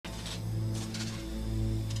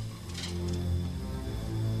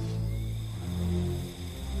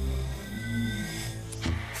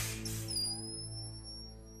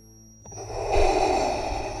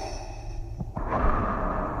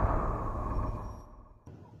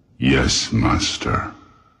Yes, master.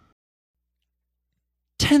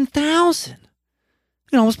 10,000. You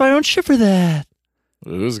can almost buy your own ship for that.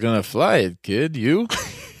 Who's gonna fly it, kid? You?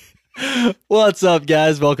 What's up,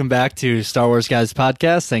 guys? Welcome back to Star Wars Guys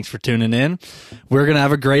Podcast. Thanks for tuning in. We're going to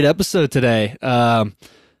have a great episode today.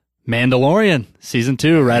 Mandalorian Season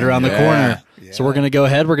 2 right around the corner. Yeah. So we're going to go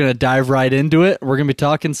ahead. We're going to dive right into it. We're going to be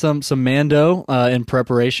talking some Mando in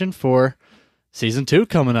preparation for Season 2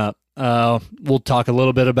 coming up. We'll talk a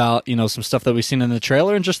little bit about, some stuff that we've seen in the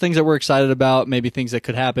trailer and just things that we're excited about, maybe things that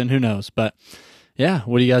could happen. Who knows? But yeah,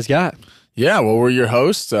 what do you guys got? Yeah, well, we're your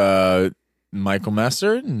hosts, Michael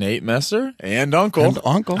Messer, Nate Messer, and Uncle. And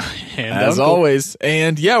Uncle. As always.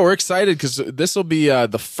 And yeah, we're excited because this will be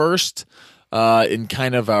the first in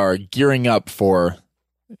kind of our gearing up for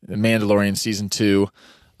Mandalorian Season 2.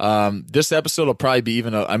 This episode will probably be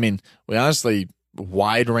we honestly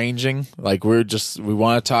wide-ranging. Like, we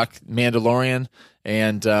want to talk Mandalorian,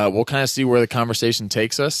 and we'll kind of see where the conversation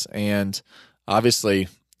takes us. And obviously,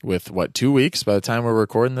 with 2 weeks by the time we're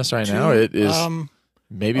recording this right now, it is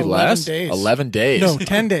maybe 11 less. days. 11 days. No,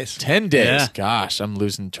 10 days. 10 days. Yeah. Gosh, I'm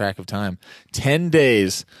losing track of time. 10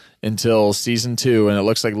 days until Season 2, and it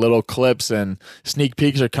looks like little clips and sneak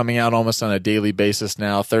peeks are coming out almost on a daily basis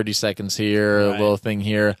now. 30 seconds here, a little thing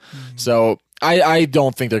here. Mm-hmm. So I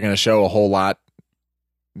don't think they're going to show a whole lot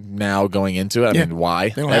now going into it. I mean,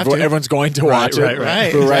 why? Everyone's going to watch it.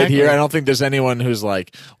 Right. But right here, I don't think there's anyone who's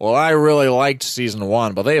like, well, I really liked Season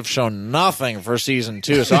 1, but they have shown nothing for Season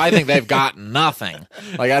 2, so I think they've got nothing.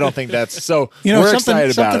 Like, I don't think that's... So we're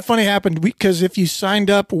excited about something it. funny happened because if you signed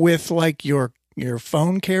up with like your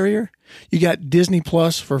phone carrier, you got Disney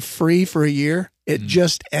Plus for free for a year. It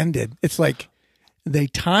just ended. It's like they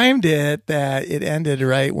timed it that it ended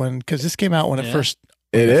right when... Because this came out when it first...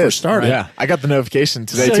 It is. Started. Yeah. I got the notification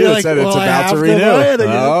today, So too. you're It like, said it's well, I about to have to renew. buy it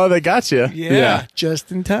again. Oh, they got you. Yeah,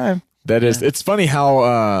 just in time. That is. It's funny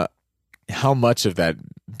how much of that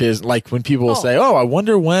like when people say, "Oh, I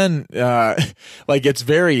wonder when," like it's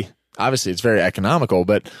very obviously it's very economical,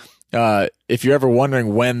 but if you're ever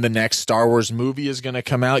wondering when the next Star Wars movie is going to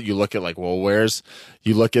come out, you look at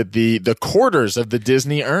you look at the quarters of the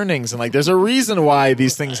Disney earnings, and like there's a reason why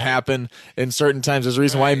these things happen in certain times. There's a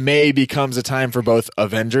reason why May becomes a time for both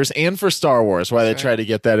Avengers and for Star Wars, why they try to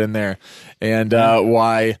get that in there, and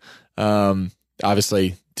why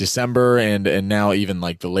obviously December and now even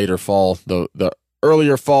like the later fall, the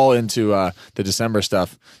earlier fall into the December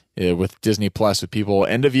stuff with Disney Plus, with people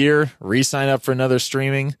end of year re-sign up for another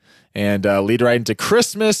streaming and lead right into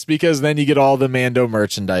Christmas, because then you get all the Mando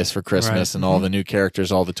merchandise for Christmas and all the new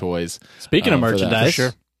characters, all the toys. Speaking of merchandise,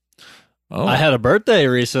 I had a birthday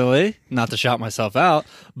recently. Not to shout myself out,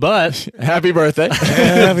 but happy birthday!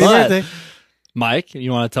 Happy birthday, Mike.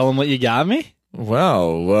 You want to tell them what you got me?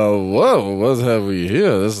 Well, whoa, what have we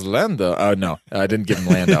here? This is Lando. Oh, no, I didn't give him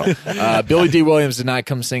Lando. Billy D. Williams did not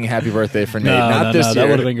come sing happy birthday for Nate. Not this year. That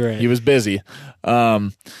would have been great. He was busy.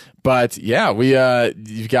 But yeah,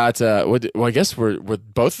 you've got, I guess we're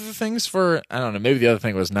both of the things for, I don't know, maybe the other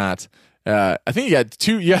thing was not. I think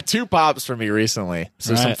you got two pops for me recently.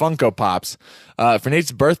 So some Funko Pops. For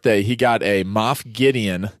Nate's birthday, he got a Moff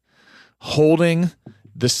Gideon holding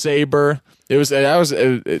the saber. It was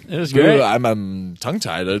great. I'm tongue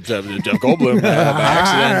tied. Jeff Goldblum by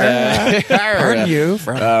accident. Pardon you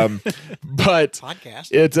from but podcast.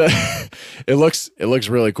 It looks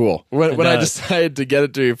really cool. When I decided to get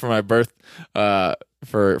it to you for my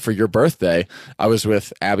for your birthday, I was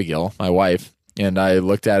with Abigail, my wife, and I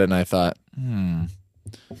looked at it and I thought,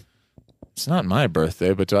 it's not my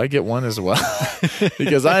birthday, but do I get one as well?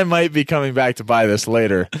 Because I might be coming back to buy this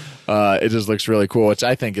later. It just looks really cool, which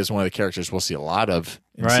I think is one of the characters we'll see a lot of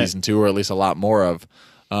in Season 2, or at least a lot more of.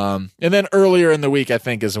 And then earlier in the week, I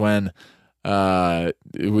think, is when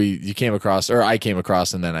you came across, or I came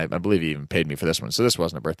across, and then I believe you even paid me for this one. So this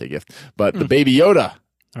wasn't a birthday gift, but the Baby Yoda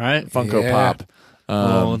Funko Pop.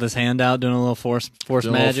 With his hand out, doing a little force magic,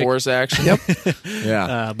 a little force action. Yep.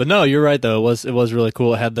 Yeah. But no, you're right though. It was really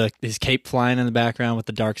cool. It had his cape flying in the background with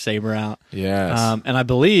the dark saber out. Yes. And I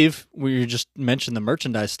believe we just mentioned the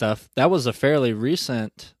merchandise stuff. That was a fairly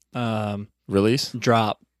recent release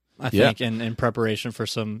drop, I think, in preparation for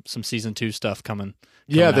some Season 2 stuff coming.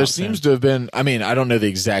 Yeah, there seems to have been, I mean, I don't know the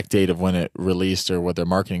exact date of when it released or what their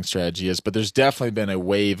marketing strategy is, but there's definitely been a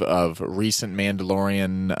wave of recent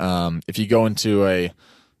Mandalorian. If you go into a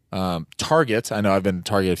Target, I know I've been to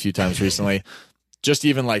Target a few times recently, just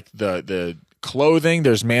even like the clothing,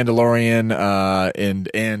 there's Mandalorian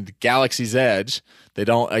and Galaxy's Edge. They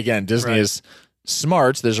don't, again, Disney is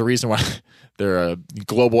smart. There's a reason why they're a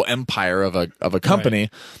global empire of a company.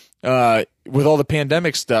 With all the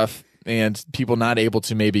pandemic stuff, and people not able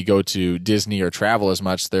to maybe go to Disney or travel as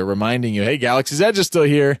much, they're reminding you, hey, Galaxy's Edge is still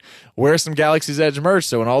here. Wear some Galaxy's Edge merch.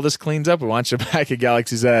 So when all this cleans up, we want you back at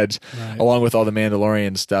Galaxy's Edge, along with all the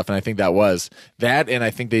Mandalorian stuff. And I think that was that. And I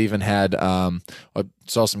think they even had I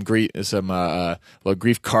saw some Grief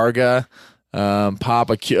Karga pop,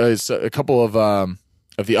 a couple of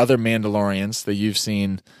the other Mandalorians that you've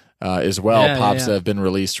seen as well. Pops that have been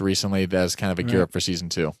released recently as kind of a gear up for season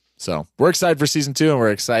 2. So we're excited for season 2, and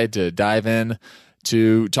we're excited to dive in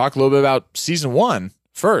to talk a little bit about season 1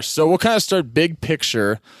 first. So we'll kind of start big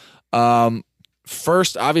picture.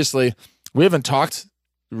 First, obviously, we haven't talked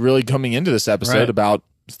really coming into this episode about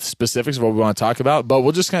specifics of what we want to talk about, but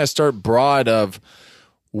we'll just kind of start broad of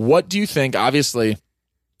what do you think? Obviously,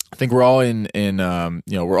 I think we're all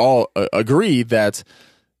we're all agreed that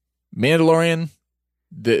Mandalorian,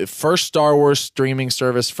 the first Star Wars streaming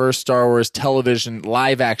service, first Star Wars television,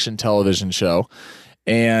 live action television show.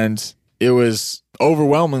 And it was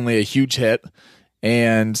overwhelmingly a huge hit.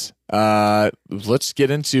 And let's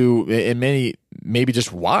get into maybe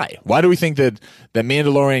just why. Why do we think that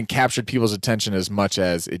Mandalorian captured people's attention as much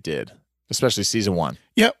as it did, especially season 1?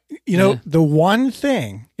 Yeah. The one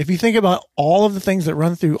thing, if you think about all of the things that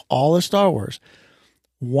run through all of Star Wars,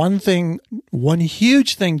 one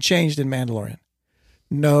huge thing changed in Mandalorian.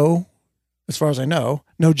 No, as far as I know,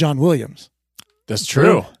 no John Williams. That's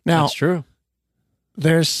true. Now, that's true.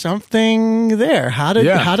 There's something there. How do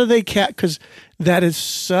they because that is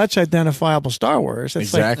such identifiable Star Wars.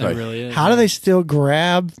 It's exactly. It really is. How do they still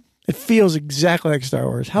grab? It feels exactly like Star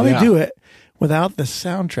Wars. How they do it without the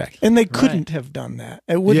soundtrack, and they couldn't have done that.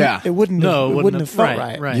 It wouldn't. Yeah. It wouldn't. No, it wouldn't have felt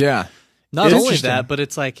right. Right. Yeah. Not only that, but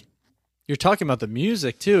it's like you're talking about the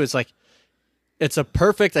music too. It's like it's a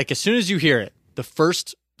perfect, like as soon as you hear it, the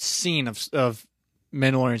first scene of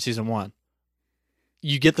Mandalorian season 1,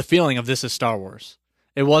 you get the feeling of this is Star Wars.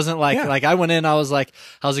 It wasn't like I went in, I was like,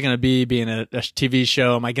 how's it going to be being a TV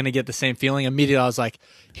show? Am I going to get the same feeling? Immediately I was like,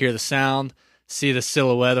 hear the sound, see the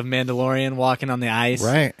silhouette of Mandalorian walking on the ice.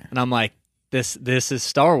 Right. And I'm like, this is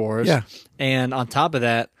Star Wars. Yeah. And on top of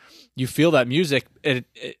that, you feel that music.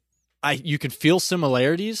 You can feel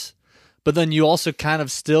similarities, but then you also kind of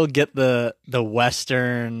still get the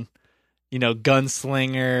Western,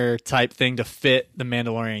 gunslinger type thing to fit the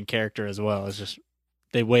Mandalorian character as well. It's just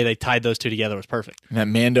the way they tied those two together was perfect. And that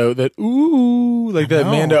Mando,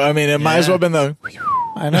 Mando. I mean, it might as well have been the.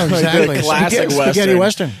 I know exactly. The classic spaghetti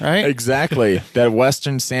Western, right? Exactly. That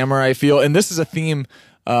Western samurai feel. And this is a theme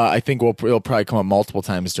I think it'll probably come up multiple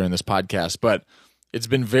times during this podcast, but it's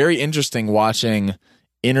been very interesting watching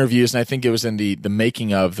interviews, and I think it was in the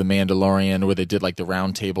making of The Mandalorian where they did like the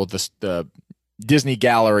round table, the Disney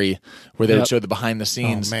gallery where they would show the behind the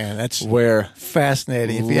scenes. Oh man, that's where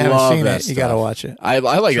fascinating. If you haven't seen it, you got to watch it. I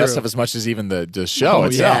like that stuff as much as even the show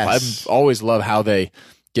itself. Yes. I've always loved how they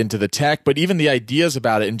get into the tech, but even the ideas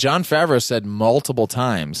about it. And Jon Favreau said multiple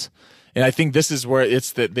times, and I think this is where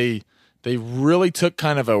it's that they really took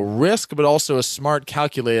kind of a risk, but also a smart,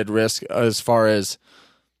 calculated risk as far as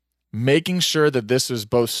making sure that this was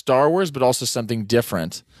both Star Wars, but also something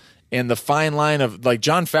different. And the fine line of, like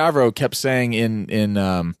Jon Favreau kept saying in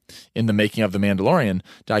the making of the Mandalorian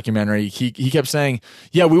documentary, he kept saying,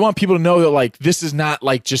 yeah, we want people to know that like this is not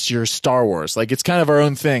like just your Star Wars, like it's kind of our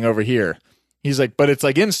own thing over here. He's like, but it's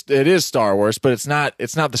like it is Star Wars, but it's not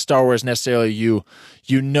the Star Wars necessarily you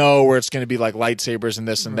know where it's going to be like lightsabers and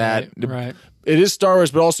this and that. Right. It is Star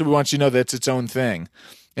Wars, but also we want you to know that it's its own thing.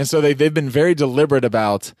 And so they've been very deliberate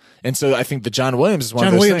about, and so I think the John Williams is one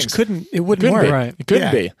of those things. It wouldn't work. Right. It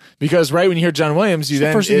couldn't be. Because right when you hear John Williams,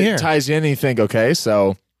 it ties you in and you think, okay,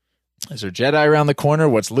 so is there Jedi around the corner?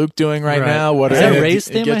 What's Luke doing right now? What is are that Rey's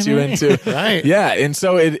it gets you into? Right. Yeah. And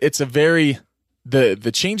so it's a very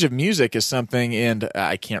the change of music is something, and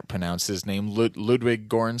I can't pronounce his name, Ludwig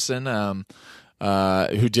Göransson,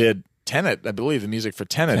 who did Tenet, I believe, the music for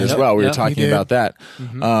Tenet as well. We were talking about that.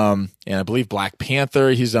 Mm-hmm. And I believe Black Panther,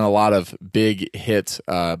 he's done a lot of big hit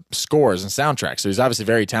scores and soundtracks. So he's obviously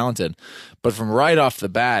very talented. But from right off the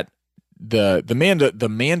bat, the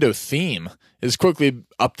Mando theme is quickly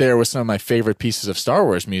up there with some of my favorite pieces of Star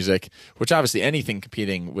Wars music, which obviously anything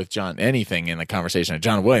competing with anything in the conversation of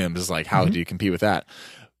John Williams is like, how do you compete with that?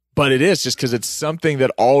 But it is just because it's something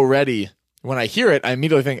that already, when I hear it, I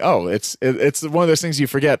immediately think, oh, it's one of those things you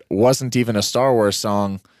forget wasn't even a Star Wars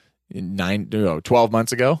song 12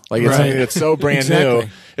 months ago. Like it's something that's so brand new.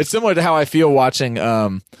 It's similar to how I feel watching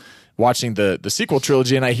the sequel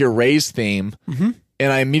trilogy, and I hear Rey's theme,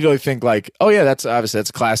 and I immediately think like, oh yeah, that's a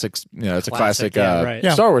classic. It's a classic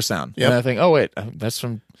Star Wars sound. Yep. And I think, oh wait, that's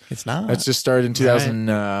from. It's not. That's just started in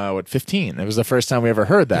 2015. It was the first time we ever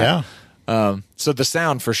heard that. So the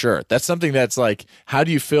sound for sure. That's something that's like, how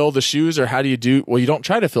do you fill the shoes, or how do you do? Well, you don't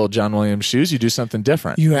try to fill John Williams' shoes. You do something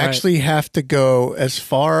different. You actually have to go as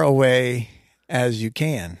far away as you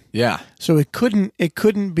can. Yeah. So it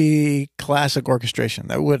couldn't be classic orchestration.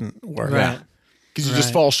 That wouldn't work. Right. Because you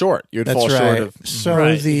just fall short. You would That's fall right. short of. So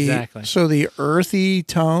Exactly. the earthy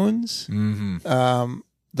tones, Mm-hmm.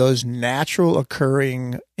 those natural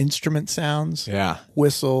occurring instrument sounds, Yeah.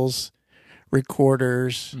 whistles,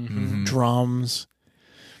 recorders, drums.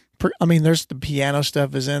 I mean, there's the piano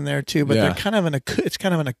stuff is in there too, but Yeah. they're kind of it's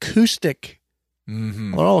kind of an acoustic.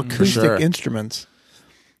 Mm-hmm. They're all acoustic sure. instruments.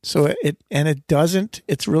 So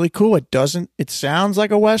it's really cool. It sounds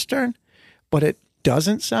like a Western, but it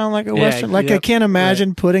doesn't sound like a Western. Like I can't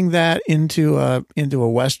imagine putting that into a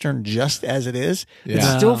Western just as it is. Yeah.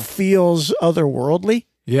 It still feels otherworldly,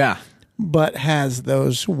 Yeah. but has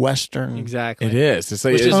those Western. Exactly. It is. It's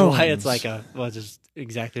like Which is it's- why it's like just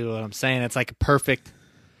exactly what I'm saying. It's like a perfect,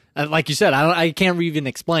 like you said, I can't even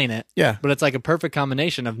explain it, Yeah. but it's like a perfect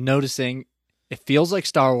combination of noticing it feels like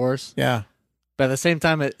Star Wars, Yeah. but at the same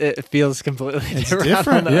time, it feels completely It's different. I don't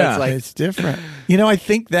different. know. Yeah. It's like, It's different. I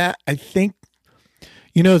think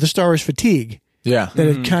the Star Wars fatigue yeah. that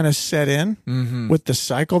had kind of set in with the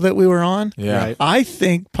cycle that we were on. Yeah. Right. I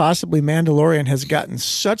think possibly Mandalorian has gotten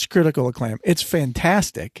such critical acclaim. It's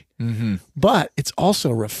fantastic, but it's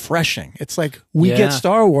also refreshing. It's like we Yeah. get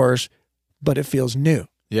Star Wars, but it feels new.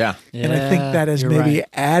 Yeah. And I think that has you're maybe right.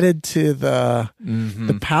 added to the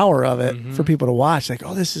power of it Mm-hmm. for people to watch. Like,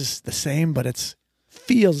 oh, this is the same, but it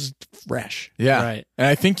feels fresh. Yeah. Right. And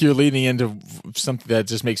I think you're leading into something that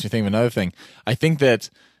just makes me think of another thing. I think that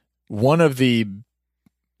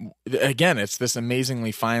again, it's this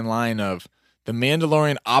amazingly fine line of the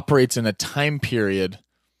Mandalorian operates in a time period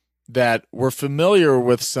that we're familiar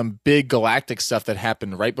with some big galactic stuff that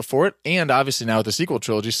happened right before it, and obviously now with the sequel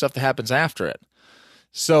trilogy, stuff that happens after it.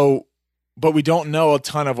 So, but we don't know a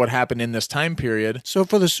ton of what happened in this time period. So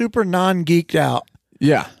for the super non-geeked out,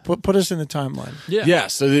 Yeah. put us in the timeline. yeah.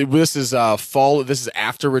 So this is fall. This is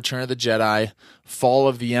after Return of the Jedi, fall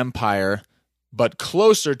of the Empire, but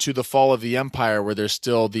closer to the fall of the Empire, where there's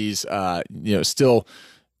still these, still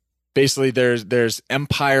basically there's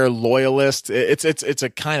Empire loyalists. It's a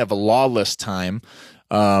kind of a lawless time.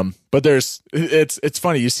 But it's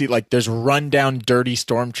funny. You see, like, there's rundown, dirty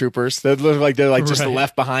stormtroopers that look like they're like just the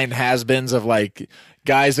left behind has-beens of like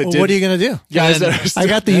guys that Well, did. what are you going to do? Guys that are still, I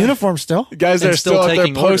got the uniform still. guys that And are still still at their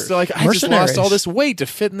taking post. orders. They're like, I just Mercenaries. lost all this weight to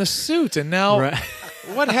fit in the suit, and now Right.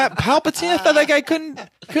 what happened? Palpatine? I thought that guy couldn't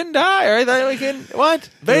die. Right? What?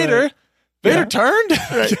 Vader? Vader turned?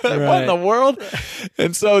 What in the world?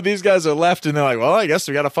 And so these guys are left, and they're like, well, I guess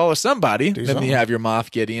we got to follow somebody. Then something. you have your Moff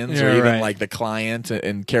Gideons, Yeah, or even right. like the Client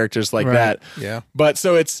and characters like Right. that. Yeah. But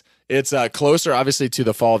so it's closer, obviously, to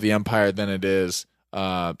the fall of the Empire than it is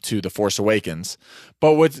to the Force Awakens.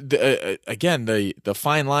 But with again the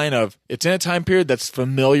fine line of it's in a time period that's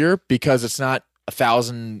familiar because it's not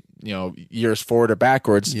 1,000 years forward or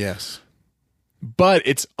backwards, Yes. but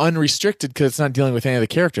it's unrestricted because it's not dealing with any of the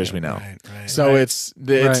characters we know. Right. So it's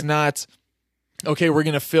Right. not okay. We're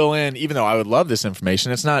going to fill in, even though I would love this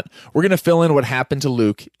information. It's not. We're going to fill in what happened to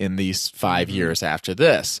Luke in these 5 years after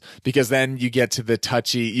this, because then you get to the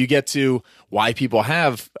touchy. You get to why people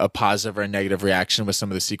have a positive or a negative reaction with some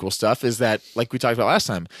of the sequel stuff. Is that, like we talked about last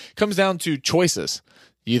time, it comes down to choices.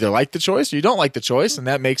 You either like the choice or you don't like the choice, and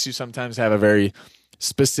that makes you sometimes have a very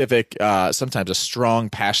specific, sometimes a strong,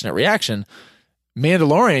 passionate reaction.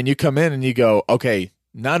 Mandalorian, you come in and you go, okay,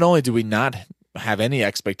 not only do we not have any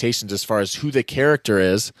expectations as far as who the character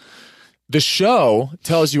is, the show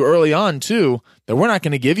tells you early on too that we're not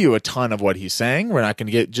going to give you a ton of what he's saying. We're not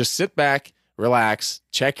going to just sit back, relax,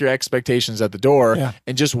 check your expectations at the door, Yeah.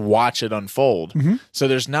 and just watch it unfold. So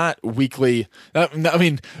there's not weekly. I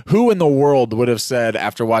mean, who in the world would have said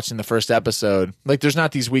after watching the first episode, like, there's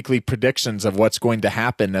not these weekly predictions of what's going to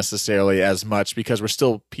happen necessarily as much because we're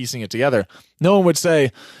still piecing it together. No one would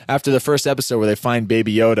say after the first episode where they find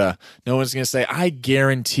Baby Yoda, no one's going to say, I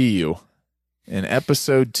guarantee you in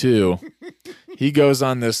episode 2, he goes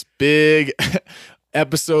on this big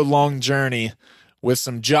episode long journey with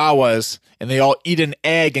some Jawas, and they all eat an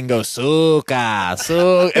egg and go suka,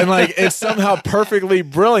 and like it's somehow perfectly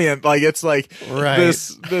brilliant. Like it's like Right.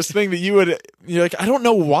 this thing that you're like, I don't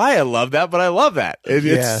know why I love that, but I love that. It's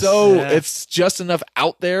Yes. so Yeah. it's just enough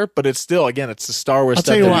out there, but it's still, again, it's the Star Wars I'll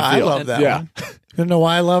stuff tell you that why I feel. love that Yeah. one. You know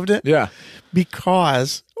why I loved it? Yeah.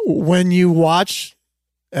 Because when you watch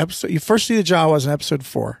you first see the Jawas in episode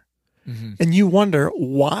 4, and you wonder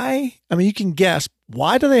why. I mean, you can guess,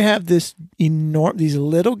 why do they have these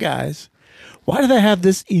little guys why do they have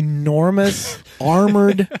this enormous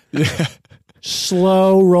armored,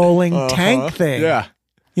 slow rolling tank thing? Yeah.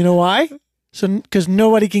 You know why? So, because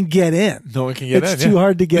nobody can get in. No one can get in. It's too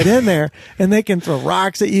hard to get in there, and they can throw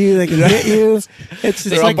rocks at you. They can hit you. It's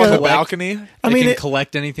They're like up on a the balcony. I They mean, can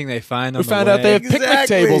collect anything they find. We found out they have picnic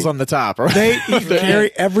Exactly. tables on the top, right? They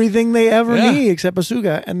carry everything they ever Yeah. need except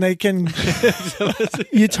Basuga, and they can.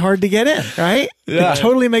 It's hard to get in, right? Yeah. It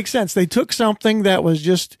totally makes sense. They took something that was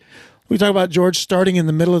just. We talk about George starting in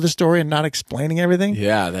the middle of the story and not explaining everything.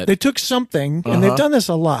 Yeah, that They took something, and they've done this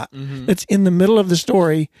a lot. That's in the middle of the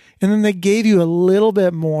story, and then they gave you a little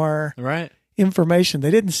bit more Right. information.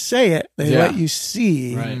 They didn't say it; they Yeah. let you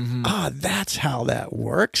see. Right. That's how that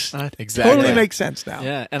works. exactly. Totally makes sense now.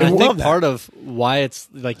 Yeah, and I love think that. part of why it's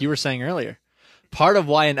like you were saying earlier, part of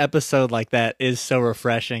why an episode like that is so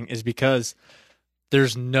refreshing is because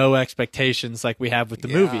there's no expectations like we have with the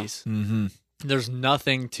movies. Mm-hmm. There's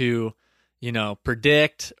nothing to,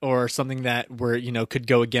 predict or something that could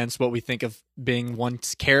go against what we think of being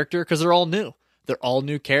one's character because they're all new. They're all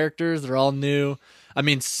new characters. They're all new. I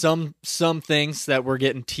mean, some things that we're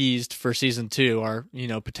getting teased for season 2 are,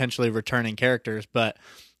 potentially returning characters, but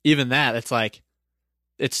even that, it's like,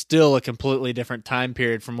 it's still a completely different time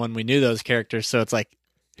period from when we knew those characters. So it's like,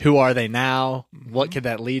 who are they now? What could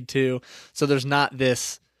that lead to? So there's not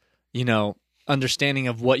this, understanding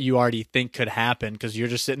of what you already think could happen because you're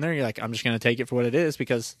just sitting there. You're like, I'm just going to take it for what it is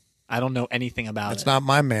because I don't know anything about It's it. not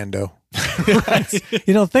my Mando.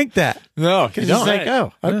 You don't think that. No, you Because it's don't. like,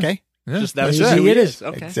 oh, okay. Just That's that's it. who it he is.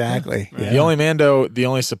 Okay. Exactly. Right. Yeah. The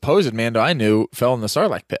only supposed Mando I knew fell in the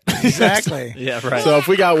Sarlacc pit. Exactly. Yeah, right. So if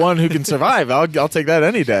we got one who can survive, I'll take that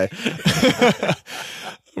any day.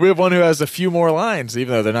 We have one who has a few more lines,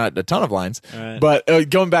 even though they're not a ton of lines. Right. But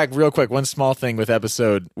going back real quick, one small thing with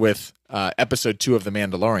episode 2 of The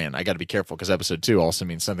Mandalorian. I got to be careful because episode 2 also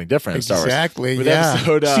means something different in Star Wars. Exactly. With yeah.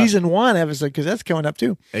 episode, Season 1 episode, because that's coming up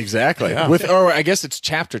too. Exactly. Yeah. Or I guess it's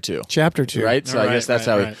chapter 2. Chapter 2. Right? So I Right, guess that's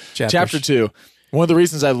right, how right. Chapter 2. One of the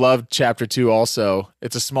reasons I loved chapter 2 also,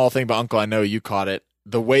 it's a small thing, but Uncle, I know you caught it.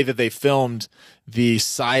 The way that they filmed the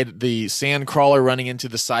sand crawler running into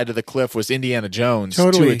the side of the cliff was Indiana Jones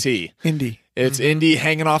Totally. to a T. Indy. It's Indy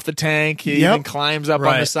hanging off the tank. He Yep. even climbs up on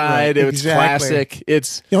Right, the side. right. It's Exactly. classic.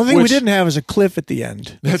 It's The only thing we which- didn't have is a cliff at the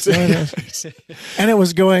end. That's it. And it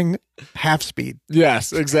was going half speed.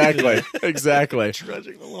 Yes, exactly, exactly.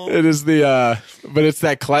 It is the, but it's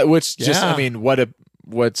that which just Yeah. I mean,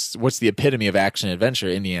 what's the epitome of action adventure?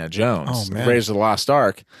 Indiana Jones, Oh, man. Raiders of the Lost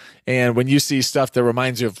Ark, and when you see stuff that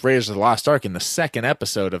reminds you of Raiders of the Lost Ark in the second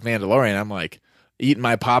episode of Mandalorian, I'm like eating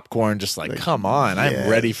my popcorn, just like come on, I'm yes.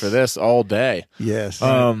 ready for this all day. Yes.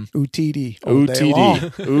 OTD, UTD.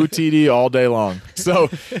 OTD all day long. So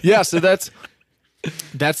yeah, so that's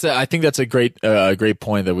I think that's a great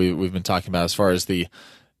point that we've been talking about as far as the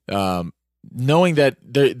knowing that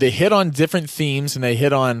they hit on different themes and they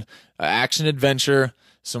hit on action adventure,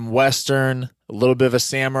 some Western, a little bit of a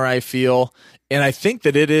samurai feel, and I think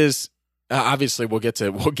that it is. Obviously, we'll get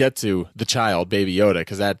to the child, Baby Yoda,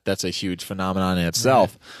 because that's a huge phenomenon in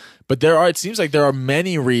itself. Right. But it seems like there are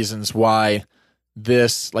many reasons why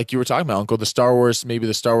this, like you were talking about, Uncle, the Star Wars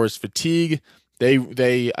fatigue.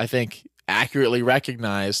 They I think accurately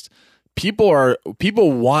recognized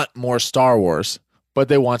people want more Star Wars, but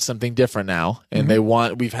they want something different now, and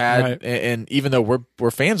we've had, right. and even though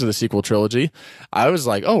we're fans of the sequel trilogy, I was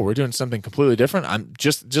like, oh, we're doing something completely different. I'm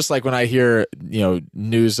just like when I hear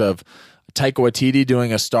news of Taika Waititi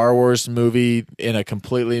doing a Star Wars movie in a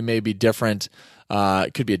completely maybe different,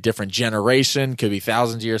 it could be a different generation, could be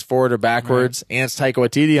thousands of years forward or backwards, and it's Taika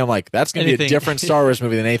Waititi. I'm like, that's going to be a different Star Wars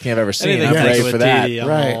movie than anything I've ever seen. I'm ready for that. I'm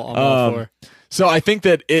all for. So I think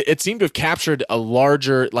that it seemed to have captured a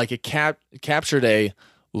larger, like it captured a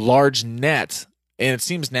large net. And it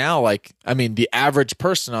seems now like, I mean, the average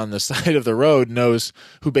person on the side of the road knows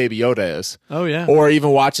who Baby Yoda is. Oh, yeah. Or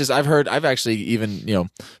even watches. I've actually even,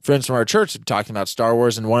 friends from our church talking about Star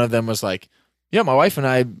Wars. And one of them was like, yeah, my wife and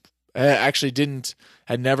I actually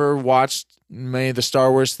had never watched many of the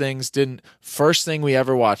Star Wars things. First thing we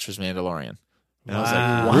ever watched was Mandalorian. And I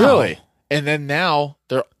was like, really? And then now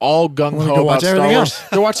they're all gung Wanna ho go about watch Star everything Wars. else.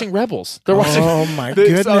 They're watching Rebels. They're watching. Oh my So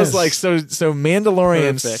goodness! I was like, so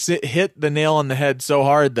Mandalorian Perfect. hit the nail on the head so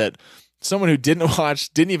hard that someone who didn't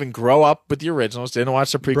even grow up with the originals, didn't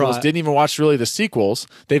watch the prequels, didn't even watch really the sequels.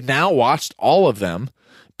 They've now watched all of them.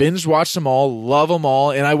 Binge watched them all, love them all,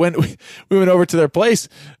 and we went over to their place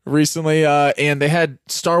recently, and they had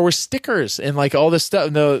Star Wars stickers and like all this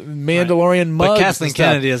stuff, the Mandalorian mugs. But Kathleen and stuff.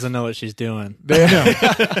 Kennedy doesn't know what she's doing.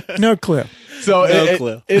 no clue. So No it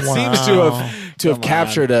clue. seems to have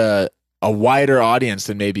captured a a wider audience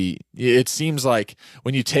than maybe it seems like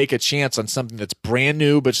when you take a chance on something that's brand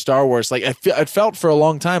new. But Star Wars, like it felt for a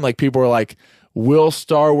long time like people were like, will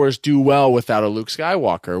Star Wars do well without a Luke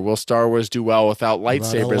Skywalker? Will Star Wars do well without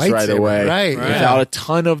lightsabers right away? Right. Without a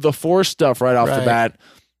ton of the Force stuff right off the bat.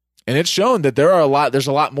 And it's shown that there's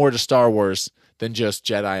a lot more to Star Wars than just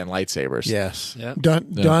Jedi and lightsabers. Yes. Yep.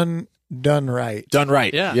 Done right. Done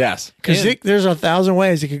right. Yeah. Yes. Because there's 1,000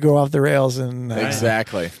 ways it could go off the rails. And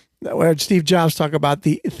Exactly. where Steve Jobs talk about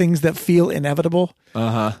the things that feel inevitable.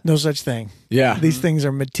 No such thing. Yeah. These things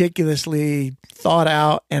are meticulously thought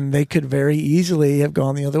out, and they could very easily have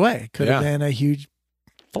gone the other way. It could have been a huge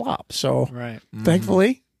flop. So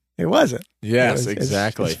thankfully, it wasn't. Yes,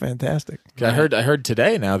 exactly. It's fantastic. I heard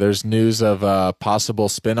today now there's news of possible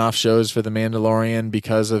spin-off shows for The Mandalorian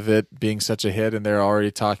because of it being such a hit, and they're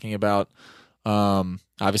already talking about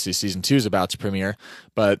obviously season 2 is about to premiere,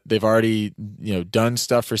 but they've already done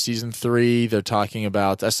stuff for season 3. They're talking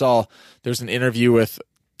about, I saw there's an interview with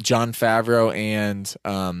Jon Favreau and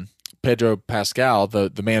Pedro Pascal, the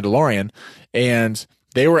Mandalorian, and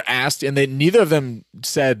they were asked, and neither of them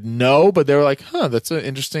said no, but they were like, that's an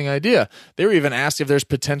interesting idea. They were even asked if there's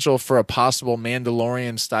potential for a possible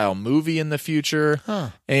Mandalorian-style movie in the future.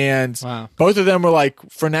 And both of them were like,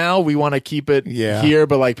 for now, we want to keep it here.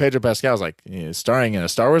 But like Pedro Pascal was like, starring in a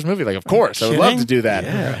Star Wars movie? Like, of course, I would love to do that.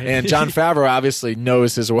 Yeah. And Jon Favreau obviously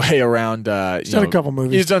knows his way around. He's done a couple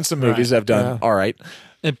movies. He's done some movies that have done all right.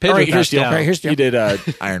 And Pedro Pascal. Here's He did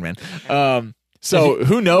Iron Man. So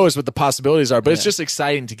who knows what the possibilities are, but it's just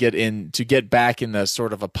exciting to get back in the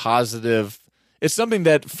sort of a positive. It's something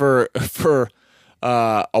that for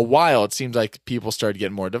a while it seems like people started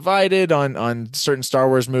getting more divided on certain Star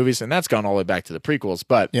Wars movies, and that's gone all the way back to the prequels.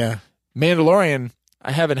 But Mandalorian,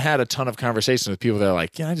 I haven't had a ton of conversations with people that are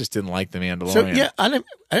like, I just didn't like the Mandalorian. So I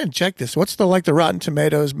didn't check this. What's the Rotten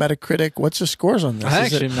Tomatoes, Metacritic? What's the scores on this? I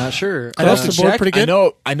actually am not sure. Across the board, pretty good.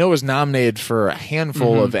 I know it was nominated for a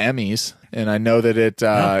handful of Emmys, and I know that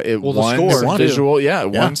it won score, visual.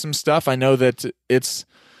 It won some stuff. I know that it's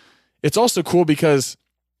also cool because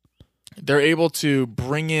they're able to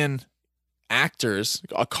bring in actors,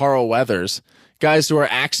 Carl Weathers, guys who are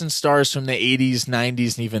action stars from the 80s,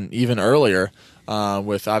 90s, and even earlier.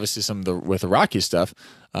 With obviously some of the Rocky stuff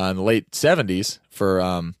in the late 70s for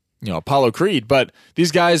Apollo Creed, but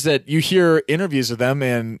these guys that you hear interviews of them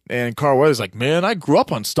and Carl Weathers like, man, I grew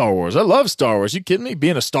up on Star Wars. I love Star Wars. You kidding me?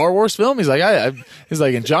 Being a Star Wars film? He's like, and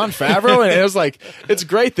Jon Favreau, and it was like, it's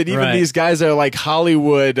great that even these guys are like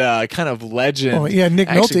Hollywood kind of legend. Oh yeah, Nick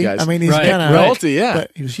Nolte. Guys. I mean, he's kind of Nolte,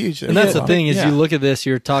 but he was huge. And that's the thing is, you look at this.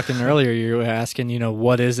 You were talking earlier. You were asking,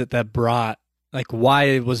 what is it that brought, like,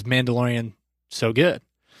 why was Mandalorian so good?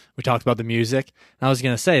 We talked about the music, and I was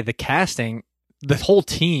going to say the casting, the whole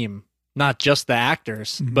team, not just the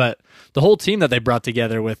actors, but the whole team that they brought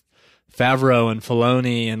together with Favreau and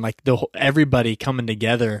Filoni and like everybody coming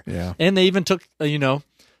together. Yeah. And they even took,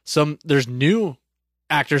 there's new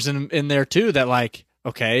actors in there too that like,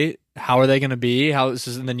 okay, how are they going to be? And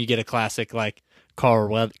then you get a classic like Carl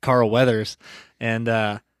Weathers,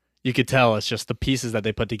 and you could tell it's just the pieces that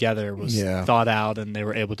they put together was thought out, and they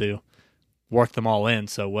were able to work them all in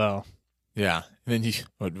so well. Yeah. And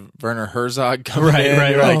then Werner Herzog coming in.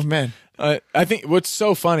 Right. Oh man. I think what's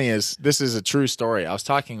so funny is this is a true story. I was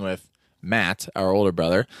talking with Matt, our older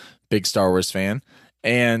brother, big Star Wars fan,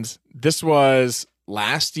 and this was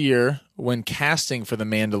last year when casting for The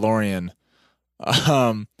Mandalorian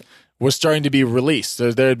was starting to be released.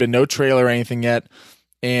 So there had been no trailer or anything yet,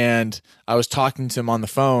 and I was talking to him on the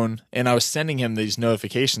phone, and I was sending him these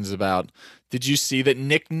notifications about, did you see that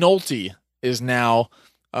Nick Nolte is now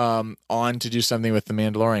on to do something with The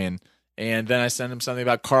Mandalorian? And then I sent him something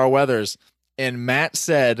about Carl Weathers, and Matt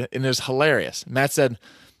said, and it was hilarious, Matt said,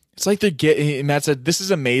 Matt said, this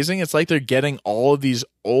is amazing. It's like they're getting all of these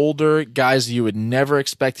older guys you would never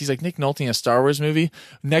expect. He's like, Nick Nolte in a Star Wars movie.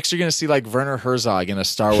 Next, you're going to see like Werner Herzog in a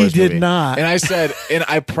Star Wars movie. He did not. And I said, and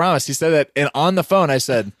I promise, he said that. And on the phone, I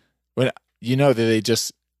said, that they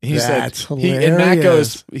just, he That's said, hilarious. and Matt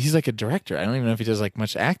goes, he's like a director. I don't even know if he does like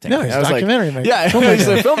much acting. No, he's a documentary maker. Yeah, he's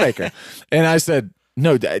a filmmaker. And I said,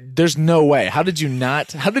 no, there's no way. How did you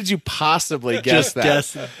possibly guess that?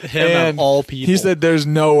 Guess him of all people. He said, there's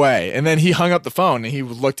no way. And then he hung up the phone, and he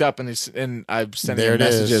looked up, and I sent him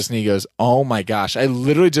messages, and he goes, oh my gosh, I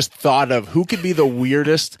literally just thought of who could be the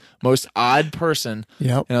weirdest, most odd person.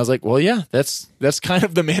 Yep. And I was like, well, yeah, that's kind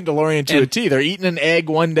of the Mandalorian to a T. They're eating an egg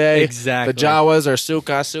one day. Exactly. The Jawas are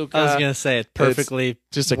suka. I was going to say it perfectly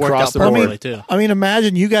just worked across out the board. perfectly too. I mean,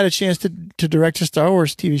 imagine you got a chance to direct a Star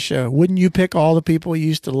Wars TV show. Wouldn't you pick all the people you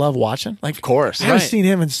used to love watching? Like, Of course. I haven't Right. seen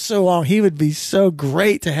him in so long. He would be so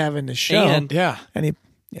great to have in the show. And Yeah. And he,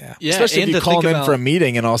 yeah. yeah, Especially if and you to call think him in about- for a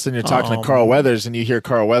meeting and all of a sudden you're talking to Carl Weathers and you hear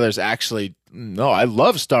Carl Weathers actually, no, I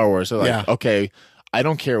love Star Wars. They're like, Yeah. okay, I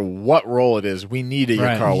don't care what role it is. We need to get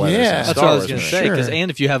Right. Carl Weathers in a Yeah. Star That's what I was Wars going to movie. say. Because Sure.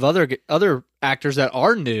 and if you have other actors that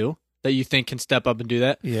are new that you think can step up and do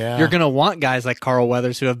that, Yeah. you're going to want guys like Carl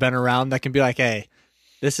Weathers who have been around that can be like, hey,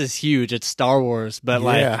 this is huge. It's Star Wars, but Yeah.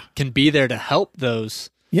 like can be there to help those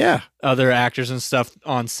Yeah. other actors and stuff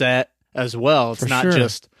on set as well. It's For not sure.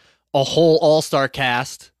 just a whole all-star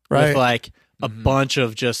cast Right. with like a bunch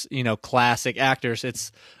of just, classic actors.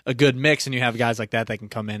 It's a good mix, and you have guys like that can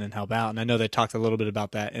come in and help out. And I know they talked a little bit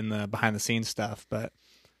about that in the behind-the-scenes stuff, but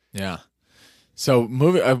Yeah. So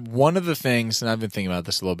moving, one of the things, and I've been thinking about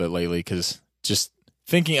this a little bit lately, because just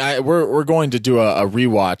thinking, we're going to do a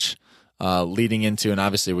rewatch leading into, and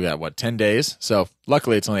obviously we got 10 days. So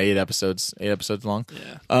luckily it's only 8 episodes long.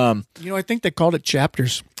 yeah. I think they called it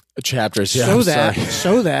chapters. Chapters. Yeah, so I'm that sorry.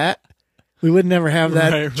 so that we would never have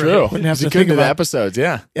that Right, right. True. Wouldn't have You to couldn't think do the about episode.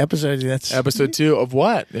 Yeah. episode. That's Episode 2 of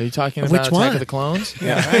what? Are you talking Which about Attack one? of the Clones?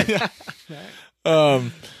 yeah.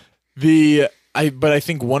 Right. But I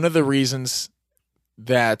think one of the reasons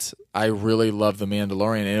that I really love The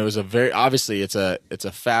Mandalorian, and it was a very, obviously it's a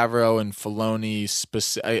Favreau and Filoni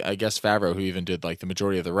I guess Favreau, who even did like the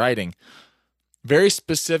majority of the writing, very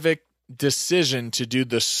specific decision to do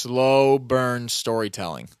the slow burn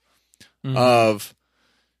storytelling of,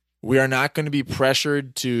 we are not going to be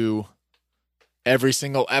pressured to every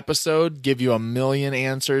single episode give you a million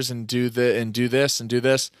answers and do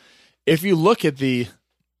this. If you look at the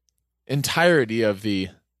entirety of the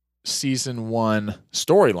season 1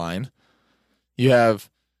 storyline, you have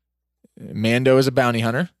Mando as a bounty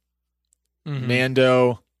hunter. Mhm.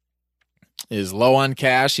 Mando is low on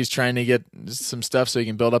cash. He's trying to get some stuff so he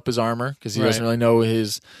can build up his armor, because he doesn't Right. really know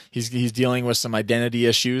he's dealing with some identity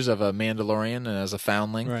issues of a Mandalorian and as a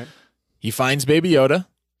foundling. Right. He finds Baby Yoda,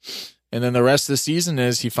 and then the rest of the season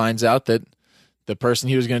is he finds out that the person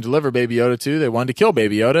he was going to deliver Baby Yoda to, they wanted to kill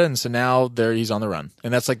Baby Yoda, and so now he's on the run.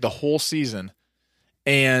 And that's like the whole season.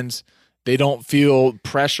 And they don't feel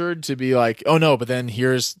pressured to be like, oh no, but then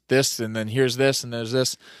here's this, and then here's this, and there's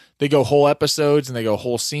this. They go whole episodes and they go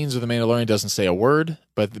whole scenes where the Mandalorian doesn't say a word,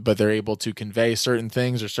 but they're able to convey certain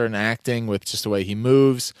things or certain acting with just the way he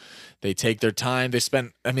moves. They take their time. They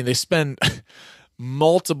spend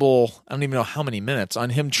multiple, I don't even know how many minutes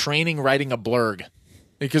on him training writing a blurg,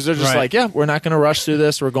 because they're just Right. like, yeah, we're not going to rush through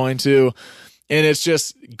this. We're going to, and it's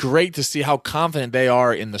just great to see how confident they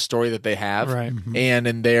are in the story that they have, Right. and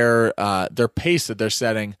in their pace that they're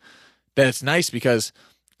setting. That it's nice because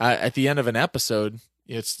at the end of an episode,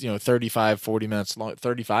 it's 35 minutes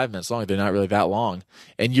long. They're not really that long,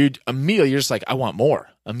 and you're just like, I want more.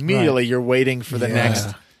 Immediately you're waiting for the Yeah. next,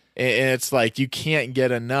 and it's like you can't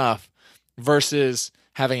get enough, versus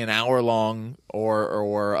having an hour long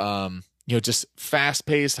or just fast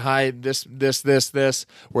paced, high this,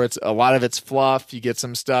 where it's a lot of it's fluff. You get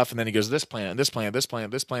some stuff, and then he goes this planet.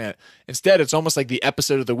 Instead, it's almost like the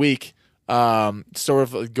episode of the week,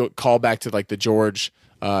 sort of call back to like the George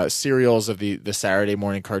serials of the Saturday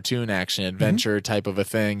morning cartoon action adventure type of a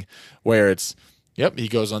thing, where it's, yep, he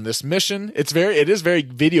goes on this mission. It is very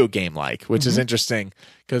video game like, which is interesting,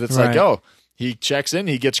 because it's like, Right. oh, he checks in,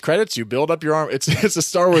 he gets credits, you build up your arm. It's a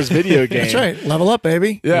Star Wars video game. That's right. Level up,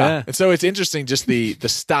 baby. Yeah. Yeah. And so it's interesting, just the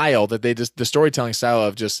style that the storytelling style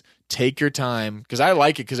of just take your time, because I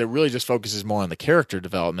like it because it really just focuses more on the character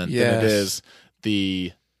development than it Yes. is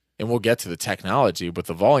and we'll get to the technology with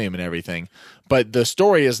the volume and everything. But the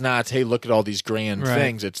story is not, hey, look at all these grand Right.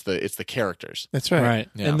 things. It's the characters. That's right. Right.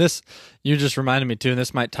 Yeah. And this, you just reminded me too, and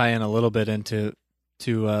this might tie in a little bit into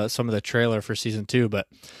some of the trailer for season 2. But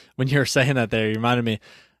when you were saying that there, you reminded me,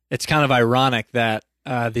 it's kind of ironic that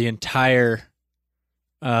the entire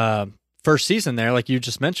first season there, like you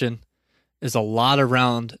just mentioned, is a lot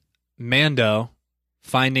around Mando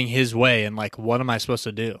finding his way and like, what am I supposed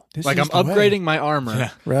to do? This like, is I'm the upgrading way. my armor. Yeah.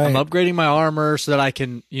 Right. I'm upgrading my armor so that I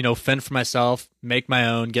can, fend for myself, make my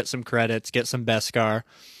own, get some credits, get some Beskar.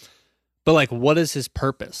 But like, what is his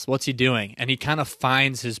purpose? What's he doing? And he kind of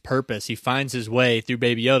finds his purpose. He finds his way through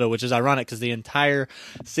Baby Yoda, which is ironic because the entire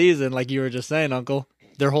season, like you were just saying, Uncle,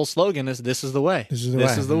 their whole slogan is "This is the way. This is the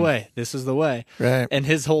this way. is the way. This is the way." Right. And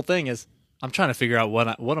his whole thing is, I'm trying to figure out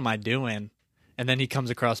what am I doing. And then he comes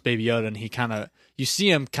across Baby Yoda, and you see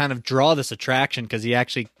him kind of draw this attraction because he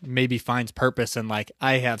actually maybe finds purpose and like,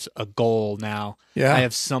 I have a goal now. Yeah. I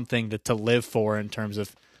have something to live for in terms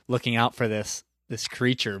of looking out for this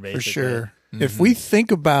creature, basically. For sure. If we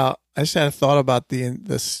think about, I just had a thought about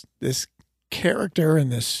this character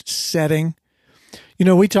and this setting. You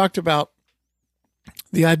know, we talked about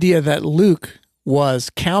the idea that Luke was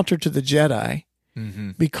counter to the Jedi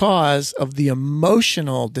because of the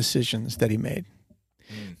emotional decisions that he made.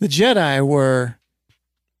 The Jedi were,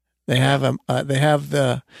 they have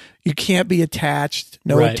the, you can't be attached,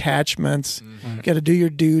 no attachments, got to do your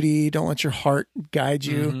duty, don't let your heart guide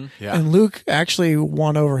you. And Luke actually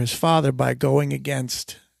won over his father by going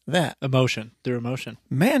against that. Through emotion.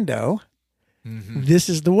 Mando, this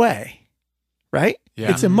is the way, right?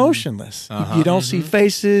 Yeah. It's emotionless. You don't see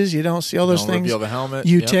faces, you don't see all those things. Reveal the helmet.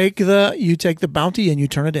 You take the bounty and you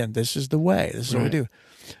turn it in. This is the way. This is what we do.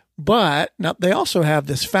 But now they also have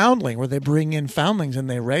this foundling where they bring in foundlings and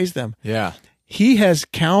they raise them. Yeah. He has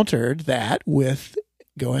countered that with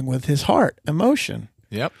going with his heart, emotion.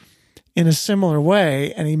 Yep. In a similar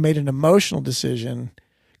way, and he made an emotional decision.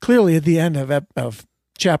 Clearly, at the end of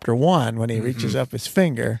chapter 1, when he reaches up his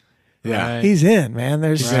finger, he's in. Man,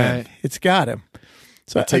 it's got him.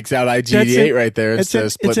 So it takes out IG-88 right there instead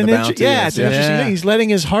of splitting the bounty. It's an interesting thing. He's letting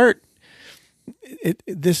his heart.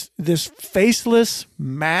 This faceless,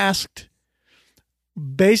 masked,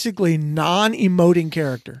 basically non-emoting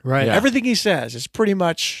character. Right. Yeah. Everything he says is pretty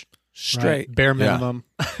much straight. Bare minimum.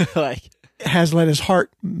 Has let his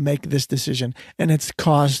heart make this decision, and it's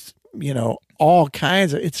caused all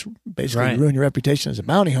kinds of. It's basically ruined your reputation as a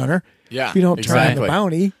bounty hunter. Yeah. If you don't turn the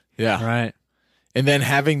bounty. Yeah. Right. And then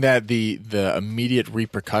having that the immediate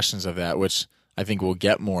repercussions of that, which I think we'll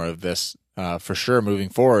get more of this for sure moving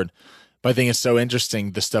forward. But I think it's so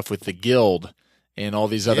interesting, the stuff with the guild and all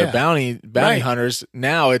these other bounty hunters.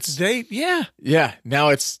 Now it's now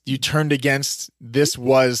it's you turned against this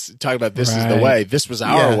was talk about this is the way. This was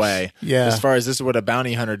our way. Yeah. As far as this is what a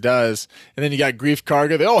bounty hunter does. And then you got Grief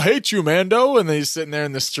Karga, they all hate you, Mando, and then he's sitting there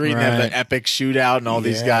in the street and have the epic shootout and all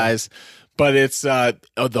these guys. But it's the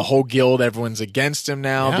whole guild, everyone's against him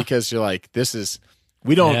now because you're like, this is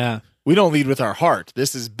we don't lead with our heart.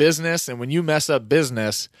 This is business, and when you mess up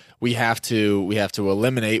business, we have to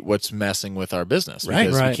eliminate what's messing with our business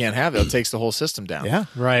because we can't have it. It takes the whole system down. Yeah.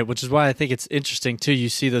 Right, which is why I think it's interesting too. You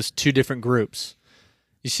see those two different groups.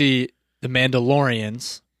 You see the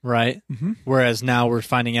Mandalorians, right? Whereas now we're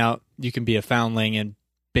finding out you can be a foundling and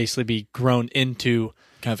basically be grown into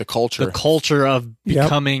kind of the culture of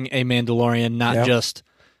becoming a Mandalorian, not just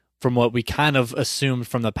from what we kind of assumed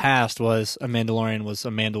from the past was a Mandalorian was a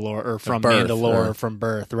Mandalore or from Mandalore from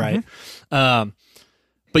birth, right?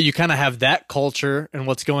 But you kind of have that culture and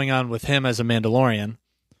what's going on with him as a Mandalorian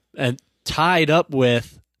and tied up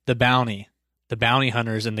with the bounty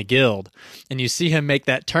hunters and the guild. And you see him make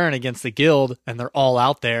that turn against the guild and they're all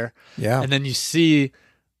out there. Yeah. And then you see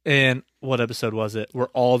in what episode was it where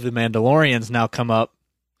all the Mandalorians now come up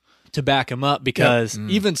to back him up because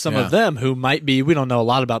even some of them who might be, we don't know a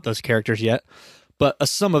lot about those characters yet, but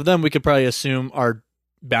some of them we could probably assume are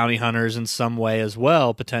bounty hunters in some way as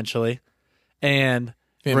well, potentially. And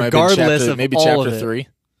regardless of maybe all chapter of it, 3.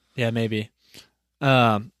 Yeah, maybe.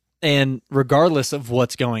 And regardless of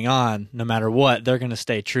what's going on, no matter what, they're going to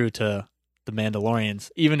stay true to the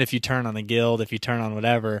Mandalorians. Even if you turn on the guild, if you turn on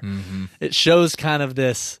whatever, it shows kind of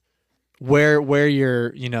this where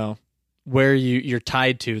you're, where you're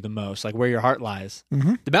tied to the most, like where your heart lies.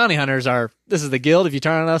 The bounty hunters are, this is the guild. If you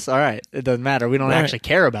turn on us, all right, it doesn't matter. We don't actually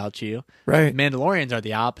care about you. Right. Mandalorians are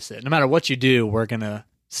the opposite. No matter what you do, we're going to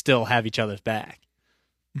still have each other's back.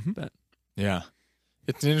 But yeah,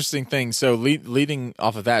 it's an interesting thing. So leading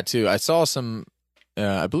off of that too, I saw some,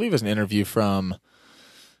 I believe it was an interview from,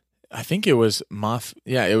 I think it was it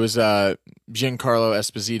was Giancarlo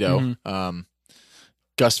Esposito,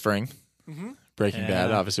 Gus Fring, Breaking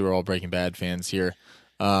Bad. Obviously, we're all Breaking Bad fans here.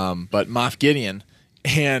 But Moff Gideon,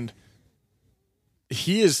 and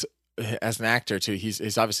he is, as an actor too,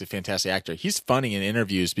 he's obviously a fantastic actor. He's funny in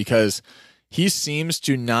interviews because he seems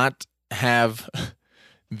to not have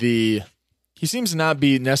he seems to not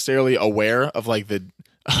be necessarily aware of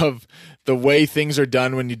of the way things are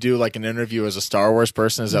done when you do like an interview as a Star Wars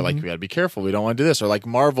person. Is that like, we gotta be careful, we don't want to do this, or like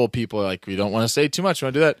Marvel people are like, we don't want to say too much, we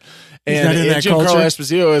want to do that. And Giancarlo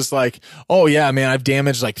Esposito is like, oh yeah, man, I've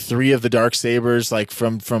damaged like 3 of the Darksabers like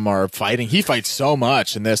from our fighting. He fights so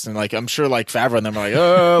much in this, and like I'm sure like Favreau and them are like,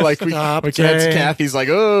 oh, like we can't. Kathy's like,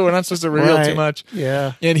 oh, we're not supposed to reveal too much.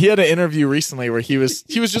 Yeah. And he had an interview recently where he was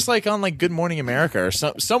just like on like Good Morning America or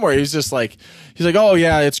somewhere. He was just like, he's like, oh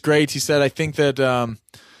yeah, it's great. He said, I think that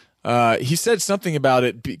he said something about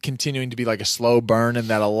it continuing to be like a slow burn, and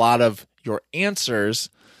that a lot of your answers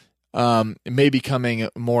may be coming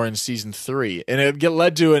more in season 3, and it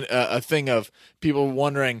led to a thing of people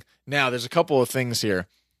wondering. Now, there's a couple of things here.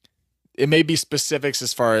 it may be specifics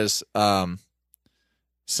as far as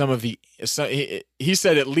he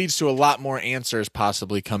said it leads to a lot more answers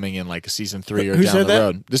possibly coming in like a season 3 or Who down said the that?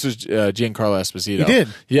 road. This was Giancarlo Esposito. He did.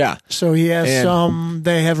 Yeah. So he has And-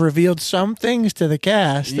 they have revealed some things to the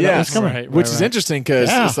cast. That was Yes. coming. Right. Which is interesting because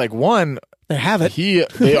Yeah. it's like, one, They have it.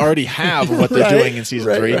 they already have what they're Right, doing in season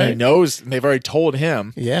right, 3. And he right. knows, and they've already told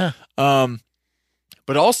him. Yeah.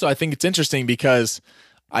 But also I think it's interesting because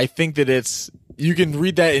I think that you can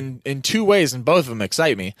read that in two ways, and both of them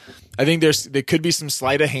excite me. I think there could be some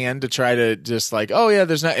sleight of hand to try to just like, oh yeah,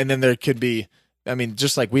 there's not, and then there could be, I mean,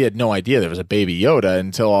 just like we had no idea there was a baby Yoda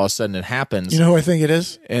until all of a sudden it happens. You know who I think it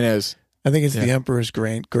is? And as I think it's the Emperor's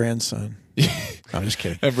grandson. I'm just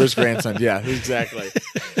kidding. Emperor's grandson, yeah, exactly.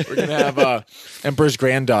 We're gonna have Emperor's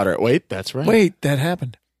granddaughter. Wait, that's right. Wait, that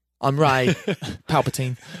happened. I'm right,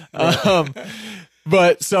 Palpatine.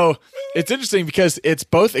 But so it's interesting because it's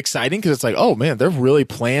both exciting because it's like, oh man, they're really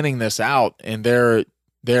planning this out, and they're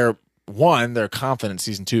confident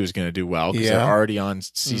season 2 is going to do well because they're Yeah. already on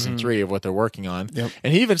season 3 of what they're working on. Yep.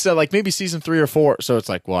 And he even said like maybe season 3 or 4. So it's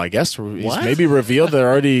like, well, I guess he's What? maybe revealed they're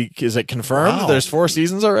already. Is it confirmed? Wow. There's 4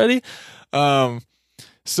 seasons already.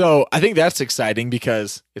 So I think that's exciting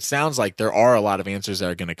because it sounds like there are a lot of answers that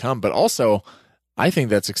are going to come, but also I think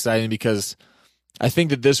that's exciting because I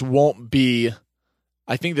think that this won't be.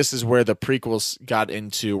 I think this is where the prequels got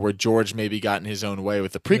into, where George maybe got in his own way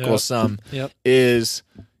with the prequels. Yep. Is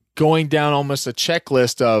going down almost a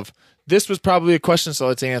checklist of this was probably a question, so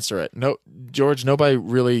let's answer it. No, George, nobody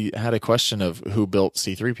really had a question of who built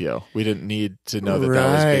C-3PO. We didn't need to know that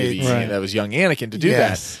that was baby, Right. that was young Anakin to do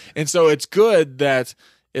Yes. that. And so it's good that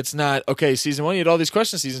it's not, okay, season 1, you had all these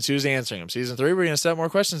questions, season 2 is answering them. Season 3, we're going to set more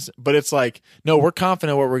questions. But it's like, no, we're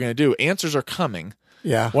confident what we're going to do. Answers are coming.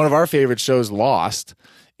 Yeah. One of our favorite shows, Lost.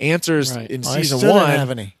 Answers Right. in I season still 1. didn't have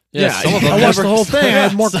any. Yeah, some of them I watched never. the whole thing. I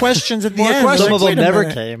had more questions at the More end. questions. Some of Wait them a never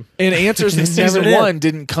minute. came. And answers in Never season did. 1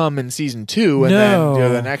 didn't come in season 2, and No.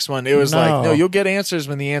 then the next one, it was like, No. no, you'll get answers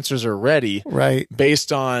when the answers are ready, Right.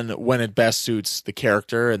 based on when it best suits the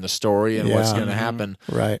character and the story and what's Yeah. going to happen.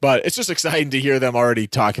 Right. But it's just exciting to hear them already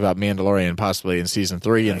talk about Mandalorian possibly in season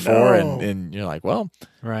 3 and 4, know. and you're like, well,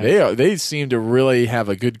 Right. they seem to really have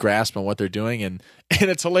a good grasp on what they're doing, and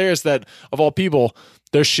it's hilarious that of all people,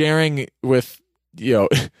 they're sharing with.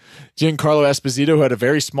 Giancarlo Esposito, who had a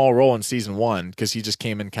very small role in season 1 because he just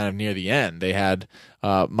came in kind of near the end. They had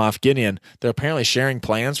Moff Gideon. They're apparently sharing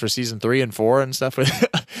plans for season 3 and 4 and stuff with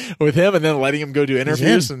with him, and then letting him go do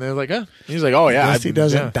interviews. And they're like, he's like, oh yeah, Unless he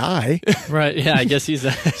doesn't die. Right. Yeah. I guess he's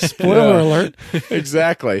a Spoiler alert.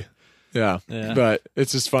 exactly. Yeah. Yeah. But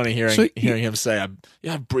it's just funny hearing So him say,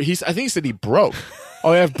 I think he said he broke.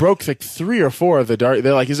 Oh yeah, I've broke like 3 or 4 of the dark.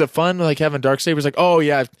 They're like, is it fun like having dark sabers? Like, oh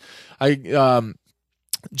yeah,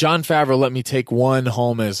 Jon Favreau let me take one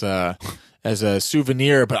home as a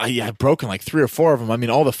souvenir, but I've broken like 3 or 4 of them. I mean,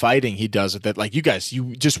 all the fighting he does with it, like, you guys,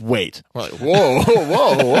 you just wait. We're like,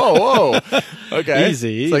 whoa. Okay.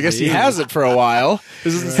 Easy, So I guess he easy. has it for a while.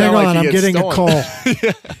 This doesn't Hang sound like on, he I'm gets getting stolen.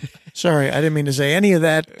 a call. Sorry, I didn't mean to say any of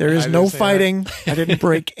that. There is I no didn't say that. fighting. I didn't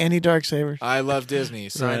break any dark sabers. I love Disney.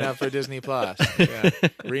 Sign Right. up for Disney Plus. Yeah.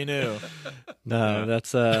 Renew. No,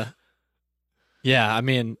 that's yeah, I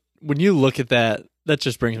mean, when you look at that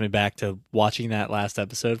just brings me back to watching that last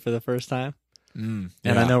episode for the first time. And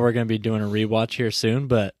I know we're going to be doing a rewatch here soon,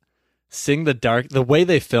 but seeing the way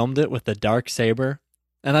they filmed it with the dark saber,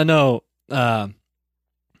 and I know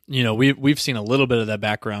we've seen a little bit of that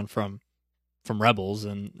background from Rebels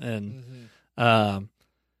and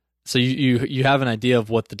so you have an idea of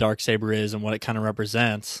what the dark saber is and what it kind of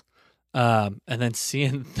represents. And then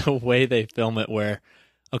seeing the way they film it, where,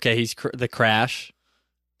 okay, he's the crash.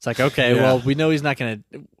 It's like, okay, Yeah. well, we know he's not going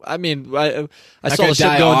to. I mean, I Not saw gonna the ship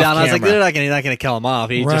die going off down. I was like, camera. they're not going to kill him off.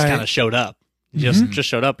 He just Right. kind of showed up. He just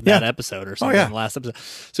showed up in that Yeah. episode or something yeah. in the last episode.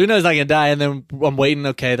 So we know he's not going to die. And then I'm waiting.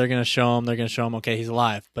 Okay, they're going to show him. Okay, he's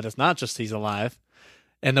alive. But it's not just he's alive.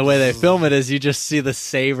 And the way they film it is you just see the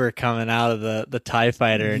saber coming out of the TIE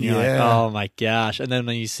fighter, and you're like, Yeah. oh my gosh. And then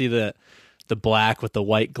when you see the black with the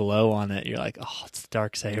white glow on it, you're like, oh, it's the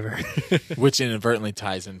dark saber. Which inadvertently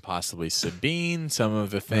ties in possibly Sabine, some of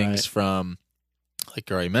the things Right. from,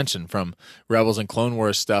 like I already mentioned, from Rebels and Clone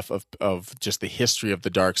Wars stuff of just the history of the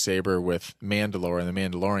dark saber with Mandalore and the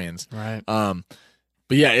Mandalorians. Right.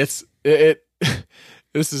 But yeah, it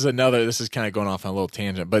this is kind of going off on a little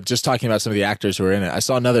tangent, but just talking about some of the actors who are in it. I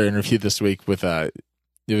saw another interview this week with it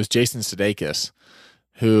was Jason Sudeikis,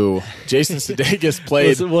 who Jason Sudeikis played.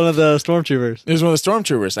 Was it one of the stormtroopers? It was one of the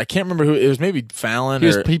stormtroopers. I can't remember who it was. Maybe Fallon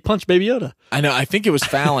He punched Baby Yoda. I know. I think it was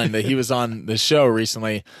Fallon that he was on the show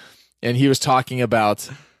recently, and he was talking about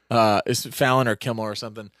is it Fallon or Kimmel or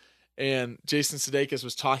something, and Jason Sudeikis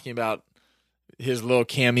was talking about his little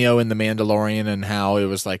cameo in The Mandalorian and how it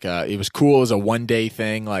was like it was cool. It was a one-day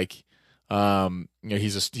thing. Like, he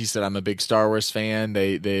said, I'm a big Star Wars fan.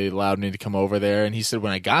 They allowed me to come over there. And he said,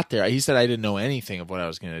 when I got there, he said, I didn't know anything of what I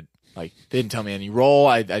was going to, like, they didn't tell me any role.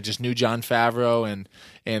 I just knew Jon Favreau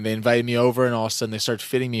and they invited me over, and all of a sudden they started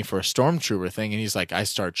fitting me for a Stormtrooper thing. And he's like, I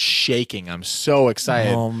start shaking. I'm so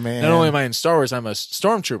excited. Oh, man. Not only am I in Star Wars, I'm a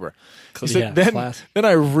Stormtrooper. He said, Yeah, then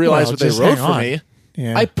I realized what they just wrote hang for on. me.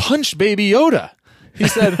 Yeah. I punched Baby Yoda. He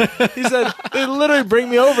said they literally bring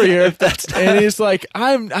me over here, and he's like,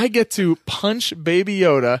 I get to punch Baby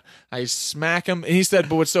Yoda. I smack him, and he said,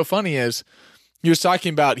 but what's so funny is he was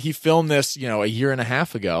talking about he filmed this, a year and a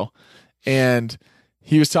half ago, and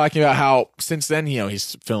he was talking about how since then,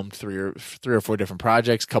 he's filmed three or four different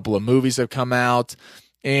projects, a couple of movies have come out,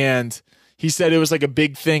 and he said it was like a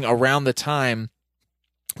big thing around the time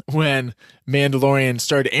when Mandalorian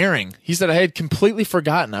started airing. He said, I had completely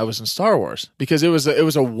forgotten I was in Star Wars because it was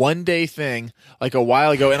a one-day thing like a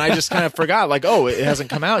while ago, and I just kind of forgot, like, oh, it hasn't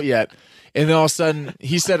come out yet. And then all of a sudden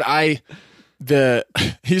he said I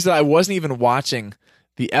wasn't even watching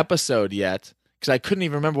the episode yet because I couldn't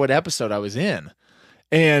even remember what episode I was in.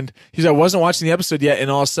 And he said I wasn't watching the episode yet, and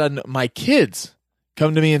all of a sudden my kids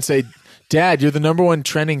come to me and say, Dad, you're the #1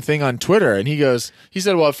 trending thing on Twitter. And he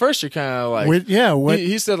said, well, at first you're kind of like,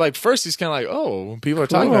 he said, like, first he's kind of like, oh, people are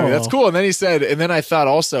talking about me. That's cool. And then he said, and then I thought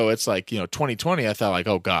also it's like, 2020, I thought like,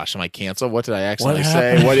 oh gosh, am I canceled? What did I accidentally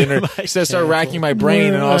say? He said, start racking my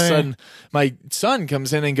brain. And all of a sudden my son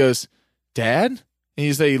comes in and goes, Dad?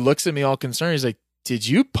 And he looks at me all concerned. He's like, did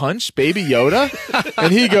you punch Baby Yoda?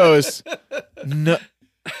 And he goes, no.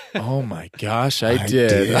 Oh my gosh, I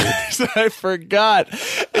did. I forgot.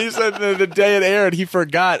 He said the day it aired, he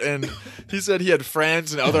forgot, and he said he had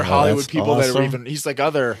friends and other Hollywood people that are even. He's like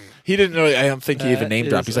he didn't know. I don't think he even name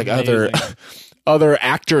dropped. He's like other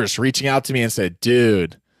actors reaching out to me and said,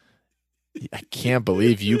 "Dude, I can't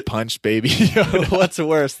believe you punched Baby Yoda." What's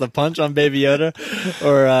worse, the punch on Baby Yoda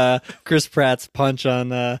or Chris Pratt's punch on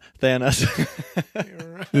Thanos?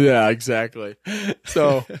 Yeah, exactly.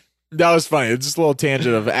 So. That was funny. It's just a little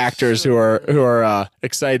tangent of actors who are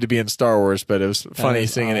excited to be in Star Wars, but it was funny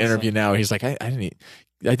seeing an interview now. He's like, I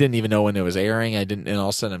didn't even know when it was airing. And all of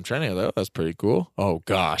a sudden I'm trending. Oh, that's pretty cool. Oh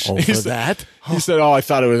gosh. For that? He said, I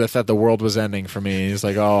thought the world was ending for me. He's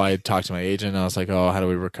like, I talked to my agent, and I was like, how do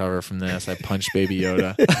we recover from this? I punched Baby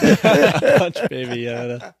Yoda. Punch Baby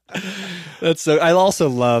Yoda. That's so. I also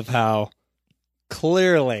love how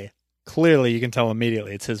clearly you can tell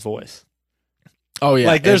immediately it's his voice. Oh yeah,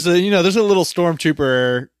 like there's a little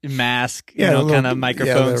stormtrooper mask, kind of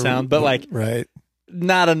microphone sound, but like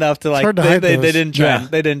not enough to like they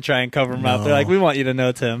didn't try and cover him up. They're like, we want you to know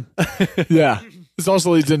it's him. Yeah, this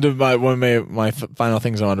also leads into one of my final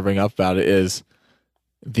things I want to bring up about it is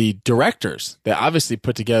the directors that obviously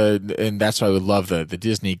put together, and that's why I would love the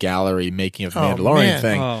Disney Gallery making of the Mandalorian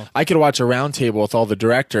thing. Oh. I could watch a roundtable with all the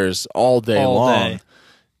directors all day long.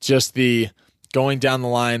 Just the going down the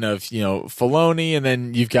line of, Filoni, and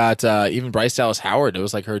then you've got even Bryce Dallas Howard. It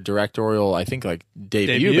was like her directorial, I think, like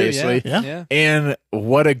debut basically. Yeah. And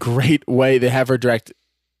what a great way they have her direct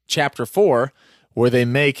Chapter 4, where they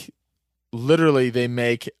make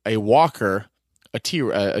a walker a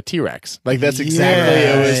T-Rex. Like that's exactly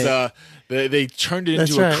it was. They turned it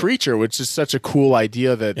into a creature, which is such a cool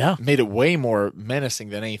idea that made it way more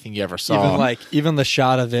menacing than anything you ever saw. Even the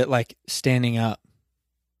shot of it like standing up.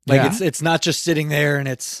 Like it's not just sitting there and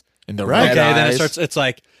it's in the red eyes. Then it starts. It's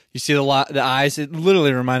like you see the eyes. It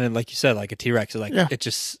literally reminded, like you said, like a T-Rex. Like it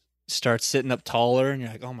just starts sitting up taller, and you're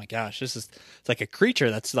like, oh my gosh, it's like a creature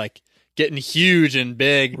that's like getting huge and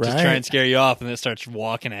big to try and scare you off, and then it starts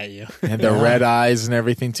walking at you. And the red eyes and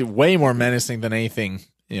everything too, way more menacing than anything.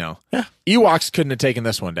 Ewoks couldn't have taken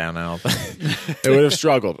this one down. I don't think they would have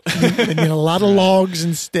struggled. They need a lot of logs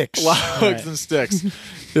and sticks. And sticks.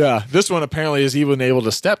 Yeah, this one apparently is even able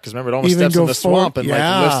to step because remember it almost steps in the swamp and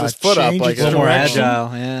like lifts his foot up like a little more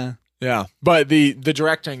agile. Yeah, yeah. But the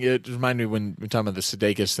directing, it reminded me when we're talking about the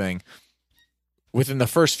Sudeikis thing. Within the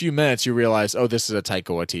first few minutes, you realize, this is a Taika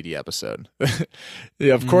Waititi episode.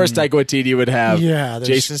 Of course, Taika Waititi would have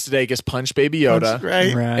Jason Sudeikis punch Baby Yoda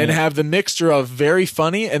and have the mixture of very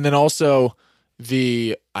funny and then also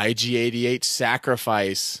the IG-88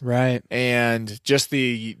 sacrifice, and just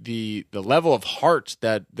the level of heart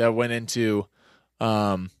that went into.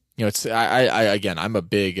 It's I'm a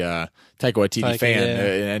big Taika Waititi fan.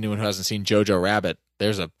 Anyone who hasn't seen Jojo Rabbit.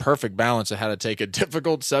 there's a perfect balance of how to take a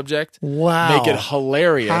difficult subject, Wow. make it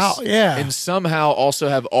hilarious, Yeah. and somehow also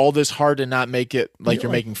have all this heart and not make it like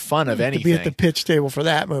you're making fun of To anything. be at the pitch table for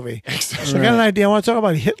that movie. Exactly. So I got an idea. I want to talk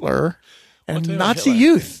about Hitler and tell you about Nazi Hitler.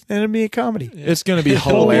 youth, and it'd be a comedy. It's going to be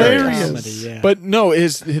Hilarious. hilarious. Comedy, yeah. But no,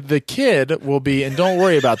 the kid will be, and don't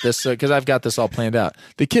worry about this because I've got this all planned out.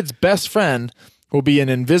 The kid's best friend will be an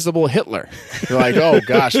invisible Hitler. You're like, oh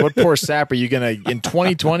gosh, what poor sap are you gonna in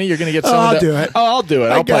 2020? You're gonna get someone. I'll do it. Oh, I'll do it.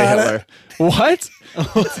 I'll play got Hitler. What?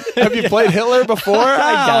 Have you played Hitler before?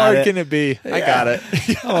 How hard it. can it be? I got it.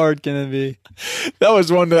 How hard can it be? That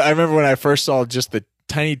was one that I remember when I first saw just the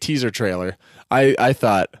tiny teaser trailer. I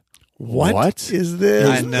thought, What is this?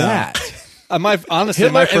 I know. that? Honestly,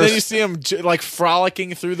 Hitler, my and then you first, see him like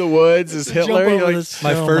frolicking through the woods as Hitler. Jump You're over like, this-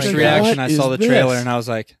 my oh first my God. reaction, I What saw the is trailer this? and I was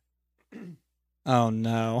like, oh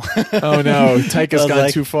no. oh no, Taika's I was gone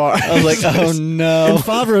like- too far. I was like, oh no. And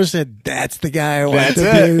Favreau said, "That's the guy I want That's to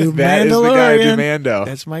it. do. That is the guy to do Mandalorian. Mando.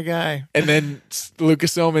 That's my guy." And then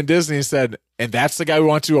Lucasfilm and Disney said, and that's the guy who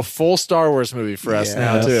wants to do a full Star Wars movie for us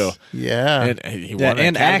now Yes. too. Yeah, And he won an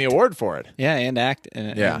and Academy act. Award for it. Yeah, and act in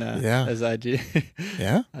it. Yeah. and, Yeah. As IG,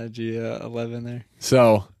 yeah. IG 11 there.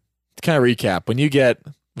 So to kind of recap, when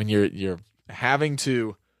you're having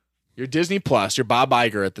to, you're Disney Plus, you're Bob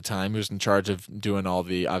Iger at the time, who's in charge of doing all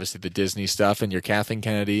the obviously the Disney stuff, and you're Kathleen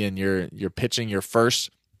Kennedy, and you're pitching your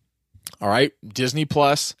first. All right, Disney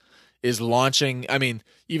Plus is launching. I mean,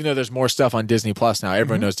 even though there's more stuff on Disney Plus now,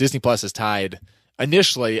 everyone knows Disney Plus is tied.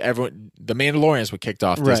 Initially, the Mandalorian is what kicked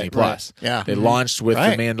off Disney Right, Plus. Yeah. They launched with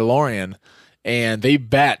Right. the Mandalorian, and they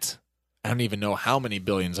bet I don't even know how many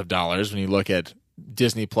billions of dollars when you look at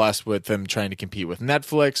Disney Plus with them trying to compete with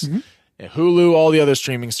Netflix, and Hulu, all the other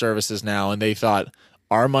streaming services now, and they thought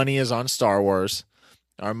our money is on Star Wars,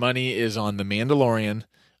 our money is on the Mandalorian.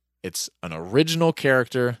 It's an original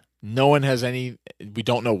character. No one has any. We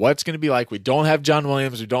don't know what it's going to be like. We don't have John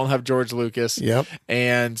Williams. We don't have George Lucas. Yep.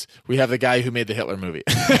 And we have the guy who made the Hitler movie.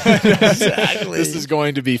 Exactly. This is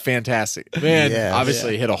going to be fantastic. Man, Yes.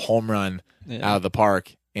 obviously hit a home run out of the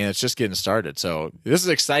park, and it's just getting started. So this is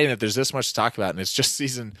exciting that there's this much to talk about, and it's just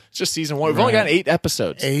season one. We've only got 8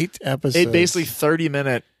 episodes. 8 episodes. 8 basically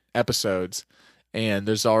 30-minute episodes, and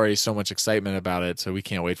there's already so much excitement about it, so we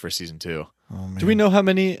can't wait for season 2. Oh, man. Do we know how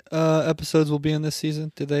many episodes will be in this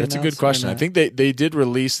season? Did they? That's a announce good question. or I not? think they did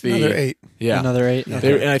release the Another 8. yeah. Another 8. Yeah.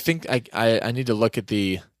 Okay. And I think I need to look at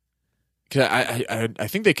the because I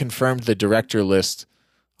think they confirmed the director list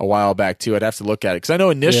a while back too. I'd have to look at it because I know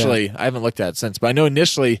initially I haven't looked at it since, but I know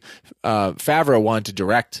initially Favreau wanted to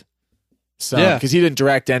direct some Yeah. because he didn't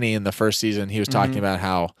direct any in the first season. He was talking about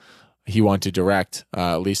how he wanted to direct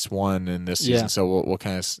at least one in this season. Yeah. So we'll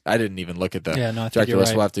kind of. I didn't even look at the Yeah, no, I think director you're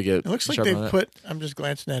list. right. We'll have to get. It looks like sharp they on that. put. I'm just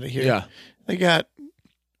glancing at it here. Yeah. They got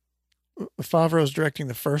Favreau's directing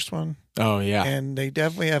the first one, Oh yeah. and they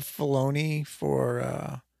definitely have Filoni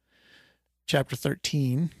for chapter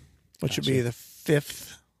 13, which would be the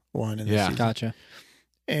 5th one in the Yeah. season. Gotcha.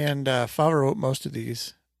 And Favreau wrote most of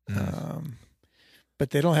these, but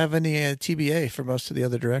they don't have any TBA for most of the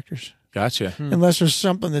other directors, Gotcha. unless there's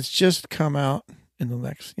something that's just come out in the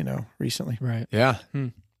next, recently. Right. Yeah. Hmm.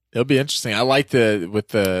 It'll be interesting. I like with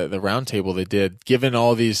the round table they did, given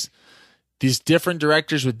all these different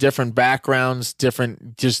directors with different backgrounds,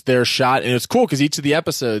 different just their shot. And it's cool because each of the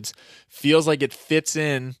episodes feels like it fits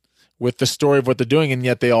in with the story of what they're doing, and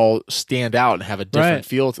yet they all stand out and have a different Right.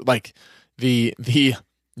 feel. Like the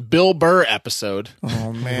Bill Burr episode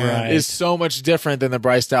Oh man, Right. is so much different than the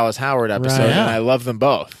Bryce Dallas Howard episode, Right. and Yeah. I love them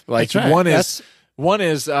both. Like That's right. one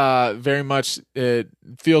is very much it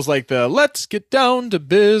feels like the let's get down to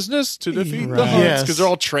business to defeat the Right. Hunts Yes. because they're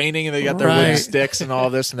all training and they got their wooden Right. sticks and all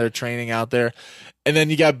this and they're training out there. And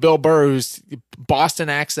then you got Bill Burr who's Boston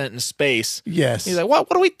accent in space. yes. He's like, what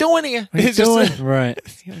are we doing here? What are you He's just doing? Right.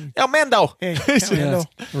 El Mando. Hey, Yeah, Mando.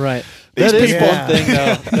 right. These That is people- one thing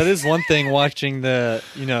though. That is one thing watching the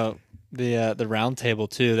round table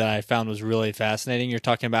too that I found was really fascinating. You're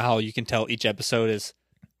talking about how you can tell each episode is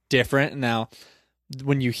different. Now,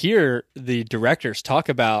 when you hear the directors talk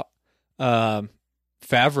about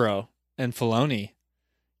Favreau and Filoni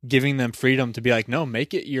giving them freedom to be like, no,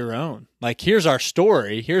 make it your own. Like, here's our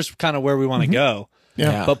story. Here's kind of where we want to go.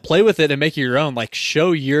 Yeah. But play with it and make it your own. Like,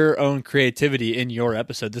 show your own creativity in your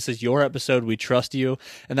episode. This is your episode. We trust you.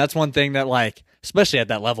 And that's one thing that, like, especially at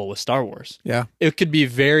that level with Star Wars, Yeah. it could be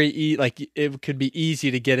it could be easy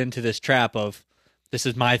to get into this trap of, this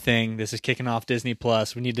is my thing. This is kicking off Disney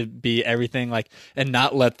Plus. We need to be everything, like, and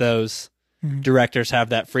not let those directors have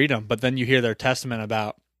that freedom. But then you hear their testament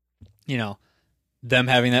about, them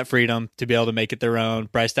having that freedom to be able to make it their own.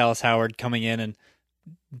 Bryce Dallas Howard coming in and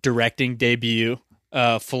directing debut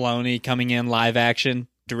Filoni coming in live action,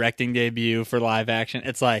 directing debut for live action.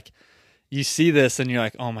 It's like you see this and you're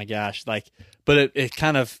like, oh my gosh, like, but it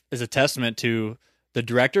kind of is a testament to the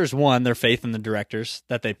directors, one, their faith in the directors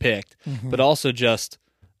that they picked, but also just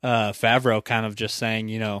Favreau kind of just saying,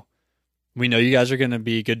 you know, we know you guys are going to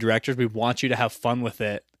be good directors. We want you to have fun with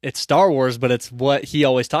it. It's Star Wars, but it's what he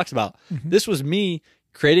always talks about. This was me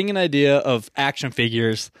creating an idea of action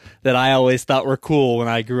figures that I always thought were cool when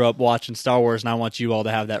I grew up watching Star Wars, and I want you all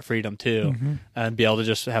to have that freedom too, and be able to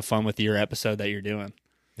just have fun with your episode that you're doing.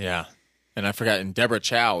 Yeah. And I forgot, and Deborah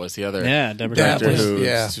Chow was the other Deborah director Chow. who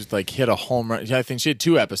just like hit a home run. Yeah, I think she had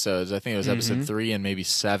 2 episodes. I think it was episode 3 and maybe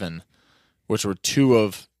 7, which were two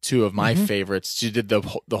of my favorites. She did the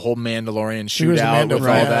whole Mandalorian shootout with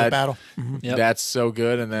all that battle. Yep. That's so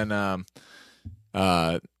good. And then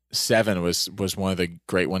 7 was one of the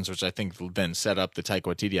great ones, which I think then set up the Taika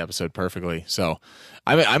Waititi episode perfectly. So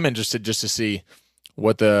I'm interested just to see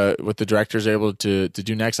what the directors are able to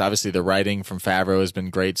do next. Obviously, the writing from Favreau has been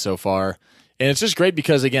great so far, and it's just great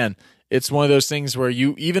because again, it's one of those things where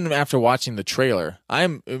you, even after watching the trailer,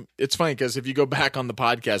 it's funny because if you go back on the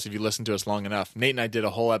podcast, if you listen to us long enough, Nate and I did a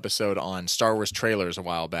whole episode on Star Wars trailers a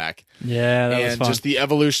while back. Yeah, that was fun. Just the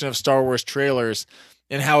evolution of Star Wars trailers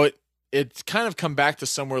and how it's kind of come back to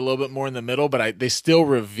somewhere a little bit more in the middle, but they still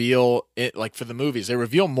reveal it, like for the movies, they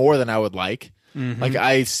reveal more than I would like. Like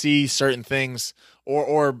I see certain things,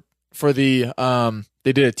 or for the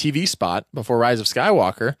they did a TV spot before Rise of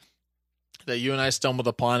Skywalker that you and I stumbled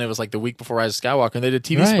upon. It was like the week before Rise of Skywalker, and they did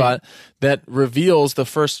a TV spot that reveals the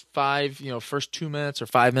first 2 minutes or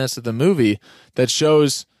 5 minutes of the movie that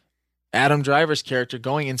shows Adam Driver's character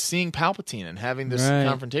going and seeing Palpatine and having this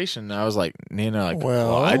confrontation. And I was like, Nina,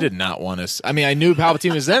 well, I did not want to. I mean, I knew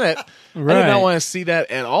Palpatine was in it. I did not want to see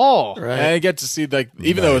that at all. And I get to see, like,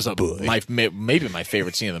 even though it was maybe my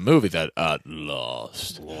favorite scene of the movie, that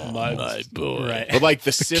lost my boy. Right. But like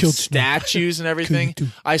the Sith statues and everything,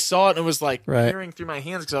 I saw it and it was like peering through my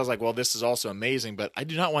hands because I was like, well, this is also amazing, but I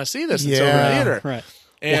do not want to see this until the theater. Right.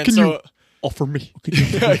 And so. Offer me.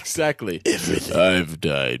 Yeah, exactly. Everything. I've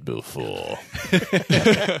died before.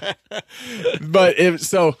 But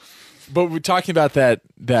we're talking about that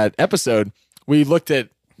episode. We looked at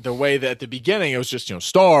the way that at the beginning it was just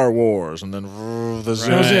Star Wars, and then the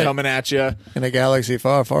zoom coming at you in a galaxy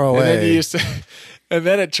far, far away. And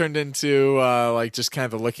then it turned into like just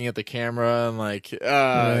kind of looking at the camera and like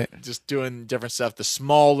just doing different stuff. The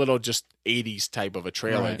small little just 80s type of a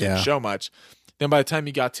trailer didn't show much. Then by the time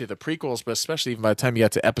you got to the prequels, but especially even by the time you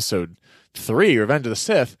got to episode 3, Revenge of the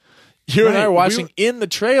Sith, you and I were watching in the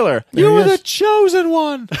trailer. You were the chosen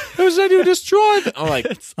one. Who said you destroyed them? I'm like,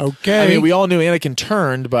 okay. I mean, we all knew Anakin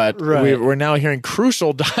turned, but we're now hearing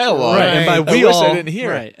crucial dialogue. Right. And by we all, I didn't hear.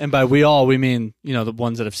 Right. And by we all, we mean, the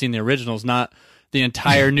ones that have seen the originals, not the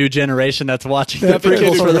entire new generation that's watching the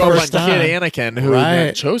prequels for the first time. Kid Anakin, who is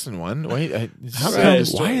the chosen one. Wait,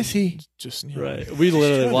 why is he just right? We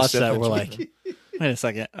literally watched that. We're like, wait a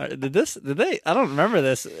second. Did they? I don't remember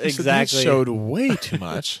this exactly. They showed way too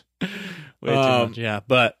much. Way too much. Yeah.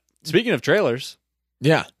 But speaking of trailers,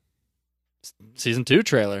 season 2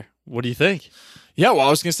 trailer. What do you think? Yeah. Well, I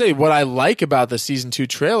was gonna say what I like about the season 2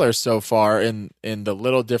 trailer so far, in the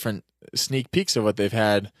little different sneak peeks of what they've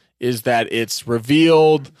had, is that it's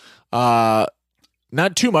revealed.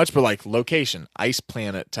 Not too much, but like location, ice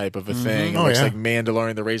planet type of a thing. It looks like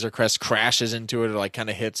Mandalorian, the Razor Crest crashes into it, or like kind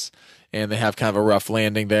of hits, and they have kind of a rough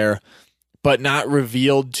landing there, but not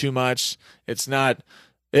revealed too much. It's not.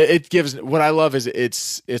 It gives. What I love is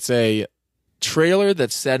it's a trailer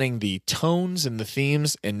that's setting the tones and the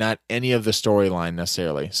themes, and not any of the storyline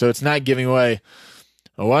necessarily. So it's not giving away.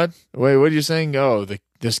 What? Wait, what are you saying? Oh,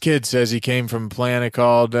 this kid says he came from a planet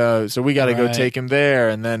called, so we got to go take him there.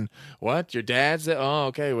 And then, what? Your dad's there? Oh,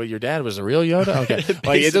 okay. Well, your dad was a real Yoda? Okay.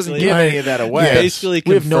 Like, it doesn't give any of that away. Yeah, basically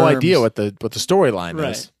we have no idea what the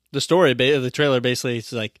storyline is. The story, the trailer basically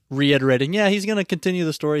is like reiterating, he's going to continue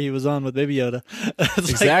the story he was on with Baby Yoda. It's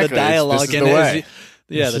exactly. Like the dialogue. This is the way.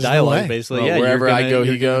 The dialogue basically. Well, wherever I go,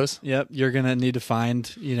 he goes. Yep. You're going to need to find,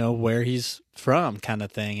 where he's from kind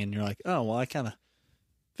of thing. And you're like, oh, well, I kind of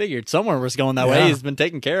figured somewhere was going that way. He's been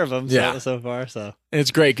taking care of him so far. So and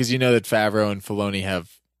it's great because that Favreau and Filoni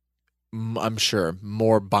have, I'm sure,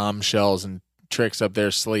 more bombshells and tricks up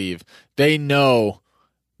their sleeve. They know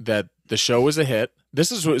that the show was a hit.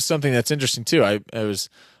 This is something that's interesting too. I was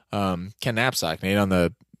Ken Knapsack, Nate, on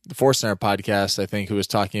the Force Center podcast, I think, who was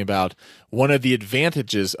talking about one of the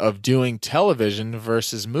advantages of doing television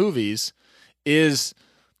versus movies is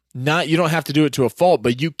you don't have to do it to a fault,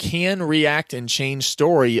 but you can react and change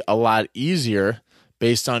story a lot easier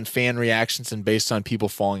based on fan reactions and based on people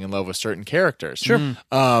falling in love with certain characters. Sure.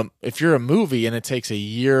 If you're a movie and it takes a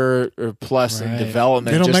year or plus in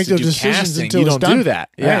development, They don't just make to those do decisions casting, until you it's don't done. do that.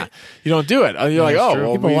 Right. Yeah, you don't do it. You're like, oh,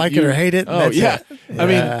 well, People like it or hate it. Oh, That's yeah. it. I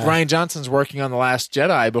mean, Yeah. Ryan Johnson's working on The Last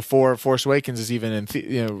Jedi before Force Awakens is even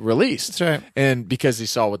released. That's right. And because he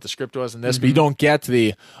saw what the script was in this, but you don't get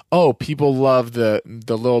the people love the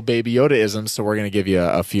little Baby Yoda isms, so we're going to give you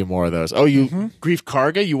a few more of those. Oh, you Grief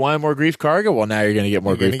Karga? You wanted more Grief Karga? Well, now you're going to get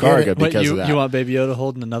more Grief gonna get Karga it. because you, of that. you want Baby Yoda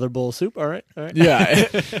holding another bowl of soup? All right. yeah,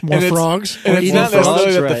 More And it's- frogs. And it's Eating not frogs.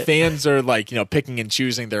 necessarily that the right. fans are like picking and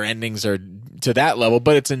choosing their endings or to that level,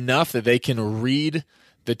 but it's enough that they can read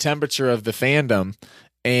the temperature of the fandom,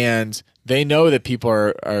 and they know that people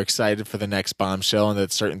are excited for the next bombshell, and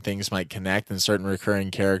that certain things might connect, and certain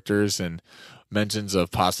recurring characters and mentions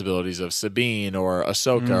of possibilities of Sabine or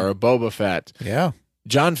Ahsoka or Boba Fett. Yeah.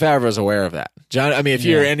 Jon Favreau is aware of that. If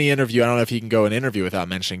you hear any interview, I don't know if he can go an interview without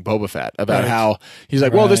mentioning Boba Fett about Right. how he's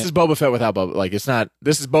like, well, this Right. is Boba Fett without Boba. Like, it's not.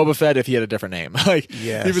 This is Boba Fett if he had a different name. Like,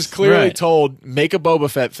 Yes. he was clearly Right. told, make a Boba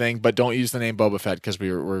Fett thing, but don't use the name Boba Fett because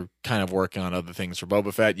we're kind of working on other things for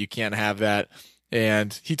Boba Fett. You can't have that.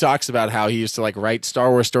 And he talks about how he used to like write Star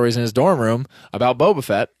Wars stories in his dorm room about Boba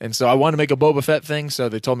Fett. And so I wanted to make a Boba Fett thing. So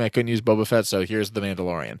they told me I couldn't use Boba Fett. So here's the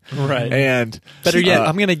Mandalorian. Right. And Better yet,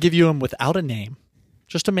 I'm going to give you him without a name.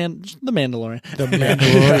 Just the Mandalorian. The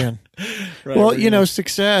Mandalorian. Right, Well, we're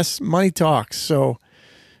success, money talks. So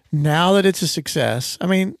now that it's a success, I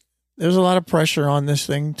mean, there's a lot of pressure on this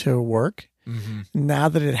thing to work. Mhm. Now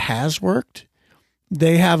that it has worked,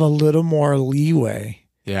 they have a little more leeway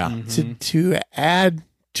yeah. Mm-hmm. to add,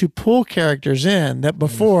 to pull characters in that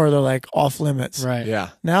before they're like off limits. Right. Yeah.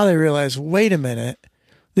 Now they realize, wait a minute,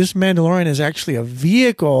 this Mandalorian is actually a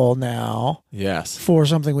vehicle now Yes. for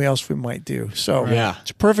something else we might do. So Yeah.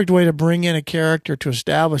 it's a perfect way to bring in a character to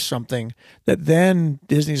establish something that then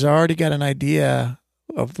Disney's already got an idea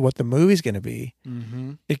of what the movie's going to be.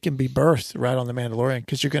 Mm-hmm. It can be birthed right on the Mandalorian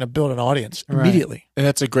because you're going to build an audience Right. immediately. And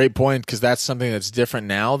that's a great point because that's something that's different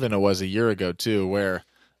now than it was a year ago, too, where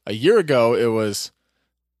a year ago it was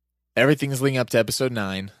everything's leading up to episode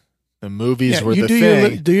 9. The movies were you the do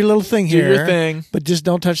thing. do your little thing Do here, your thing. but just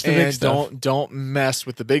don't touch the big And stuff. don't mess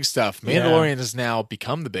with the big stuff. Yeah. Mandalorian has now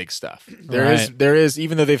become the big stuff. Right. There is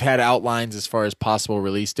even though they've had outlines as far as possible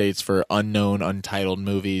release dates for unknown, untitled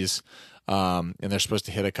movies, and they're supposed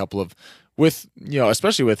to hit a couple of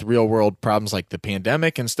especially with real world problems like the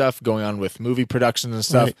pandemic and stuff going on with movie productions and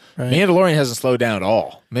stuff. Right. Mandalorian hasn't slowed down at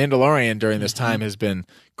all. Mandalorian during this time has been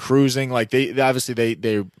cruising. Like they obviously they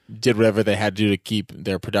did whatever they had to do to keep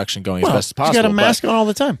their production going Well, as best as possible. he's got a mask on all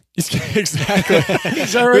the time. Exactly.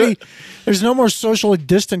 He's already there's no more socially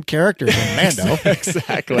distant characters in Mando,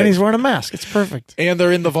 Exactly. and he's wearing a mask. It's perfect. And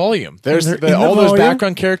they're in the volume. There's And they're in the all those volume?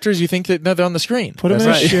 background characters. You think that they're on the screen. Put him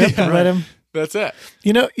That's in a right. ship and let him. That's it.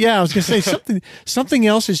 I was gonna say something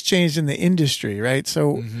else has changed in the industry, right?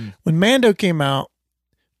 So Mm-hmm. when Mando came out,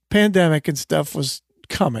 pandemic and stuff was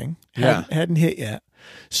coming, Yeah. hadn't hit yet.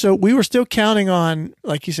 So we were still counting on,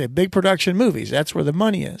 like you say, big production movies. That's where the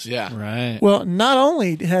money is. Yeah. Right. Well, not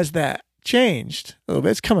only has that changed a little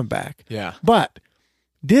bit, it's coming back, Yeah. but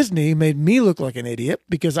Disney made me look like an idiot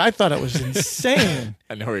because I thought it was insane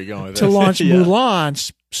I know where you're going with to this. launch Yeah.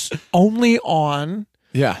 Mulan only on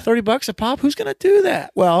Yeah. $30 a pop. Who's going to do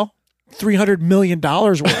that? Well, $300 million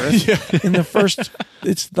worth in the first,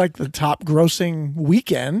 it's like the top grossing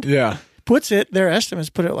weekend. Yeah. Their estimates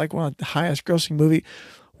put it like one of the highest grossing movie.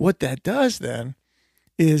 What that does then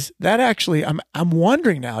is that actually, I'm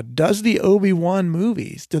wondering now, does the Obi-Wan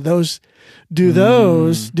movies, do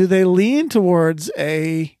they lean towards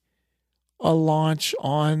a launch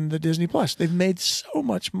on the Disney Plus? They've made so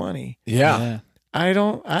much money. Yeah. I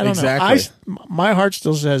don't Exactly. know. My heart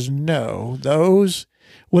still says no.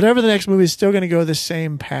 Whatever the next movie is still going to go the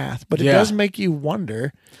same path, but it Yeah. does make you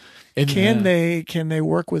wonder: And- can they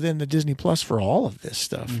work within the Disney Plus for all of this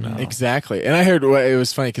stuff now? Exactly. And I heard it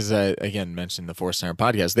was funny because I, again, mentioned the Force Center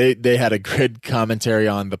podcast. They had a good commentary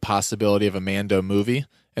on the possibility of a Mando movie.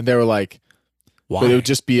 And they were like, Why? but it would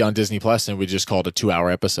just be on Disney Plus, and we just called it a 2-hour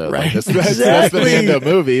episode. Right. Like, that's the Exactly. Mando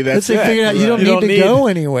movie. That's Let's it. figure out. You don't need to go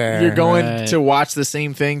anywhere. You're going Right. to watch the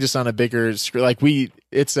same thing just on a bigger screen. Like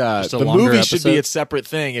it's Just a the longer movie should be episode? its separate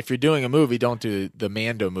thing. If you're doing a movie, don't do the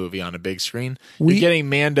Mando movie on a big screen. We- You're getting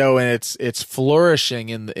Mando, and it's flourishing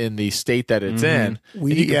in the state that it's in. And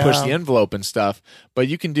you can push the envelope and stuff, but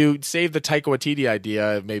you can save the Taika Waititi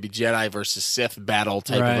idea of maybe Jedi versus Sith battle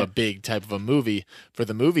type Right. of a big type of a movie for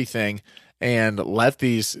the movie thing, and let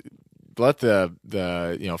the Favreau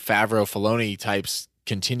Filoni types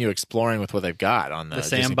continue exploring with what they've got on the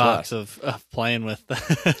Disney sandbox Plus. of playing with.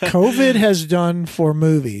 COVID has done for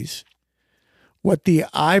movies what the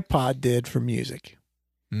iPod did for music.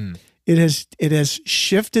 Mm. It has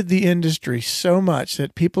shifted the industry so much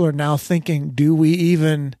that people are now thinking, do we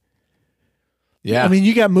even? Yeah, I mean,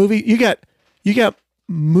 you got movie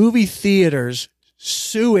theaters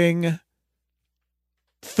suing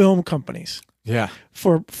film companies yeah.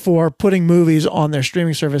 for putting movies on their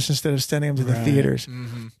streaming service instead of sending them to the Right. theaters.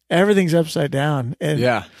 Mm-hmm. Everything's upside down, and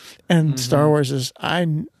Yeah. and Star Wars is.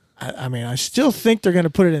 I mean, I still think they're going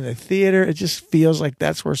to put it in the theater. It just feels like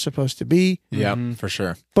that's where it's supposed to be. Yeah, Mhm. for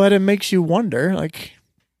sure. But it makes you wonder. Like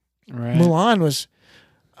Right. Mulan was,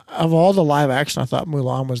 of all the live action, I thought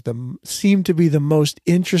Mulan was seemed to be the most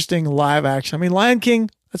interesting live action. I mean, Lion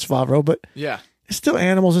King, that's Favreau, but Yeah. it's still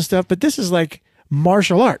animals and stuff. But this is like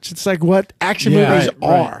martial arts. It's like what action Yeah, movies right,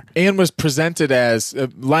 are. And was presented as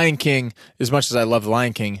Lion King. As much as I love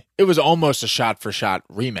Lion King, it was almost a shot-for-shot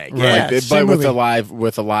remake, Right. Yeah, but same with movie.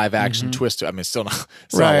 a live action twist. To it. I mean, it's still not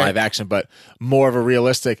Right. live action, but more of a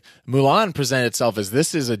realistic. Mulan presented itself as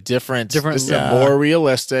this is a different, this is yeah. a more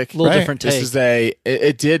realistic, Little Right. different take. This is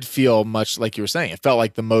it did feel much like you were saying. It felt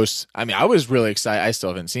like the most. I mean, I was really excited. I still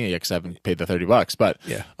haven't seen it yet because I haven't paid the $30. But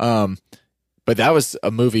Yeah. but that was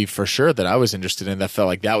a movie for sure that I was interested in. That felt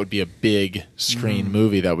like that would be a big screen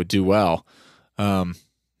movie that would do well. But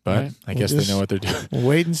Right. I guess they just- know what they're doing. We'll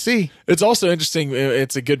wait and see. It's also interesting.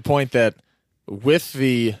 It's a good point that with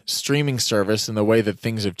the streaming service and the way that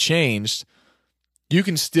things have changed, you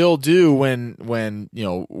can still do when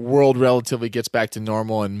world relatively gets back to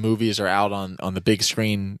normal and movies are out on the big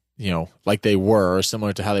screen, like they were or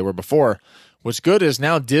similar to how they were before. What's good is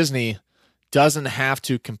now Disney doesn't have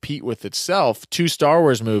to compete with itself. 2 Star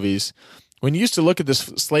Wars movies. When you used to look at this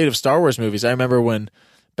slate of Star Wars movies, I remember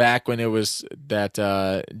back when it was that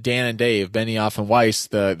Dan and Dave, Benioff and Weiss,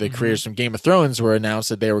 the creators from Game of Thrones, were announced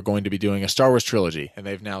that they were going to be doing a Star Wars trilogy, and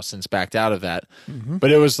they've now since backed out of that.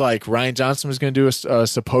 But it was like Rian Johnson was going to do a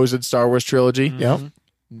supposed Star Wars trilogy. Yep.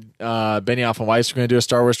 Benioff and Weiss were going to do a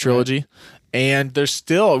Star Wars trilogy, and there's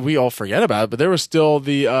still, we all forget about it, but there was still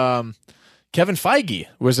the Kevin Feige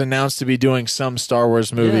was announced to be doing some Star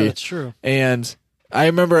Wars movie. Yeah, that's true. And I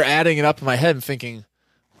remember adding it up in my head and thinking,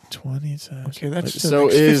 20 times. Okay, that's so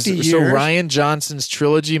the next 50 so years. Rian Johnson's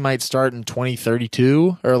trilogy might start in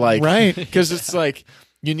 2032 or like Right. because it's like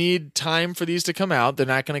you need time for these to come out. They're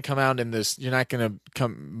not going to come out in this. You're not going to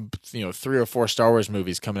come 3 or 4 Star Wars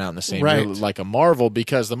movies coming out in the same year Right. like a Marvel,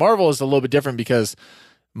 because the Marvel is a little bit different because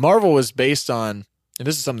Marvel was based on, and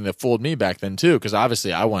this is something that fooled me back then too, because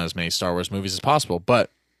obviously I want as many Star Wars movies as possible,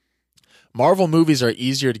 but Marvel movies are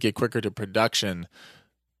easier to get quicker to production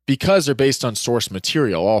because they're based on source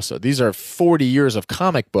material also. These are 40 years of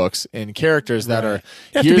comic books and characters that are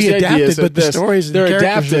They have to here's be the adapted, ideas of but the this. stories and they're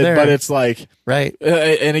characters are adapted, there. but it's like Right.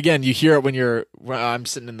 and again, you hear it when I'm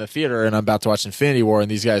sitting in the theater and I'm about to watch Infinity War, and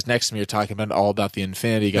these guys next to me are talking about all about the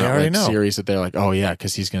Infinity already Gauntlet know. series that they're like, oh yeah,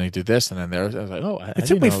 because he's going to do this, and then I was like, oh, I It took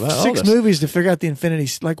didn't me know that, all 6 this. movies to figure out the Infinity.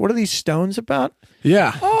 Like, what are these stones about?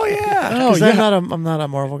 Yeah, Oh yeah. Oh, 'Cause yeah. I'm not a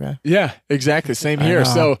Marvel guy. yeah, exactly. Same I here. know.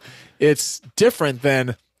 So it's different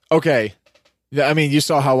than okay. I mean, you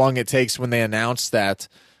saw how long it takes when they announced that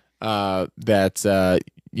J.J.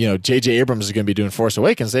 Abrams is going to be doing Force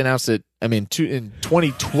Awakens. They announced it. I mean, in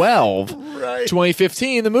 2012, Right.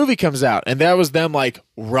 2015, the movie comes out, and that was them like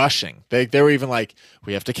rushing. They were even like,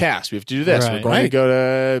 we have to cast, we have to do this. Right. We're going to go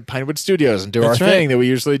to Pinewood Studios and do That's our right. thing that we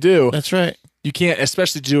usually do. That's right. You can't,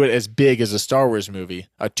 especially do it as big as a Star Wars movie,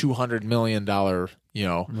 a $200 million,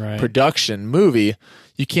 Right. production movie.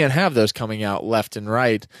 You can't have those coming out left and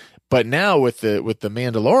right. But now with the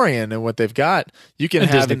Mandalorian and what they've got, you can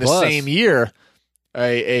And have Disney in the Plus. same year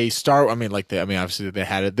a Star. I mean, obviously they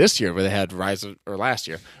had it this year, but they had Rise of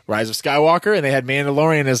Skywalker, and they had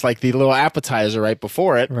Mandalorian as like the little appetizer right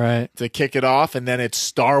before it Right. to kick it off, and then it's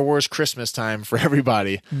Star Wars Christmas time for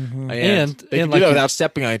everybody. And they can like do that you- without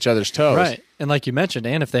stepping on each other's toes. Right. And like you mentioned,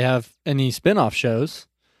 and if they have any spin-off shows,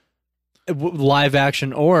 live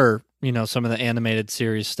action or, some of the animated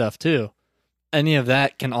series stuff too, any of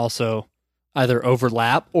that can also either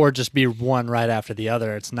overlap or just be one right after the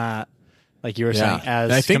other. It's not, like you were Yeah. saying, as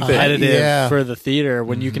And I think that- competitive Yeah. for the theater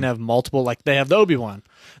when you can have multiple, like they have the Obi-Wan.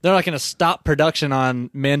 They're not going to stop production on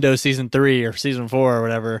Mando season 3 or season 4 or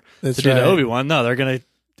whatever That's to do the right. Obi-Wan. No, they're going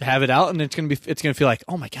to have it out, and it's going to feel like,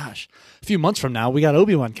 oh my gosh, a few months from now we got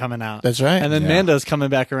Obi-Wan coming out. That's right. And then Yeah. Mando's coming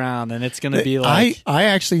back around, and it's going to be like, I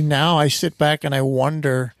actually now I sit back and I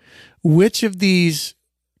wonder which of these,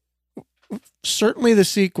 certainly the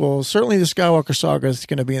sequel, certainly the Skywalker saga is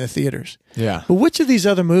going to be in the theaters. Yeah. But which of these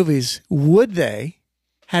other movies would they,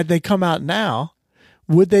 had they come out now,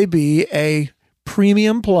 would they be a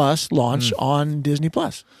premium plus launch on Disney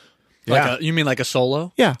Plus? Like you mean like a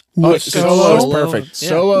Solo? Yeah. Solo is Solo, perfect. yeah.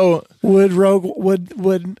 Solo. Would Rogue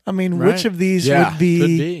would I mean Right. which of these Yeah, would be, Could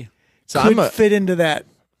be. So could I'm fit into that?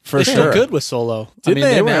 for They sure. feel good with Solo. Didn't I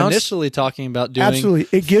mean, they were announce- initially talking about doing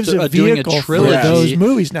Absolutely. It gives a doing vehicle for trilogy. those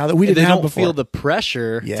movies now that we They didn't have don't before. feel the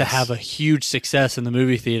pressure to Yes. have a huge success in the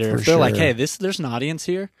movie theater. For If they're like, sure. hey, there's an audience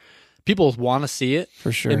here. People want to see it.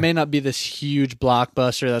 For sure. It may not be this huge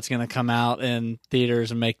blockbuster that's going to come out in theaters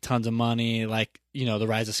and make tons of money, like the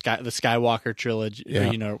Rise of the Skywalker trilogy,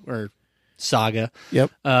 Yeah. or saga. Yep.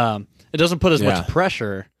 It doesn't put as Yeah. much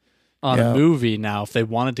pressure on Yeah. a movie now if they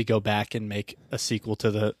wanted to go back and make a sequel to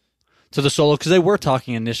the Solo, because they were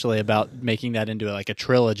talking initially about making that into like a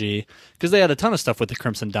trilogy, because they had a ton of stuff with the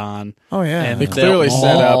Crimson Dawn. Oh yeah. And They clearly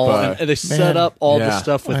set up, and they set up all the yeah.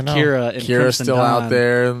 stuff with I know. Kira and Kira's Crimson still Dawn. out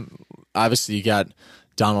there. Obviously, you got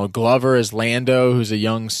Donald Glover as Lando, who's a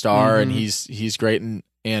young star, and he's great.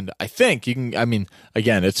 And I think you can. I mean,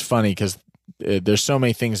 again, it's funny because there's so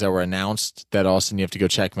many things that were announced that all of a sudden you have to go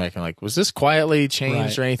check back and like, was this quietly changed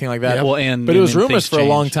Right. or anything like that? Yeah, well, and but it was and rumors things for a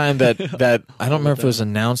long change. time that I don't remember if it was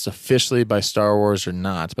announced officially by Star Wars or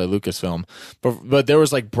not, by Lucasfilm, but there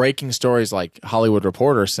was like breaking stories, like Hollywood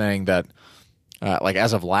Reporter saying that like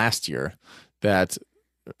as of last year that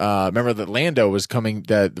remember that Lando was coming,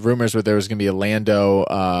 that the rumors were there was going to be a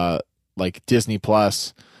Lando like Disney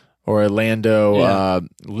Plus or a Lando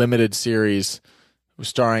limited series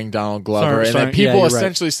starring Donald Glover, and that people you're right.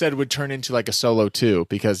 essentially said would turn into like a Solo 2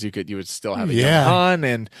 because you would still have a young Yeah. Han.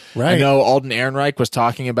 And I Right. know Alden Ehrenreich was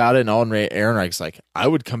talking about it, and Alden Ehrenreich's like, I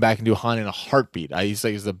would come back and do Han in a heartbeat. He's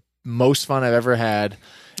like, it's the most fun I've ever had.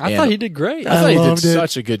 I And thought he did great. I thought he did loved it.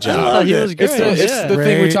 such a good job. I thought he was It's great. the, it's Yeah. the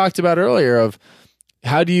thing we Great. talked about earlier of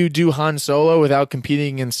how do you do Han Solo without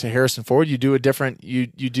competing against Harrison Ford? You do a different. You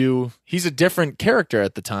do. He's a different character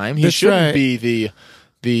at the time. He That's shouldn't right. be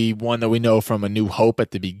the one that we know from A New Hope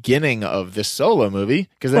at the beginning of this Solo movie,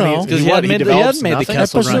 because Well, then because he he hadn't develops made the nothing.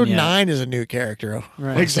 Kessel Episode Run yet. 9 is a new character.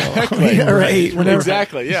 Right. Exactly. Or 8, whenever.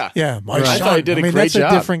 Exactly. Yeah. Yeah, my I son. thought he did a I mean, great that's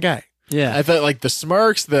job. a different guy. Yeah. I thought like the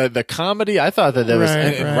smirks, the comedy. I thought that there was. Right,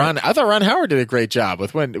 and right. Ron, I thought Ron Howard did a great job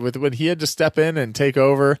with when he had to step in and take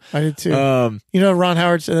over. I did too. Um, Ron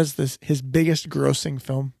Howard said that's his biggest grossing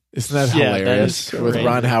film. Isn't that Yeah, that hilarious is with crazy.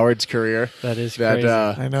 Ron Howard's career? That is That crazy.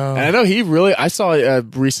 I know. and I know he really. I saw a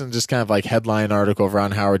recent just kind of like headline article of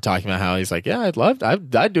Ron Howard talking about how he's like, yeah,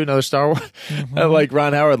 I'd do another Star Wars. Mm-hmm. Like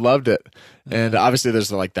Ron Howard loved it, and obviously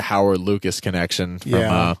there's like the Howard Lucas connection from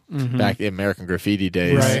Yeah. back in American Graffiti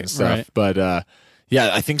days Right, and stuff. right. But yeah,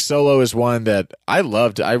 I think Solo is one that I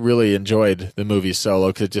loved. I really enjoyed the movie Solo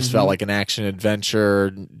because it just felt like an action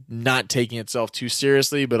adventure, not taking itself too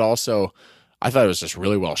seriously, but also I thought it was just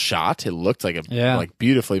really well shot. It looked like a Yeah. like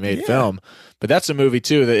beautifully made film. But that's a movie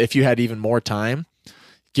too that if you had even more time,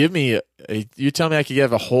 give me you tell me I could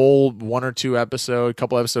give a whole one or two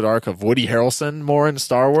couple episode arc of Woody Harrelson more in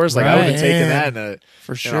Star Wars. Like I would have Right. taken that in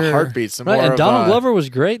For a sure. heartbeat. Some Right, more and of, Donald Glover was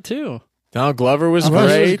great too. Donald Glover was Donald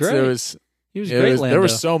Glover was great. great. There was He was it great. was- Lando. there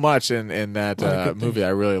was so much in that A lot of good movie things. I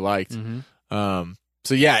really liked. Mhm.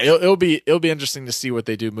 So yeah, it'll be interesting to see what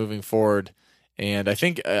they do moving forward. And I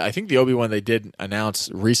think the Obi-Wan they did announce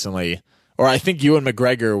recently, or I think Ewan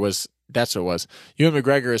McGregor was. That's what it was. Ewan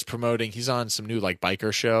McGregor is promoting. He's on some new like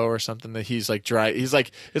biker show or something that he's like He's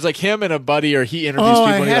like it's like him and a buddy, or he interviews people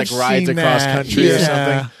and he like rides across country or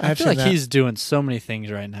something. I feel like he's doing so many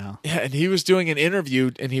things right now. Yeah, and he was doing an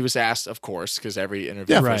interview, and he was asked, of course, because every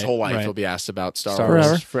interview for his Right, whole life right. he'll be asked about Star Star Wars.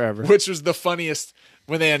 Wars forever. Which was the funniest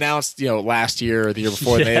when they announced, last year or the year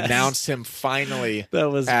before, they Yes. announced him finally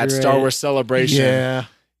That was at great. Star Wars Celebration. Yeah.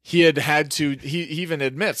 He had to, he even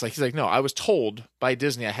admits, like, he's like, no, I was told by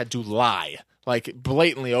Disney I had to lie, like,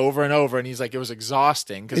 blatantly over and over. And he's like, it was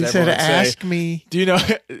exhausting because He said, everyone would say, ask me. do you know,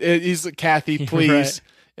 he's like, Kathy, please, Right.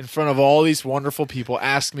 in front of all these wonderful people,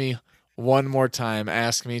 ask me one more time.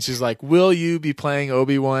 Ask me. She's like, will you be playing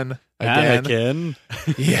Obi-Wan again? Anakin.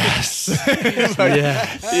 Yes. He's like,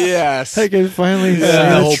 Yes. yes. I can finally see the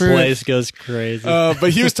the whole truth. place goes crazy.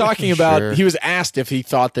 But he was talking about, Sure. he was asked if he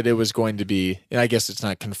thought that it was going to be, and I guess it's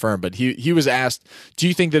not confirmed, but he was asked, do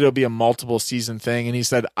you think that it'll be a multiple season thing? And he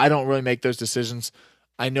said, I don't really make those decisions.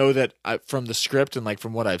 I know that from the script and like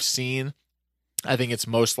from what I've seen, I think it's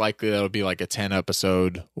most likely that it'll be like a 10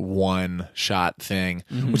 episode one shot thing,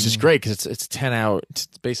 which is great because it's 10 hour, it's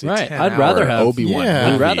basically Right. 10 I'd rather have Obi-Wan. Yeah.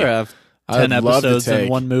 I'd movie. rather have I'd 10 love to episodes in take-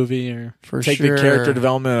 one movie, or For take sure. the character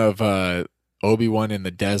development of Obi-Wan in the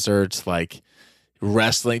desert, like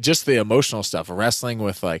wrestling, just the emotional stuff, wrestling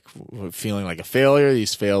with like feeling like a failure.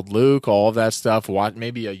 He's failed Luke, all of that stuff.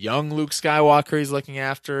 Maybe a young Luke Skywalker he's looking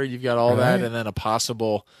after. You've got all that, and then a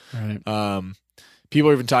possible. Right. People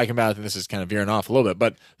are even talking about, and this is kind of veering off a little bit,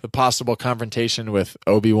 but the possible confrontation with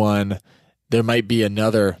Obi-Wan. There might be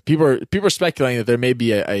another. People are speculating that there may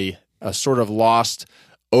be a sort of lost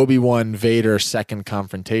Obi-Wan Vader second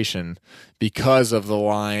confrontation because of the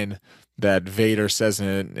line that Vader says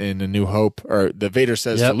in A New Hope, or that Vader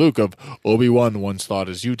says to Luke of Obi-Wan once thought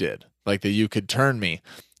as you did, like that you could turn me.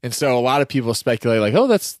 And so a lot of people speculate like, oh,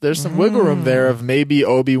 there's some wiggle room there of maybe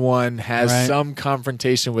Obi-Wan has some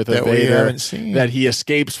confrontation with a Vader that he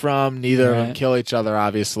escapes from. Neither of them kill each other,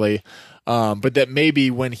 obviously. But that maybe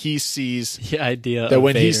when he sees the idea that of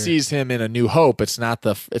when Vader. he sees him in A New Hope, it's not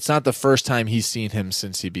the first time he's seen him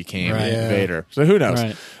since he became Vader. So who knows?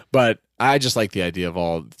 Right. But I just like the idea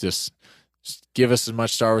of just give us as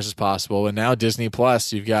much Star Wars as possible. And now Disney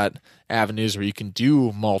Plus, you've got avenues where you can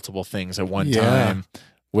do multiple things at one time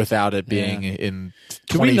without it being in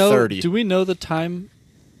 2030. Do we know the time,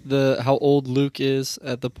 how old Luke is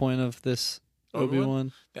at the point of this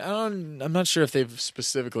Obi-Wan? I'm not sure if they've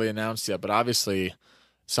specifically announced yet, but obviously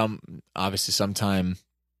sometime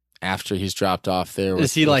after he's dropped off there with,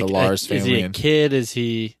 is he like the Lars family. Is he a kid? Is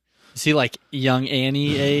he like young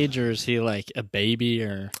Annie age, or is he like a baby?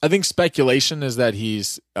 Or I think speculation is that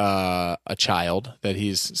he's a child, that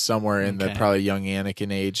he's somewhere in the probably young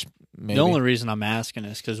Anakin age. Maybe. The only reason I'm asking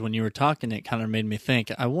is because when you were talking, it kind of made me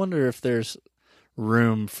think. I wonder if there's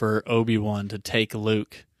room for Obi-Wan to take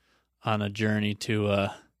Luke on a journey to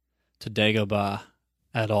Dagobah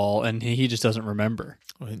at all, and he just doesn't remember.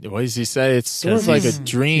 What does he say? It's sort of like a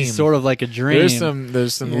dream. He's sort of like a dream. There's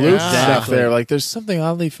some Luke stuff there. Like there's something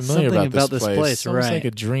oddly familiar about this place. It's almost right? like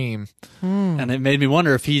a dream. And it made me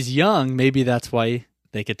wonder if he's young. Maybe that's why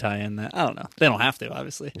they could tie in that. I don't know. They don't have to,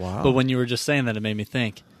 obviously. Wow. But when you were just saying that, it made me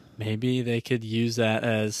think maybe they could use that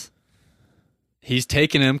as he's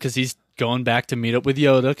taking him because he's going back to meet up with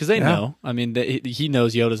Yoda because they know. I mean, he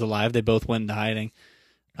knows Yoda's alive. They both went into hiding.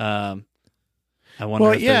 I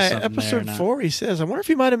wonder if there's something episode there 4, he says, I wonder if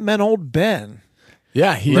he might have met old Ben.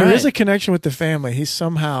 Yeah, there is a connection with the family. He's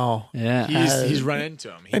somehow he's run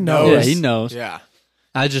into him. He knows. Yeah, he knows. Yeah.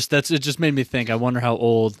 It just made me think. I wonder how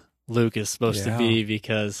old Luke is supposed to be,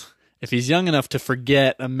 because if he's young enough to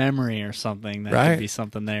forget a memory or something, that could be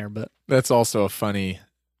something there. But that's also a funny,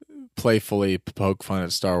 playfully poke fun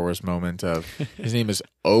at Star Wars moment of his name is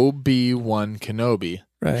Obi-Wan Kenobi.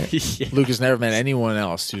 Right. Luke has never met anyone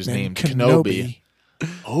else who's named Kenobi.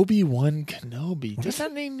 Obi-Wan Kenobi. Does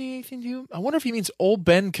that name mean anything to you? I wonder if he means Old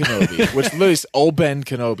Ben Kenobi, which literally is Old Ben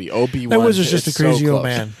Kenobi. Obi-Wan. That wizard's just a crazy old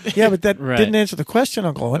man. Yeah, but that didn't answer the question,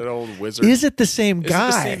 Uncle Owen. That old wizard. Is it the same guy?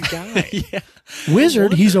 Is it the same guy?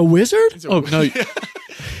 Wizard? He's a wizard? no.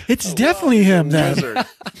 It's definitely him then. Wizard.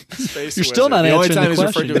 Space You're still not answering the only time he's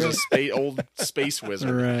question. referred to as old space wizard.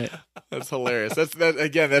 Right. That's hilarious.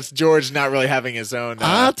 That's George not really having his own.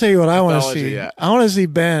 I'll tell you what I want to mythology see. yet. I want to see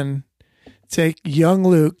Ben take young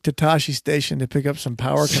Luke to Tashi Station to pick up some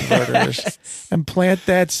power converters and plant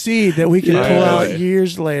that seed that we can pull out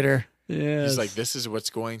years later. Yeah. He's like, this is what's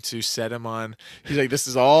going to set him on. He's like, this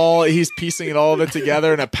is all. He's piecing all of it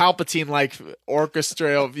together in a Palpatine-like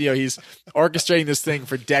orchestral. He's orchestrating this thing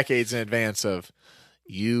for decades in advance of.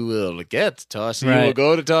 You will get Tashi. You will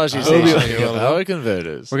go to Tashi Station. You will power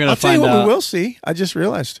converters. We're gonna I'll tell find you what out. we will see. I just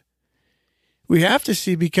realized we have to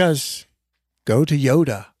see, because go to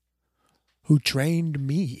Yoda, who trained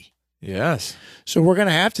me. Yes. So we're going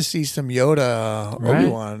to have to see some Yoda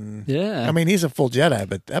Obi-Wan. Yeah. I mean, he's a full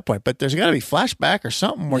Jedi at that point, but there's got to be flashback or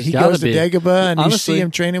something where There's he gotta goes to be. Dagobah and Honestly, you see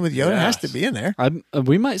him training with Yoda. It has yes. to be in there.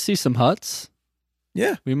 We might see some huts.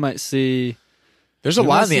 Yeah. We might see. There's a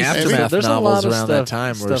lot in the aftermath There's a novels lot of around that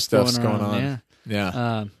time where stuff's going on. Yeah.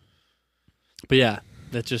 Yeah. But yeah,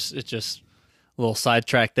 it's just a little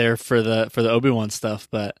sidetrack there for the Obi-Wan stuff.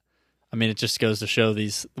 But I mean, it just goes to show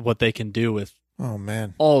what they can do with Oh,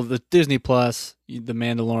 man. all of the Disney Plus, the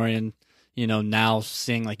Mandalorian. Now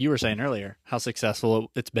seeing, like you were saying earlier, how successful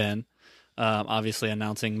it's been. Obviously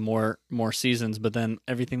announcing more seasons, but then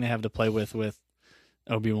everything they have to play with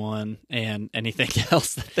Obi-Wan and anything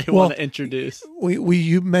else that they want to introduce.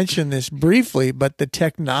 You mentioned this briefly, but the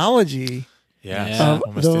technology Yeah.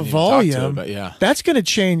 of the volume, but yeah. that's going to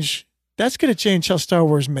change. That's going to change how Star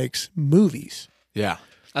Wars makes movies. Yeah.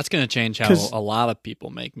 That's going to change how a lot of people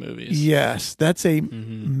make movies. Yes, that's a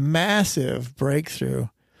massive breakthrough.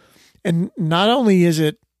 And not only does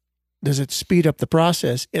it speed up the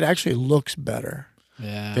process, it actually looks better.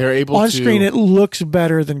 Yeah. They're able On to screen, it looks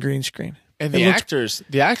better than green screen. And It the looks-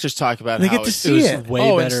 actors talk about They how get to it's- see it. way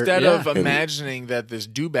oh, better. instead Yeah. of imagining that this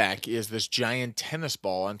dewback is this giant tennis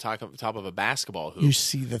ball on top of a basketball hoop, You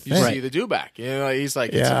see the you thing. see the dewback. You know, he's like,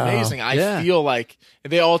 it's Yeah. amazing. I Yeah. feel like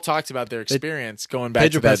they all talked about their experience going back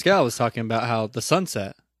Pedro to that. Pascal was talking about how the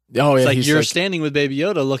sunset. Oh, It's yeah, like he's you're like, standing with Baby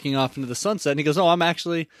Yoda looking off into the sunset, and he goes, "Oh, I'm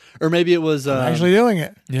actually," or maybe it was Actually doing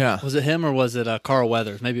it. yeah. was it him or was it Carl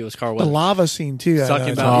Weathers? Maybe it was Carl The Weathers. lava scene too. He's I talking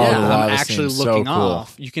know. about, Oh, yeah, the I'm lava actually scene's so looking cool.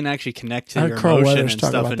 off. You can actually connect I to heard your Carl emotion Weathers and talk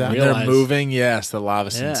stuff about and that. They're realize. moving. Yes, the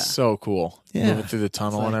lava scene's Yeah. so cool. Yeah. Moving through the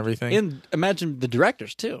tunnel It's and like- everything. And imagine the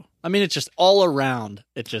directors too. I mean, it's just all around.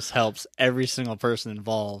 It just helps every single person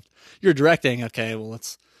involved. You're directing. Okay, well,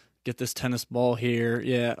 let's get this tennis ball here.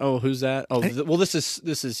 Yeah. Oh, who's that? Oh, well, this is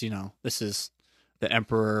this is the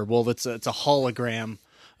Emperor. Well, it's a hologram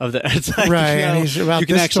of the. It's like, Right, you know, and he's about you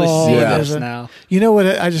can this actually tall, see and this there's a- now. You know what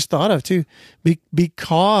I just thought of too?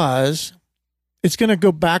 Because it's going to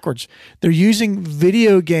go backwards. They're using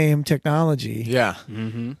video game technology, yeah.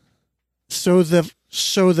 Mm-hmm. so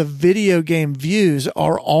the video game views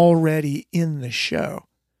are already in the show.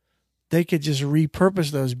 They could just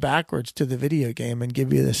repurpose those backwards to the video game and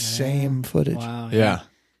give you the same footage. Wow. Yeah.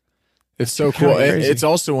 It's so Kinda cool. crazy. It's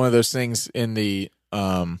also one of those things in the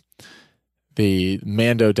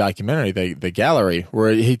Mando documentary, the gallery,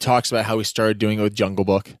 where he talks about how he started doing it with Jungle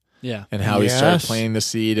Book Yeah. and how he started Yes. planting the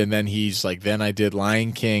seed, and then he's like, then I did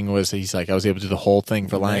Lion King. He's like, I was able to do the whole thing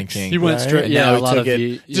for Lion Mix. King. He went Right. straight. And Yeah. now A he lot took of it.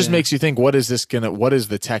 you, Just yeah. makes you think, what is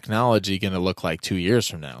the technology gonna look like 2 years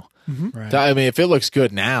from now? Right. I mean, if it looks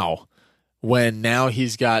good now, when now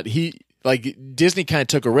like Disney kind of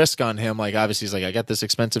took a risk on him. Like, obviously he's like, I got this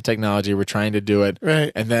expensive technology. We're trying to do it.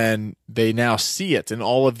 Right. And then they now see it. And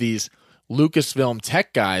all of these Lucasfilm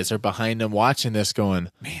tech guys are behind him watching this going,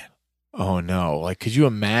 man, oh no. Like, could you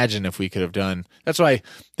imagine if we could have done, that's why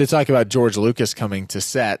they talk about George Lucas coming to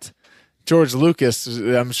set. George Lucas,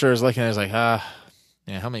 I'm sure is looking at it, is like,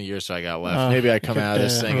 yeah, how many years do I got left? Maybe I come out of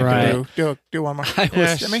this thing and right. Do one more. I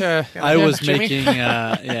was, Jimmy? sure. I was Jimmy?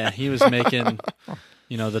 making, he was making,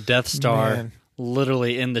 the Death Star Man.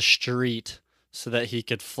 literally in the street so that he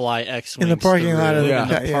could fly X-wings In the parking lot of through the- in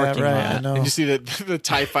the yeah, parking right, lot. I know. And you see the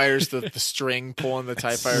TIE fighters, the string pulling the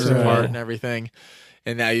TIE fighters So- apart and everything.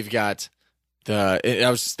 And now you've got I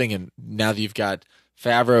was just thinking, now that you've got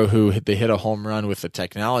Favreau, who they hit a home run with the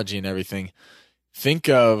technology and everything, think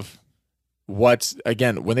of what's,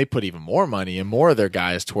 again, when they put even more money and more of their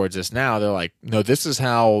guys towards this now, they're like, no, this is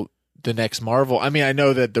how the next Marvel. I mean, I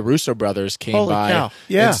know that the Russo brothers came Holy by cow.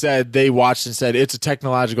 Yeah. and said, they watched and said, it's a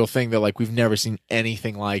technological thing that, like, we've never seen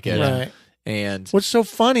anything like it. Right. And What's so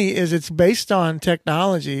funny is it's based on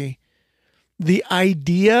technology. The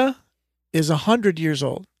idea is 100 years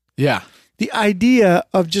old. yeah. The idea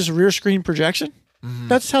of just rear screen projection,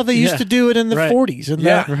 that's how they used Yeah. to do it in the Right. 40s. And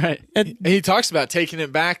Yeah. Right. and And he talks about taking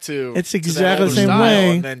it back to It's to that exactly older the same style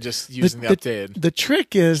way. and then just using the updated. the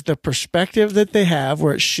trick is the perspective that they have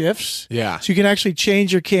where it shifts. Yeah. So you can actually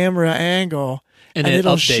change your camera angle And, and it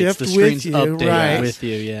it'll updates. shift The with screens you, update right. with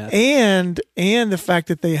you, yeah. and the fact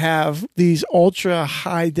that they have these ultra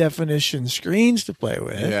high definition screens to play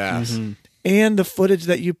with. Yes. Mhm. And the footage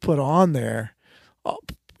that you put on there,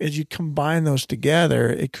 as you combine those together,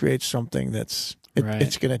 it creates something that's Right.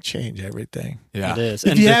 it's going to change everything. Yeah. It is. If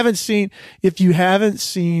And you the- haven't seen,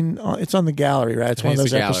 it's on the gallery, right? It's one of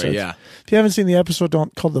It's those a gallery, episodes. yeah. If you haven't seen the episode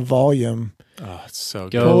called The Volume, Oh, it's so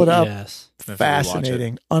good. go, pull it up. Yes. Definitely watch it.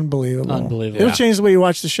 fascinating, unbelievable. Unbelievable. It'll Yeah. change the way you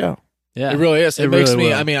watch the show. Yeah. It really is. It, It makes really me.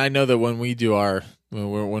 will. I mean, I know that when we do when we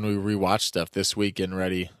rewatch stuff this week, getting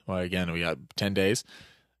ready. Well, again, we got 10 days.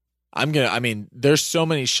 I mean, there's so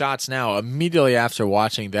many shots now. Immediately after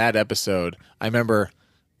watching that episode, I remember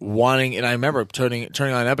turning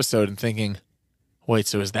on an episode and thinking, "Wait,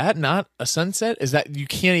 so is that not a sunset? Is that you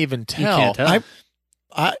can't even You tell?" can't tell.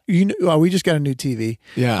 We just got a new TV.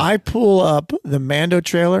 Yeah, I pull up the Mando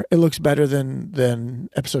trailer. It looks better than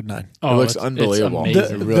episode 9. it looks it's unbelievable.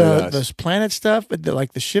 amazing. It really does. Those planet stuff,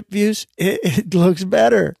 like the ship views, it looks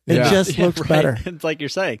better. It Yeah. just Yeah, looks right. better. It's like you're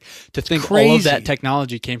saying. To think all crazy. of that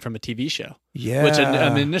technology came from a TV show. Yeah. Which I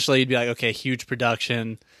mean, initially you'd be like, okay, huge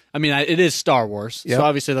production. I mean, it is Star Wars, Yep. so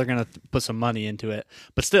obviously they're going to put some money into it.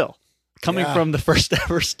 But still, coming Yeah. from the first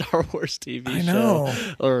ever Star Wars TV I show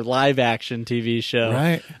know. or live action TV show,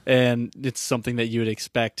 Right. and it's something that you would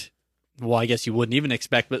expect. Well, I guess you wouldn't even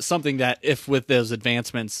expect, but something that if with those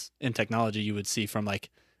advancements in technology, you would see from like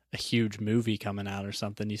a huge movie coming out or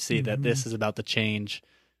something. You see that this is about to change.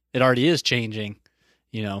 It already is changing.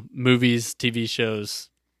 Movies, TV shows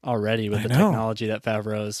already with I the know. technology that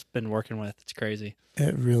Favreau's been working with. It's crazy.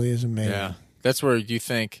 It really is amazing. Yeah, that's where you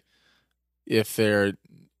think if they're.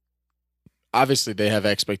 obviously they have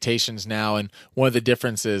expectations now, and one of the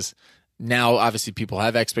differences now, obviously people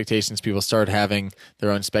have expectations. People start having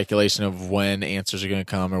their own speculation of when answers are going to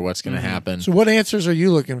come or what's going to happen. So what answers are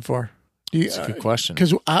you looking for? That's a good question.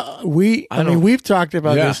 Because we've talked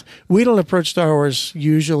about this. We don't approach Star Wars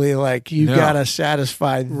usually like you got to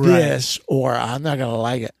satisfy this, or I'm not going to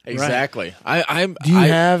like it. Exactly. Do you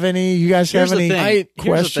have any? You guys have any questions?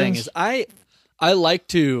 Here's the thing: is I like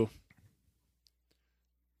to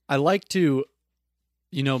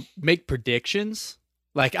make predictions.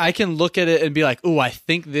 Like I can look at it and be like, "Oh, I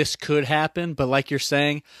think this could happen," but like you're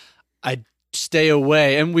saying, I stay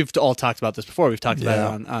away, and we've all talked about this before. We've talked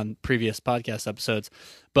about it on previous podcast episodes,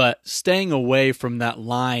 but staying away from that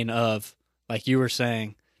line of, like you were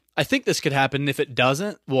saying, I think this could happen. If it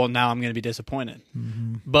doesn't, well, now I'm going to be disappointed.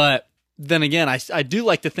 Mm-hmm. But then again, I do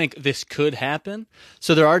like to think this could happen.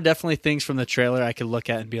 So there are definitely things from the trailer I could look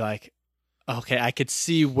at and be like, okay, I could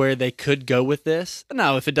see where they could go with this.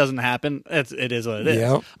 Now, if it doesn't happen, it is what it is.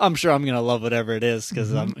 Yep. I'm sure I'm going to love whatever it is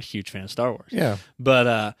because I'm a huge fan of Star Wars. Yeah.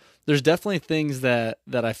 But there's definitely things that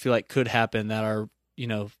I feel like could happen that are,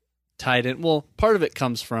 tied in. Well, part of it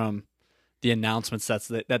comes from the announcements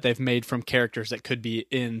that they've made from characters that could be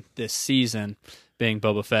in this season, being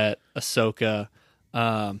Boba Fett, Ahsoka.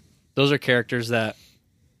 Those are characters that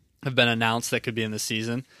have been announced that could be in this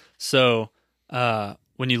season. So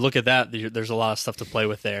when you look at that, there's a lot of stuff to play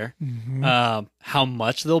with there. Mm-hmm. How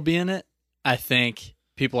much they'll be in it, I think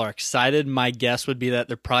people are excited. My guess would be that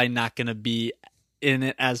they're probably not going to be in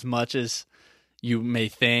it as much as you may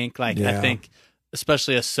think. I think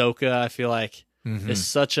especially Ahsoka, I feel like is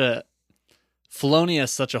such a Filoni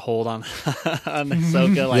has such a hold on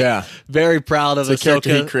Ahsoka. Very proud of it's Ahsoka. A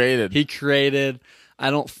character he created.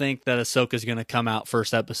 I don't think that Ahsoka's going to come out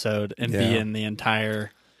first episode and be in the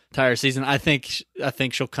entire season. I think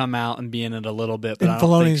she'll come out and be in it a little bit. But and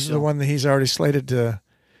Filoni's the one that he's already slated to.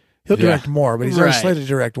 He'll direct more, but he's already slated to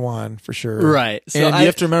direct one for sure. Right. So and you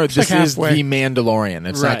have to remember, this is the Mandalorian.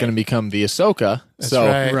 It's not going to become the Ahsoka.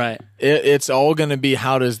 That's it's all going to be,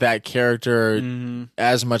 how does that character,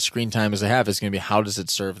 as much screen time as they have, is going to be, how does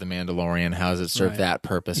it serve the Mandalorian? How does it serve that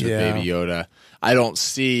purpose with Baby Yoda? I don't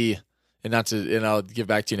see, and I'll give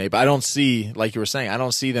back to you, Nate, but I don't see, like you were saying, I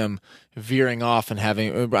don't see them veering off and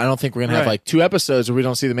having, I don't think we're going to have like 2 episodes where we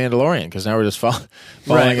don't see the Mandalorian, because now we're just following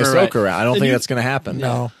Ahsoka around. I don't think that's going to happen.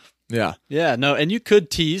 No. Yeah, no, and you could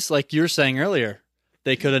tease, like you were saying earlier,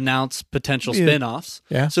 they could announce potential spin-offs.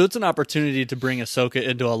 Yeah. So it's an opportunity to bring Ahsoka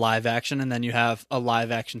into a live action, and then you have a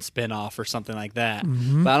live action spin-off or something like that.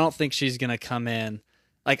 Mm-hmm. But I don't think she's going to come in.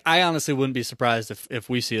 Like, I honestly wouldn't be surprised if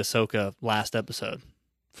we see Ahsoka last episode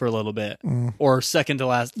for a little bit, or second to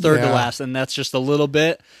last, third to last, and that's just a little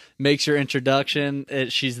bit. Makes your introduction.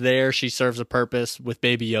 She's there. She serves a purpose with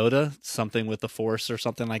Baby Yoda, something with the Force or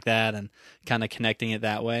something like that, and kind of connecting it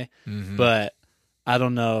that way. Mm-hmm. But I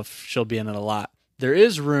don't know if she'll be in it a lot. There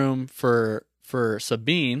is room for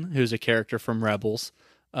Sabine, who's a character from Rebels,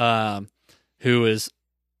 who is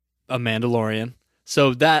a Mandalorian.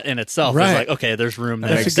 So that in itself is like, okay, there's room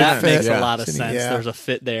there. That makes a lot of sense. Yeah. There's a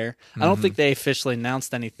fit there. I don't think they officially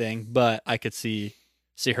announced anything, but I could see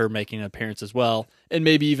her making an appearance as well, and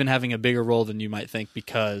maybe even having a bigger role than you might think,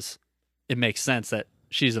 because it makes sense that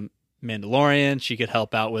she's a Mandalorian. She could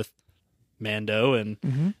help out with Mando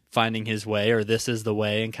and finding his way, or this is the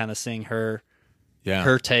way, and kind of seeing her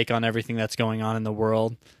take on everything that's going on in the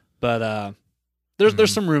world. But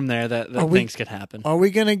there's some room there that things could happen. Are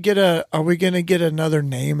we gonna get another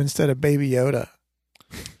name instead of Baby Yoda?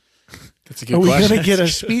 That's a good question. Are we gonna get a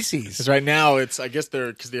species? Because right now I guess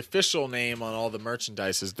because the official name on all the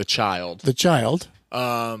merchandise is the Child. The Child.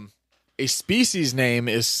 A species name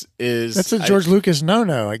is that's a George Lucas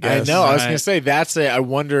no, I guess. I know. I was gonna say I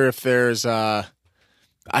wonder if there's I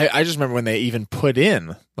just remember when they even put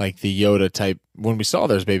in like the Yoda type, when we saw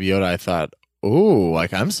there's Baby Yoda, I thought, oh,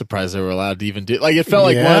 like I'm surprised they were allowed to even do, like, it felt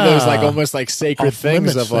like one of those like almost like sacred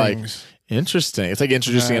things of like, interesting. It's like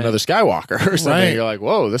introducing another Skywalker or something. Right. You're like,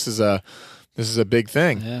 whoa, this is a big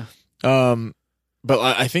thing. Yeah. But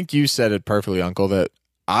I think you said it perfectly, Uncle, that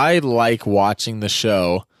I like watching the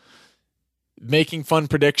show, making fun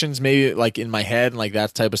predictions, maybe like in my head and like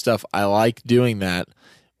that type of stuff. I like doing that,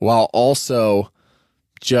 while also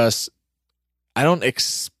just, I don't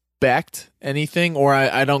expect anything, or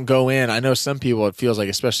I don't go in. I know some people, it feels like,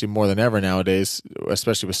 especially more than ever nowadays,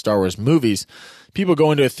 especially with Star Wars movies, people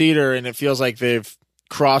go into a theater and it feels like they've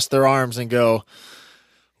crossed their arms and go,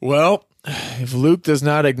 well, if Luke does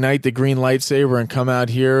not ignite the green lightsaber and come out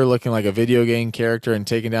here looking like a video game character and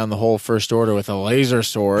taking down the whole First Order with a laser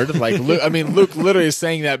sword, like Luke, I mean, Luke literally is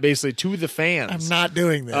saying that basically to the fans. I'm not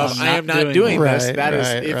doing this. I am not doing this. Right, That is,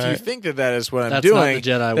 right, if you think that is what I'm That's doing, not the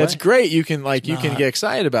Jedi that's way. great. You can get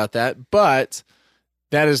excited about that, but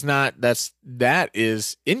that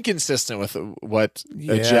is inconsistent with what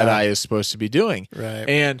a Jedi is supposed to be doing. Right.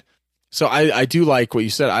 And so I do like what you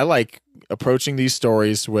said. I like approaching these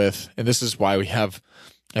stories with, and this is why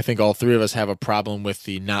I think all three of us have a problem with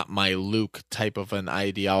the not my Luke type of an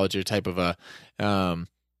ideology, or type of a,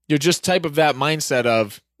 you're just type of that mindset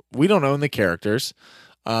of, we don't own the characters.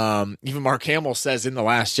 Even Mark Hamill says in The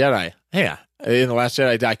Last Jedi, in The Last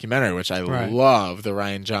Jedi documentary, which I love, the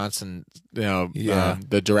Rian Johnson,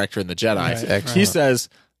 the director in The Jedi, Right. he says,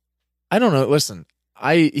 I don't know, listen,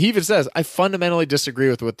 he even says, I fundamentally disagree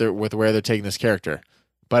with where they're taking this character,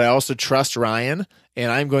 but I also trust Ryan, and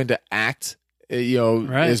I'm going to act,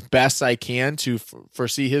 as best I can to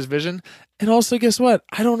foresee his vision. And also, guess what?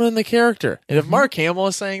 I don't own the character. And if Mark Hamill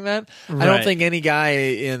is saying that, I don't think any guy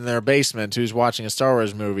in their basement who's watching a Star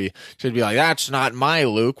Wars movie should be like, that's not my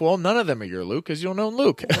Luke. Well, none of them are your Luke because you don't own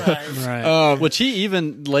Luke. Right. Which he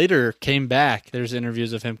even later came back. There's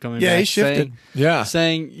interviews of him coming back. He shifted.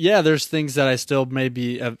 Saying, there's things that I still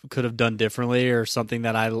maybe could have done differently, or something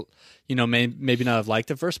that I, maybe not have liked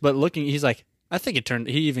at first. But he's like, he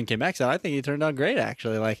even came back and said, I think he turned out great,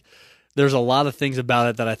 actually. Like, there's a lot of things about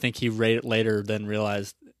it that I think he later then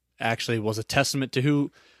realized actually was a testament to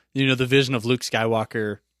who, the vision of Luke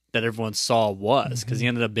Skywalker that everyone saw was, because he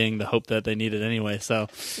ended up being the hope that they needed anyway. So,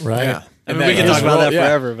 right. I mean, we can talk about that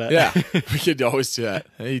forever, but we could always do that.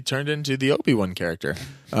 He turned into the Obi-Wan character.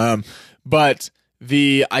 But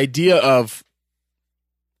the idea of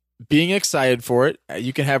being excited for it,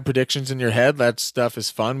 you can have predictions in your head. That stuff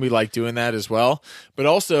is fun. We like doing that as well. But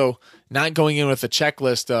also not going in with a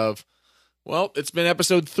checklist of, well, it's been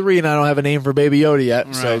episode 3 and I don't have a name for Baby Yoda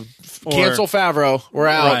yet, so cancel Favreau. We're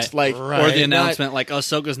out. Or the announcement,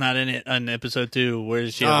 Ahsoka's not in it on episode 2. Where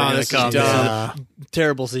is she ever going to come?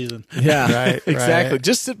 Terrible season. Yeah, exactly.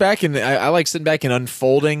 Just sit back and I like sitting back and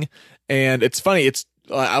unfolding. And it's funny.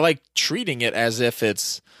 I like treating it as if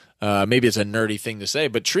it's. Maybe it's a nerdy thing to say,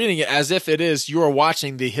 but treating it as if it is, you are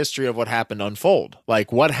watching the history of what happened unfold.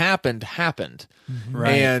 Like, what happened.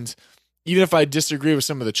 Right. And even if I disagree with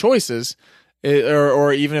some of the choices,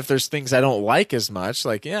 or even if there's things I don't like as much,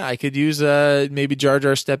 like, I could use maybe Jar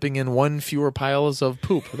Jar stepping in one fewer piles of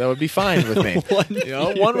poop. That would be fine with me.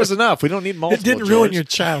 One was enough. We don't need multiple. It didn't ruin your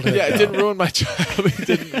childhood. It didn't ruin my childhood. It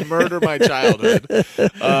didn't murder my childhood.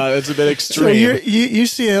 It's a bit extreme. So you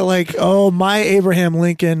see it like, my Abraham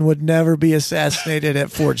Lincoln would never be assassinated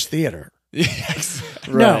at Ford's Theater. Yes.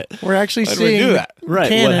 No, we're actually seeing do that?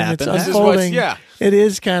 Canon. What happened? It's unfolding. It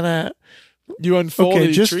is kind of. You unfold.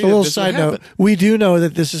 Okay, just a little side note. We do know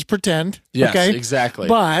that this is pretend. Yes, okay? exactly.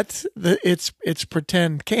 But it's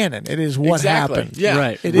pretend canon. It is what happened. Yeah,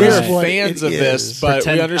 right. We're fans of this, but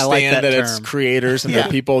we understand that it's creators and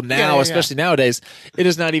that people now, especially nowadays,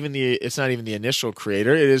 it's not even the initial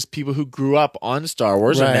creator. It is people who grew up on Star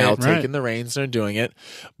Wars are now taking the reins and are doing it.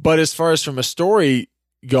 But as far as from a story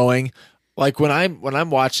going, like when I'm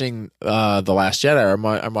watching The Last Jedi, or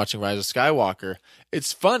I'm watching Rise of Skywalker,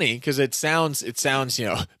 it's funny because it sounds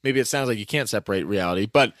maybe it sounds like you can't separate reality,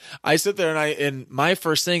 but I sit there and my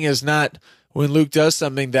first thing is not when Luke does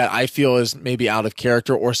something that I feel is maybe out of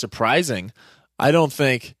character or surprising. I don't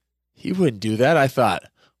think he wouldn't do that. I thought,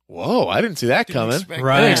 whoa, I didn't see that coming.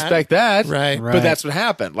 I didn't expect that. Right. But that's what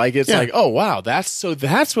happened. Like, it's like, oh, wow, that's what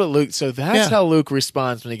Luke, how Luke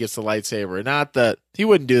responds when he gets the lightsaber. Not that he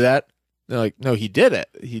wouldn't do that. They're like, no, he did it.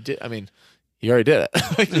 He did. I mean, he already did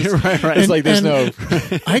it. Right. It's like there's no.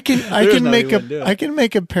 I can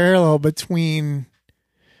make a parallel between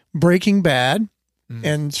Breaking Bad and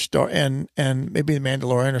maybe The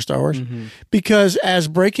Mandalorian or Star Wars, because as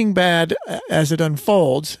Breaking Bad as it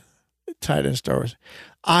unfolds, tied in Star Wars,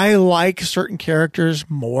 I like certain characters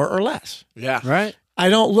more or less. Yeah. Right. I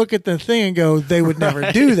don't look at the thing and go, they would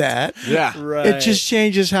never do that. Yeah. Right. It just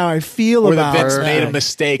changes how I feel Or about that Vince it. made a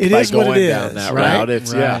mistake It by is what going it down is, that right? route.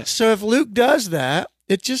 It's Right. So if Luke does that,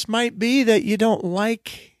 it just might be that you don't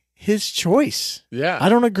like his choice. Yeah. I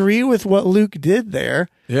don't agree with what Luke did there.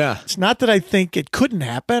 Yeah. It's not that I think it couldn't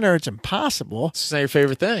happen or it's impossible. It's just not your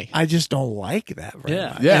favorite thing. I just don't like that very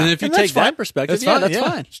much. Yeah. And if you And that's take that fine. perspective, That's fine, that's yeah.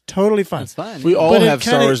 fine. It's totally fine. That's fine. We all But it have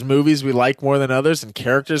Star kinda- Wars movies we like more than others, and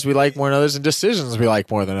characters we like more than others, and decisions we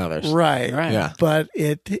like more than others. Right. Right. Yeah. But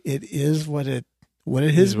it is what it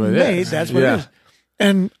has what it made. is. That's what Yeah. it is.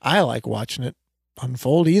 And I like watching it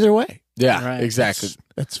unfold either way. Yeah, Right. exactly.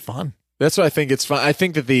 It's fun. That's why I think it's fun. I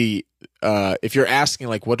think that if you're asking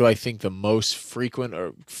like, what do I think the most frequent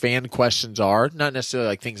or fan questions are? Not necessarily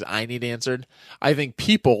like things I need answered. I think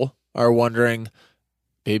people are wondering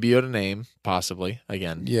Baby Yoda name, possibly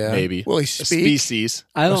again. Yeah. Maybe. Will he A speak? species.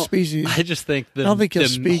 I don't. species. I just think I don't think he'll the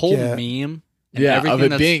speak whole yet. meme. And Yeah, of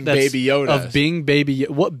everything it being Baby Yoda. Of being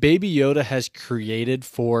what Baby Yoda has created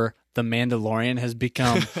for the Mandalorian has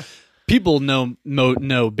become. People know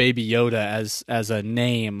Baby Yoda as a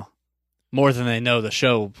name more than they know the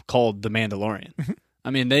show called The Mandalorian. I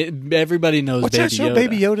mean, everybody knows What's Baby that show Yoda.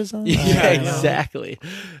 Baby Yoda's on? Yeah, I know. exactly.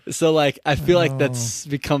 So, like, I feel like that's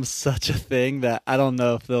become such a thing that I don't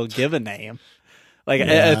know if they'll give a name. Like,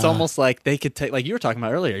 Yeah. it's almost like they could take, like you were talking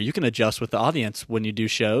about earlier, you can adjust with the audience when you do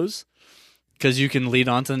shows because you can lead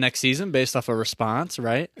on to the next season based off a response,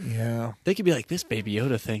 right? Yeah. They could be like, this Baby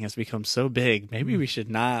Yoda thing has become so big. Maybe we should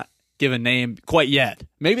not give a name quite yet.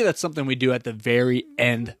 Maybe that's something we do at the very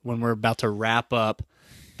end when we're about to wrap up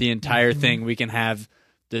the entire thing. We can have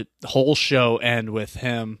the whole show end with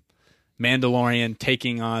him, Mandalorian,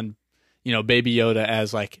 taking on, Baby Yoda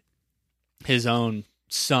as like his own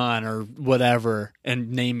son or whatever,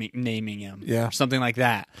 and naming him, Yeah. or something like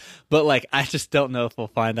that. But like, I just don't know if we'll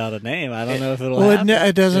find out a name. I don't know if it'll Well, happen.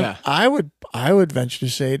 it doesn't. Yeah. I would venture to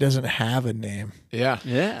say it doesn't have a name Yeah.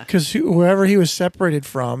 Yeah, because whoever he was separated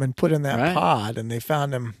from and put in that Right. pod, and they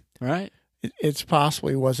found him. right. It's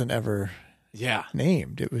possibly wasn't ever Yeah.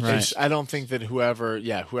 named. It was Right. just I don't think that whoever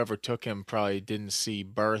took him probably didn't see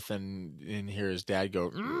birth and hear his dad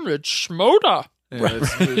go, it's Shmoda. And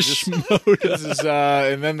this is,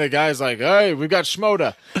 and then the guy's like, hey, we got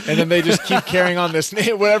Shmoda. And then they just keep carrying on this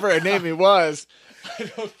name, whatever name he was.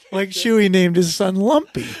 like Chewie named his son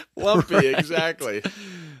Lumpy. Lumpy, exactly.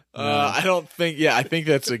 I don't think, I think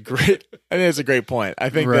that's a great point. I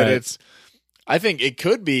think Right. that I think it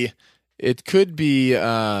could be,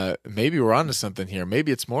 maybe we're onto something here.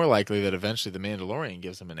 Maybe it's more likely that eventually the Mandalorian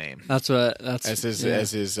gives him a name. That's As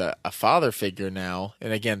his a father figure now,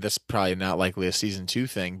 and again, this is probably not likely a season 2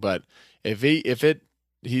 thing, but if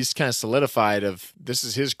he's kind of solidified of this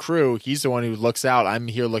is his crew, he's the one who looks out. I'm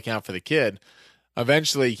here looking out for the kid.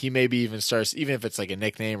 Eventually, he maybe even starts, even if it's like a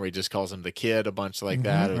nickname where he just calls him the kid, a bunch like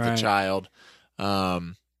that, or Right. the child.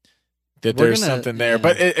 That We're there's gonna- something there, yeah.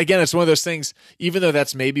 but again, it's one of those things. Even though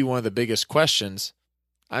that's maybe one of the biggest questions,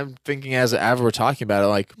 I'm thinking as we're talking about it,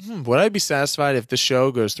 like, would I be satisfied if the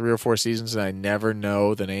show goes 3 or 4 seasons and I never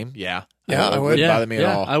know the name? Yeah, Yeah, I would. Wouldn't bother me at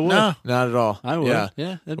all. I would. No. Not at all. I would. Yeah,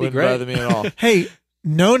 Yeah, that'd be wouldn't great. bother me at all. Hey,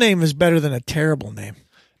 no name is better than a terrible name.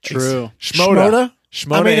 True. Shmoda.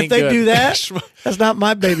 I mean, if ain't they good. do that, Shmo- that's not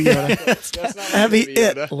my Baby Yoda. that's not my That'd be baby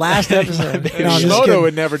Yoda. it. Last episode. No, I'm just Shmoda kidding.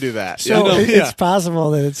 would never do that. So Yeah. it's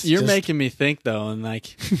possible that it's You're just, making me think though, and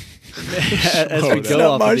like as we Shmoda. it's go not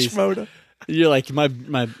off my of these, Shmoda. you're like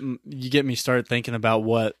you get me started thinking about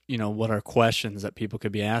what are questions that people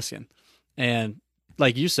could be asking, and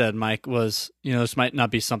like you said, Mike, was this might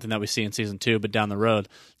not be something that we see in season 2, but down the road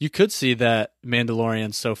you could see that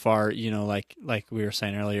Mandalorian so far, like we were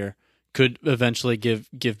saying earlier, could eventually give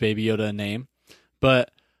Baby Yoda a name,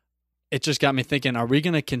 but it just got me thinking: are we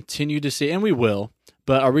going to continue to see? And we will,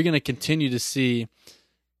 but are we going to continue to see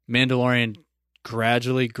Mandalorian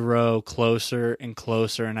gradually grow closer and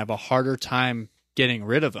closer and have a harder time getting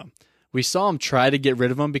rid of him? We saw him try to get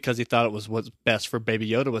rid of him because he thought it was what's best for Baby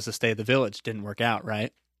Yoda was to stay at the village. Didn't work out,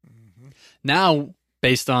 right? Now,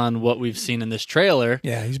 based on what we've seen in this trailer,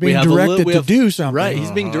 Yeah, he's we being have directed to do something. right?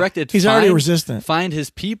 He's being directed. He's already resistant. Find his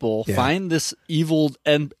people. Yeah. Find this evil,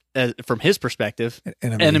 and from his perspective,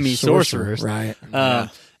 Enemy, enemy sorcerers. Right.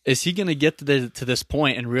 is he going to get to this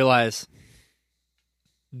point and realize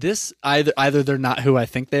this either they're not who I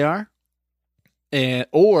think they are,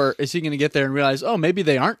 or is he going to get there and realize, oh, maybe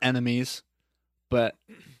they aren't enemies, but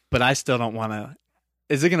I still don't want to.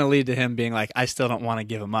 Is it going to lead to him being like, I still don't want to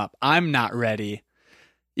give him up. I'm not ready.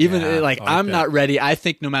 Even Yeah, I like I'm that. not ready. I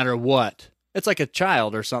think no matter what, it's like a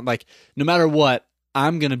child or something. Like no matter what,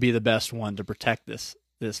 I'm going to be the best one to protect this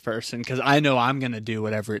person because I know I'm going to do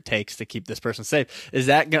whatever it takes to keep this person safe.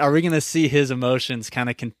 Are we going to see his emotions kind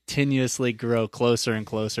of continuously grow closer and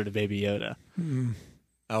closer to Baby Yoda?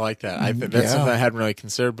 I like that. I think that's Yeah. something I hadn't really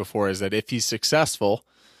considered before. Is that if he's successful,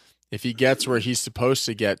 if he gets where he's supposed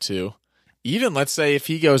to get to, even let's say if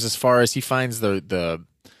he goes as far as he finds the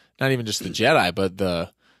not even just the Jedi, but the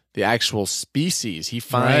actual species, he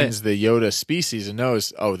finds the Yoda species and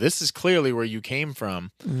knows, oh, this is clearly where you came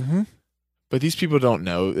from. Mm-hmm. But these people don't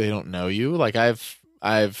know. They don't know you. Like I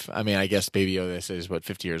mean, I guess Baby Yoda is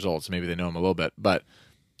 50 years old, so maybe they know him a little bit. But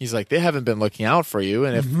he's like, they haven't been looking out for you,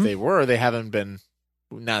 and if they were, they haven't been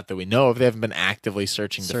not that we know of, they haven't been actively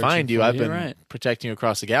searching to find you. I've been protecting you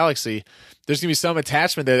across the galaxy. There's gonna be some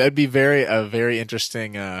attachment there. That'd be a very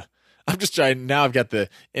interesting. I'm just trying now. I've got the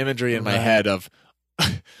imagery in my head of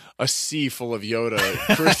a sea full of Yoda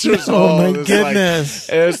creatures. Oh my goodness!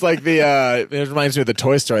 It's like it reminds me of the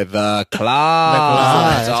Toy Story, the claw.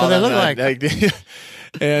 That's what they look like.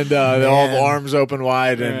 And all the arms open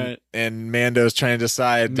wide, and Mando's trying to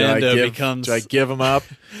decide: do I give him up?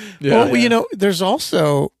 Well, there's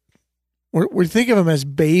also we think of him as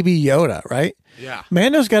Baby Yoda, right? Yeah.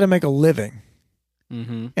 Mando's got to make a living,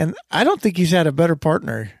 and I don't think he's had a better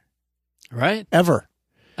partner, right? Ever.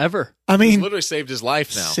 I mean, he's literally saved his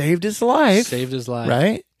life now. Saved his life, Yeah.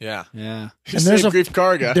 Right? Yeah. And there's Greef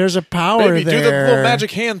Karga. There's a power Baby, there. do the little magic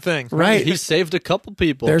hand thing. Right. He saved a couple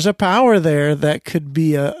people. There's a power there that could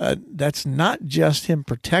be that's not just him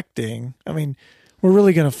protecting. I mean, we're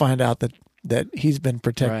really going to find out that he's been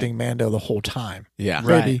protecting Mando the whole time. Yeah.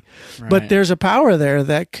 Maybe. Right. But there's a power there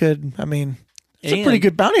that could, I mean, it's a pretty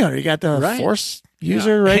good bounty hunter. You got the Force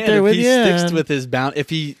user right there with you. If he sticks with his if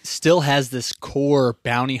he still has this core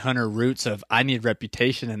bounty hunter roots of I need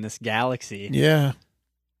reputation in this galaxy. Yeah.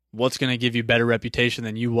 What's going to give you better reputation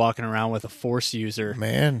than you walking around with a Force user,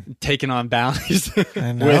 taking on bounties?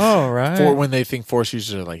 I know, right? For when they think Force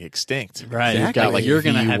users are like extinct, right? Exactly. You're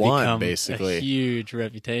going to have become basically a huge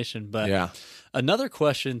reputation. But another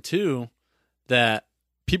question too that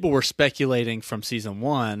people were speculating from season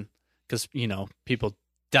 1, because people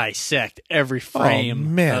dissect every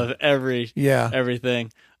frame of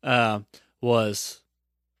everything. Was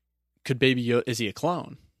could Baby Yoda? Is he a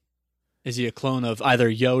clone? Is he a clone of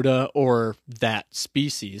either Yoda or that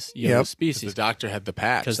species? Yoda species. The Doctor had the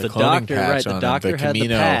patch. Because the Doctor had the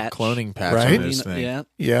patch. Cloning patch on his thing. Yeah.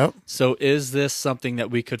 Yep. So is this something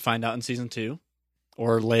that we could find out in season 2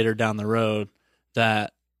 or later down the road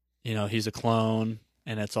that he's a clone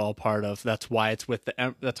and it's all part of? That's why it's with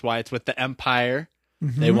the Empire.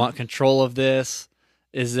 They want control of this.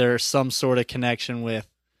 Is there some sort of connection with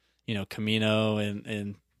Kamino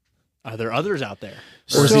and are there others out there?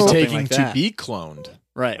 Or is he taking to be cloned?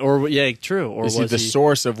 Right. Or true. Or is he the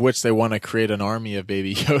source of which they want to create an army of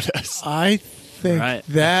Baby Yodas? I think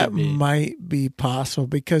that might be possible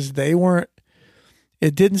because they weren't.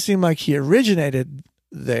 It didn't seem like he originated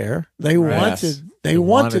there. They wanted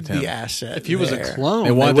the asset. If he was a clone,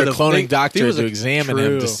 they wanted the cloning doctor to examine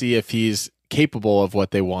him to see if he's capable of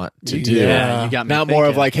what they want to do. Yeah, you got me not thinking. More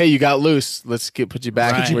of like, hey, you got loose. Let's put you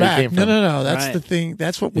back where you came from. No. That's the thing.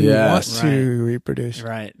 That's what we want to reproduce.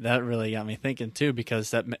 Right. That really got me thinking too,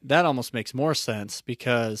 because that almost makes more sense.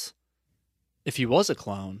 Because if he was a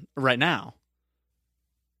clone right now,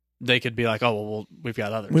 they could be like, oh, well, we've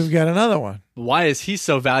got others. We've got another one. Why is he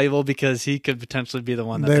so valuable? Because he could potentially be the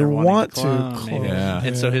one that they want to clone.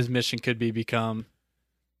 And so his mission could become.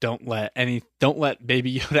 Don't let Baby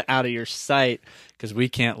Yoda out of your sight, because we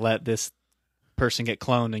can't let this person get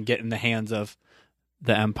cloned and get in the hands of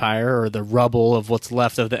the Empire or the rubble of what's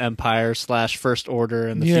left of the Empire / First Order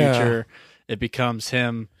in the future. It becomes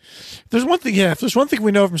him. If there's one thing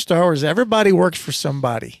we know from Star Wars, everybody works for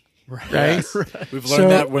somebody. Right? We've learned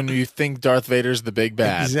that when you think Darth Vader's the big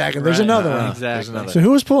bad. Exactly. There's another one. Exactly. So who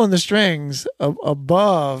was pulling the strings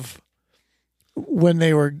above when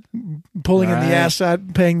they were pulling in the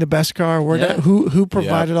Assad, paying the Beskar? Who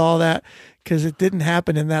provided all that? Because it didn't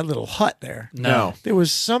happen in that little hut there. No. There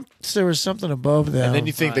was something above them. And then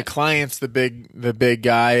you think the client's the big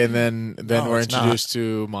guy, and then we're introduced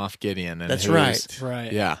to Moff Gideon. And that's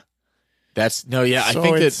right. Yeah. I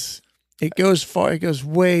think that it goes far. It goes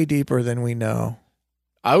way deeper than we know.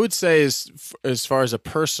 I would say as far as a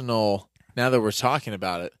personal, now that we're talking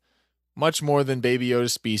about it, much more than Baby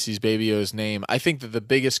Yoda's species, Baby Yoda's name. I think that the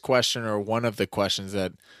biggest question, or one of the questions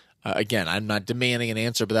that, again, I'm not demanding an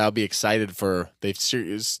answer, but I'll be excited for. They've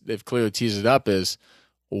clearly teased it up, is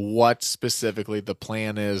what specifically the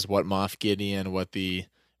plan is, what Moff Gideon, what the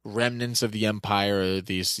remnants of the Empire,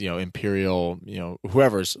 these Imperial,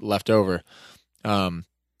 whoever's left over,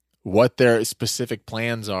 what their specific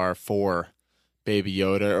plans are for Baby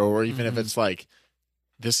Yoda, or even if it's like,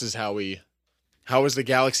 this is how was the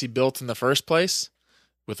galaxy built in the first place?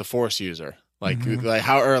 With a Force user.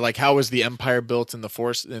 How was the Empire built in the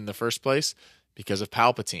first place? Because of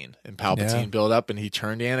Palpatine. And Palpatine built up and he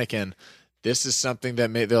turned Anakin. This is something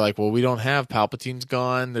that they're like, well, we don't have, Palpatine's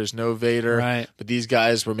gone, there's no Vader. Right. But these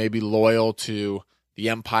guys were maybe loyal to the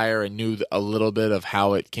Empire and knew a little bit of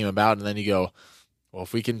how it came about. And then you go, well,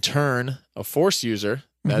 if we can turn a Force user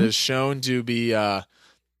that is shown to be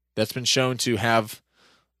that's been shown to have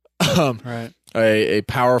a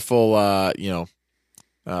powerful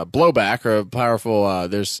blowback or a powerful.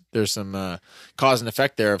 There's some cause and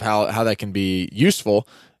effect there of how that can be useful.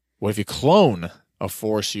 What if you clone a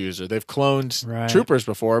Force user? They've cloned troopers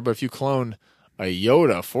before, but if you clone a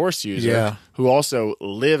Yoda Force user who also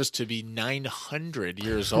lives to be 900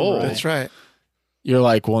 years old, That's right. you're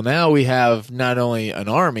like, well, now we have not only an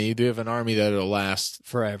army, we have an army that will last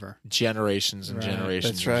forever, generations and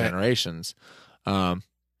generations That's and right. generations.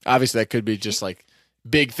 Obviously, that could be just like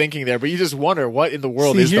big thinking there, but you just wonder what in the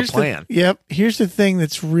world is the plan. Here's the thing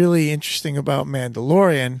that's really interesting about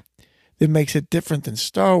Mandalorian that makes it different than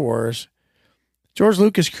Star Wars. George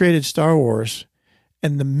Lucas created Star Wars,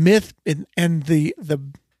 and the myth and the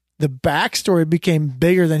backstory became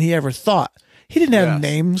bigger than he ever thought. He didn't have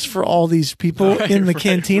names for all these people in the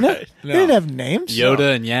cantina. Right. They didn't have names.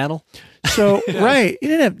 Yoda and Yaddle. So he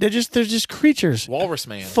didn't have. They're just creatures. Walrus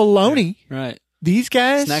Man. Filoni. Right. These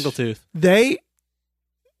guys. Snaggletooth. They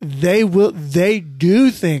do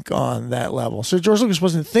think on that level. So George Lucas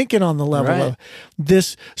wasn't thinking on the level of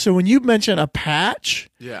this. So when you mention a patch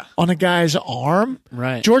on a guy's arm,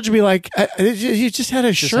 George would be like, "You just had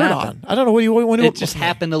a shirt happened. on. I don't know what you want." It just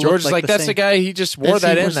happened to look George is like, the that's same. the guy. He just wore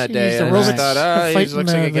that in that day. He's a And I robot just thought, he fighting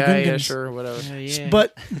looks like a the guy. Yeah, Gungans. sure, whatever. Yeah.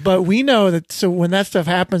 But we know that. So when that stuff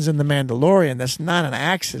happens in the Mandalorian, that's not an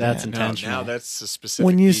accident. That's intentional. Now that's a specific.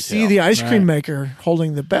 When you detail. see the ice cream maker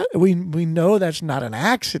holding the bet, we know that's not an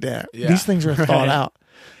accident. Yeah. These things are thought out.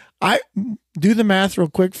 I do the math real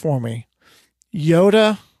quick for me.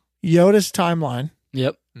 Yoda's timeline.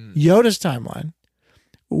 Yep. Yoda's timeline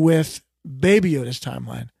with Baby Yoda's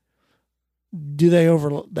timeline. Do they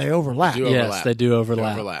overlap? Yes, they do overlap.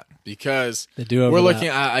 They overlap because They do overlap. we're looking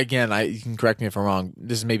again. You can correct me if I'm wrong.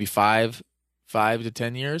 This is maybe 5 to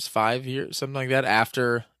 10 years, 5 years, something like that.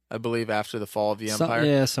 After I believe after the fall of the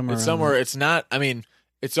Empire. Somewhere. It's around somewhere. there. It's not. I mean,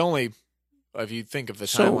 it's only if you think of the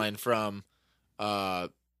timeline from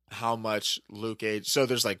how much Luke aged. So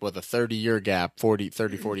there's like what the 30-year gap,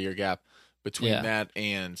 40-year gap between that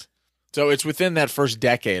and. So it's within that first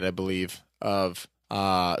decade, I believe, of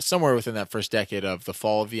somewhere within that first decade of the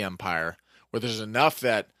fall of the Empire, where there's enough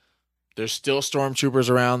that there's still stormtroopers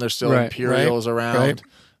around, there's still Imperials around,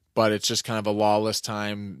 but it's just kind of a lawless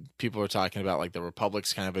time. People are talking about like the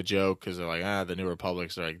Republic's kind of a joke because they're like, the New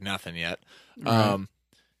Republics are like nothing yet. Right.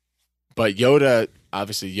 But Yoda,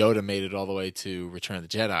 obviously, made it all the way to Return of the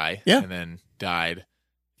Jedi, and then died.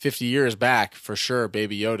 50 years back, for sure,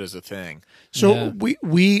 Baby Yoda's a thing. So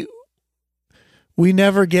we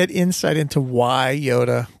never get insight into why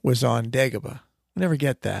Yoda was on Dagobah. We never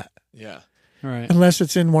get that. Yeah. Right. Unless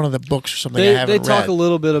it's in one of the books or something I They haven't talk read. a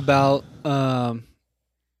little bit about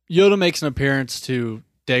Yoda makes an appearance to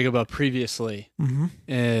Dagobah previously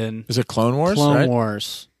in Is it Clone Wars? Clone right?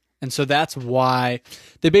 Wars. And so that's why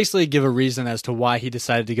they basically give a reason as to why he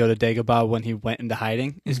decided to go to Dagobah when he went into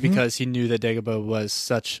hiding is because he knew that Dagobah was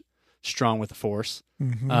such strong with the Force.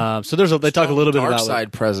 So they talk a little bit dark about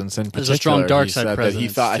side presence in particular. There's a strong dark He side said that presence. he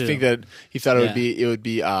thought. too. I think that he thought it would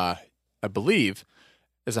be. I believe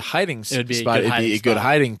as a hiding It would be a spot, good it'd be hiding a good spot.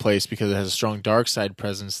 hiding place because it has a strong dark side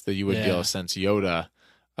presence that you would be Yeah. able to sense Yoda,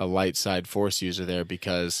 a light side Force user there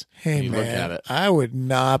because Hey when you look at man, it. I would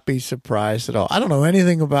not be surprised at all. I don't know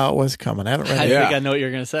anything about what's coming. I haven't read I it. think I know what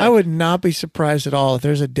you're going to say. I would not be surprised at all if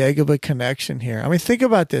there's a Dagobah connection here. I mean, think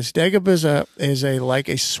about this. Dagobah is a like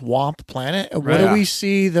a swamp planet. What do Yeah. we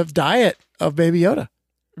see the diet of Baby Yoda?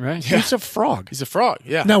 Right. It's a frog. He's a frog.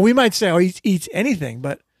 Yeah. Now we might say, he eats anything,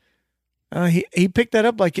 but he picked that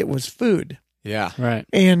up like it was food. Yeah. Right.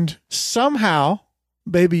 And somehow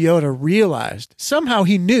Baby Yoda realized, somehow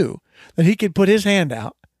he knew that he could put his hand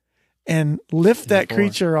out and lift that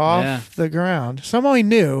creature off the ground. Somehow he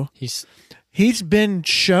knew. He's been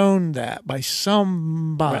shown that by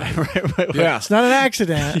somebody. Right. Yeah. It's not an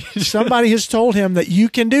accident. Somebody has told him that you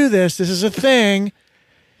can do this. This is a thing.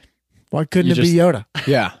 Why couldn't it be Yoda?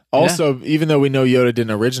 Yeah. Also, even though we know Yoda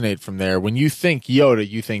didn't originate from there, when you think Yoda,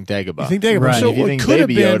 you think Dagobah. You think Dagobah. Right. So if you it think could have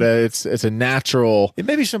Baby been. Yoda, it's a natural. It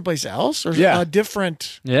may be someplace else or Yeah. a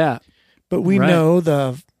different. Yeah. But we Right. know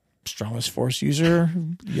the strongest Force user,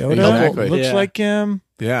 Yoda, Exactly. looks Yeah. like him,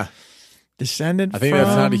 Yeah. descendant. I think from,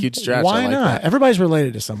 that's not a huge stretch. Why I like not? that. Everybody's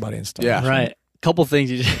related to somebody and stuff. Yeah. Right. Couple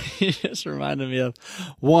things you just reminded me of.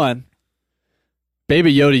 One,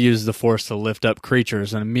 Baby Yoda uses the Force to lift up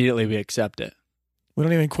creatures, and immediately we accept it. We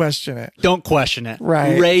don't even question it. Don't question it.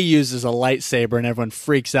 Right. Rey uses a lightsaber, and everyone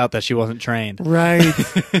freaks out that she wasn't trained. Right.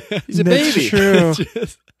 He's a That's baby. true.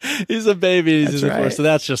 He's a baby. He's That's using the right. Force. So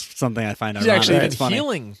that's just something I find He's ironic. actually It's even funny.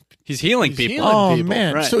 healing. He's healing He's people. healing. Oh people.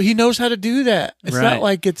 man! Right. So he knows how to do that. It's Right. not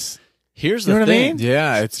like it's Here's You the know what I thing. mean?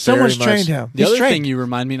 Yeah, it's someone's very much, trained him. The He's other trained. thing you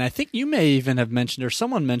remind me, and I think you may even have mentioned, or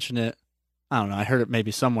someone mentioned it. I don't know. I heard it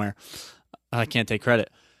maybe somewhere. I can't take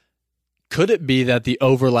credit. Could it be that the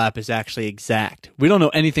overlap is actually exact? We don't know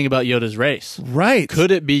anything about Yoda's race. Right.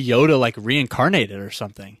 Could it be Yoda like reincarnated or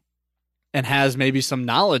something and has maybe some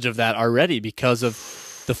knowledge of that already because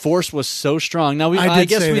of the Force was so strong? Now, I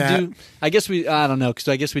guess we do. I guess I don't know, because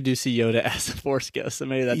I guess we do see Yoda as a Force ghost, so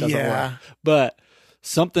maybe that doesn't work. But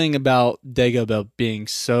something about Dagobah being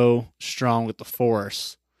so strong with the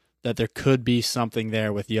Force that there could be something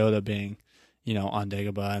there with Yoda being, on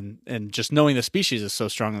Dagobah, and just knowing the species is so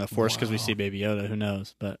strong in the Force because we see Baby Yoda. Who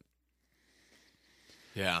knows? But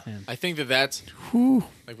yeah, I think that's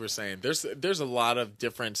like we're saying. There's a lot of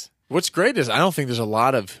different. What's great is I don't think there's a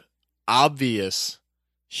lot of obvious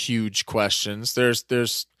huge questions. There's.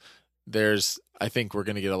 I think we're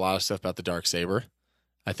going to get a lot of stuff about the Darksaber.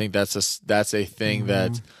 I think that's a thing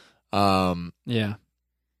that,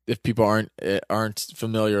 if people aren't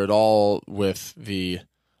familiar at all with the,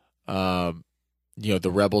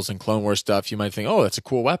 the Rebels and Clone Wars stuff, you might think, oh, that's a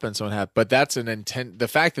cool weapon someone had. But that's an intent. The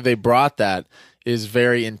fact that they brought that is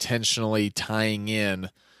very intentionally tying in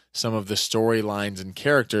some of the storylines and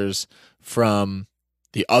characters from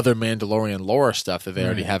the other Mandalorian lore stuff that they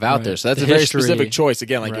already have out there. So that's a very specific choice.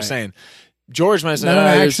 Again, like you're saying, George might say,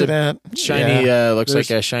 accident. Shiny, looks like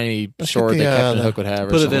a shiny sword that Captain Hook would have.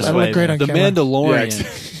 Put it this way: the Mandalorian,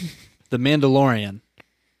 Yeah, the Mandalorian,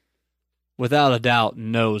 without a doubt,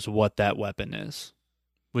 knows what that weapon is.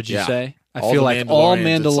 Would you say? I feel like all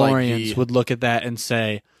Mandalorians would look at that and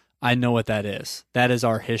say, "I know what that is. That is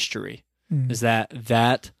our history. Is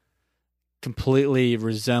that completely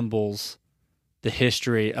resembles the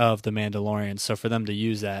history of the Mandalorian." So for them to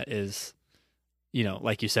use that is,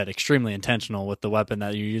 like you said, extremely intentional with the weapon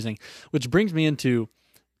that you're using. Which brings me into,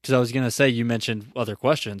 because I was going to say, you mentioned other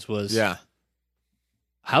questions, was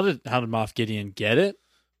how did Moff Gideon get it?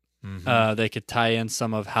 Mm-hmm. They could tie in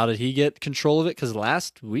some of how did he get control of it, because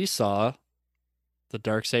last we saw the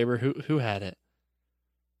Darksaber, who had it?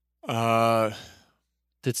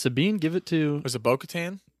 Did Sabine give it to? Was it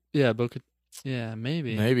Bo-Katan? Yeah, Bo-Katan. Yeah,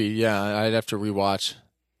 maybe. Maybe, yeah. I'd have to rewatch.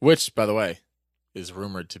 Which, by the way, is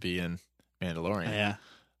rumored to be in Mandalorian. Yeah.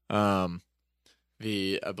 I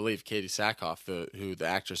believe Katie Sackhoff, who the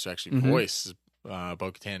actress who actually voiced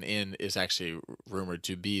Bo-Katan in, is actually rumored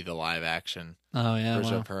to be the live action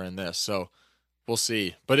version of her in this. So we'll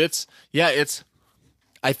see. But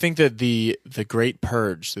I think that the Great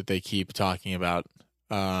Purge that they keep talking about,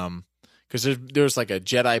 because there's like a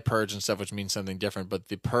Jedi purge and stuff, which means something different. But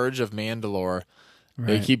the purge of Mandalore,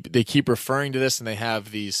 they keep referring to this, and they have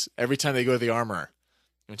these every time they go to the armor.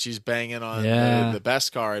 When she's banging on the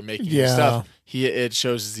Beskar and making stuff, it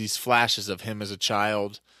shows these flashes of him as a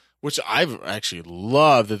child, which I've actually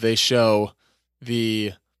loved that they show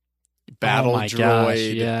the battle droid. Gosh,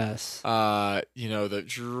 yes.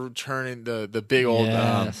 The turning the big old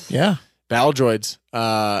battle droids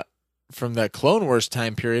from that Clone Wars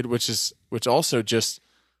time period, which also just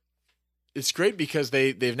it's great because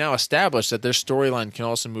they've now established that their storyline can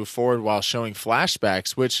also move forward while showing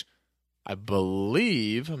flashbacks, which I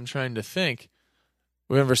believe, I'm trying to think,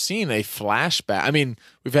 we've never seen a flashback. I mean,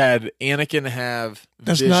 we've had Anakin have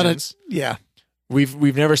visions.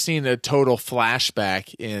 We've never seen a total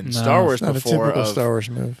flashback in Star Wars before. Not a typical Star Wars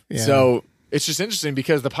move. Yeah. So it's just interesting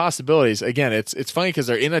because the possibilities, again, it's funny because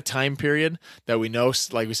they're in a time period that we know,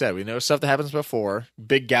 like we said, we know stuff that happens before,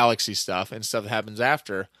 big galaxy stuff, and stuff that happens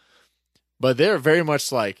after. But they're very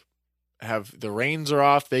much like, have the reins are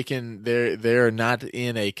off. They're not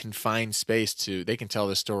in a confined space they can tell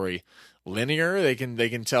the story linear. They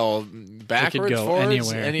can tell backwards, forwards,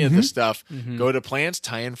 anywhere. Any of the stuff. Go to plants,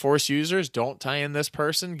 tie in Force users, don't tie in this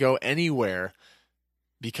person, go anywhere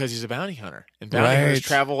because he's a bounty hunter and bounty hunters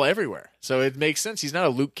travel everywhere. So it makes sense. He's not a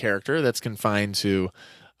Luke character that's confined to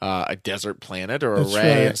a desert planet or a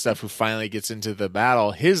Rey and stuff who finally gets into the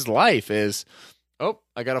battle. His life is,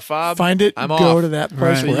 I got a fob. Find it. I'm go off. to that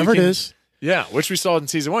place, wherever it is. Yeah, which we saw in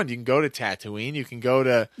season 1. You can go to Tatooine. You can go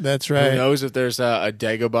to. That's right. Who knows if there's a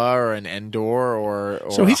Dagobah or an Endor or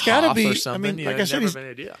so he's got to be. Or something. I mean, like I said,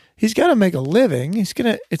 idea. He's got to make a living. He's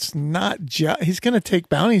gonna. It's not. He's gonna take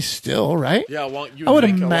bounties still, right? Yeah. Well, I would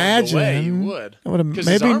imagine along the way, you would. I would because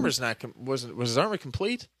his armor's not. Was his armor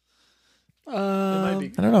complete? I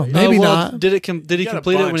don't know. Maybe not. Did he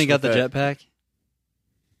complete it when he got the jetpack?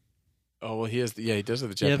 Oh well, he has. He does have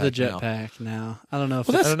the jetpack. You have the jetpack now. I don't know.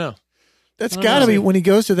 I don't know. That's I got to don't be know. when he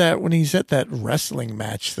goes to that, when he's at that wrestling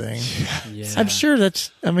match thing. Yeah. I'm sure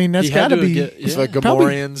that's He got had to to be. get- It's yeah. like Probably,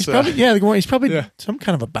 Gamorreans. he's probably, yeah, he's probably Yeah. some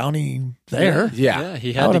kind of a bounty there. Yeah. He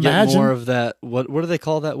I had would to get imagine. more of that. What do they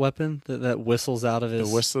call that weapon that whistles out of The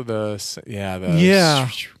his? whistle, Yeah.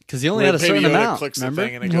 Because he only Where had a Baby certain Yoda amount. clicks the Remember?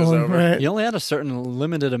 thing and it goes Oh, over. right. He only had a certain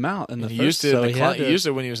limited amount in the And he first, used it. so in he the had cli- to. he used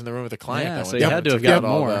it when he was in the room with the client. Yeah, that so one he time had to have took out gotten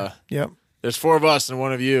all more. the- Yep. There's 4 of us and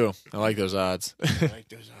 1 of you. I like those odds. I like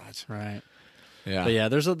those odds. Right. Yeah. But yeah,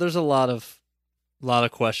 there's a lot of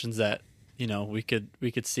questions that we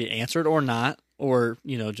could see answered or not, or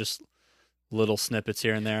just little snippets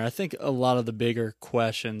here and there. I think a lot of the bigger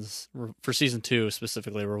questions for season 2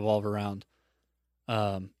 specifically revolve around,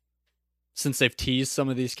 since they've teased some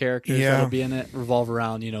of these characters Yeah. that'll be in it, revolve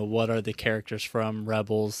around what are the characters from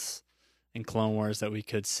Rebels and Clone Wars that we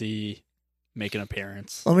could see make an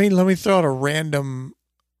appearance. Let me throw out a random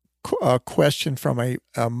question from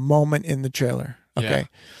a moment in the trailer. Okay,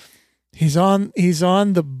 he's on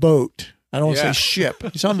the boat. I don't want to say Yeah. ship.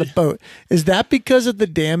 He's on the boat. Is that because of the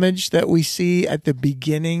damage that we see at the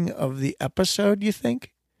beginning of the episode? You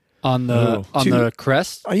think? On the Ooh. on the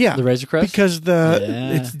crest, Yeah, the Razor Crest, because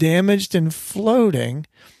Yeah. it's damaged and floating.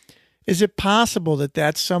 Is it possible that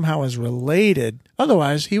that somehow is related?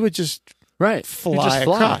 Otherwise, he would just right, You fly just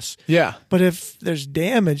fly. across. Yeah. But if there's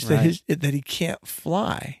damage Right. that he can't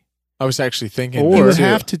fly, I was actually thinking. Or- he would too.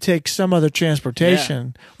 have to take some other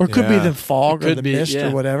transportation, or it could be Yeah. the fog It or could the be, mist yeah.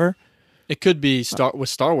 or whatever. It could be with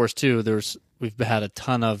Star Wars too. We've had a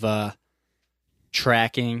ton of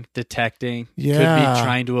tracking, detecting. Could Yeah. be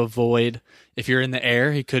trying to avoid. If you're in the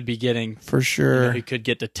air, he could be getting. For sure. He could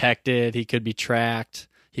get detected. He could be tracked.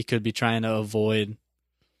 He could be trying to avoid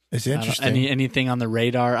It's I don't- interesting. anything on the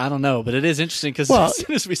radar. I don't know, but it is interesting because Well- as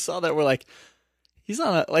soon as we saw that, we're like, he's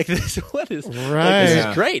on a like this. What is Right. Like, this Yeah.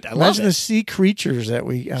 is great. I love Imagine it. the sea creatures that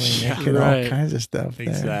it could all Right. kinds of stuff. there.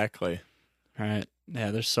 Exactly. Right.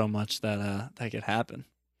 Yeah. There's so much that could happen.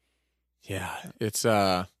 Yeah. It's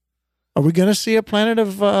Are we going to see a planet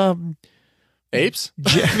of apes.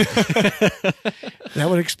 that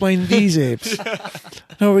would explain these apes?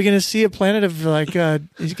 No, we're going to see a planet of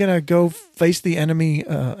he's going to go face the enemy,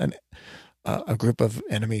 a group of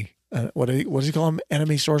enemy. What does he call them?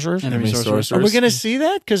 Enemy sorcerers. Enemy sorcerers. Are we going to see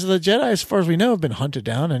that? Because the Jedi, as far as we know, have been hunted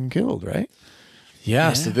down and killed. Right?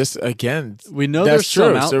 Yeah. So this again. We know That's there's some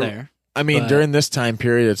true. out So- there. I mean, But- during this time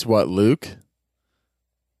period, it's what Luke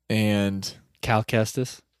and Cal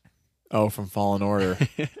Kestis. from Fallen Order.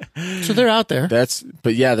 So they're out there.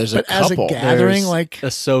 But yeah, there's But a as couple. a gathering, There's like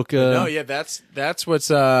Ahsoka. No, yeah, that's what's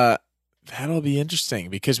that'll be interesting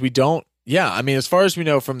because we don't. Yeah, I mean, as far as we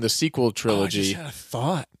know from the sequel oh, I just trilogy, had a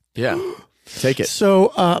thought. yeah, take it.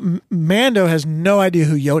 So Mando has no idea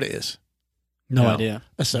who Yoda is. No No. idea.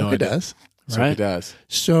 Ahsoka No idea. does. That's what Right. he does.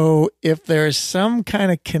 So if there's some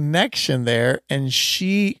kind of connection there, and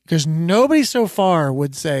because nobody so far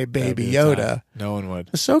would say Baby That'd be the Yoda, time. No one would.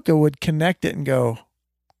 Ahsoka would connect it and go,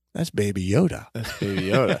 "That's Baby Yoda," That's Baby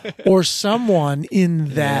Yoda. or someone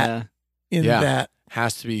in that Yeah. that.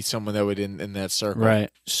 Has to be someone that would in that circle. Right.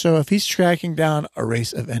 So if he's tracking down a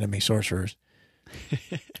race of enemy sorcerers,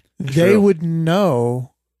 they True. would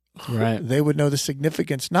know. Right. They would know the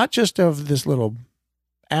significance not just of this little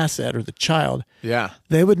asset or the child. Yeah.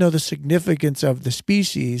 They would know the significance of the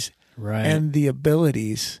species Right. and the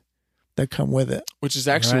abilities that come with it. Which is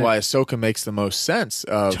actually Right. why Ahsoka makes the most sense.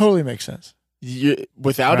 Of Totally makes sense.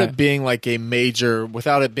 without Right. it being like a major,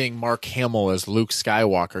 without it being Mark Hamill as Luke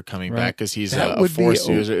Skywalker coming Right. back because he's That a would be- Force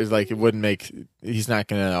user. It's like it wouldn't make. He's not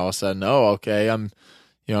going to all of a sudden. Oh, okay. I'm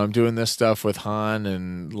doing this stuff with Han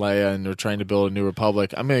and Leia, and we're trying to build a new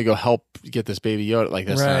Republic. I'm going to go help get this Baby Yoda. Like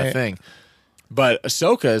that's not a Right. thing. But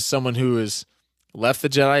Ahsoka is someone who has left the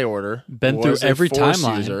Jedi Order, Been was through a every Force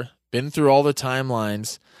timeline. user, been through all the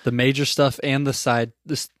timelines. the major stuff and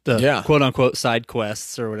the Yeah. quote unquote side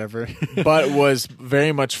quests or whatever. but was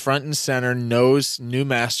very much front and center, knew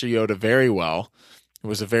Master Yoda very well,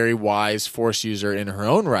 was a very wise Force user in her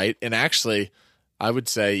own right, and actually, I would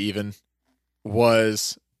say even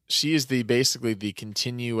she is basically the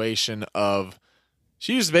continuation of,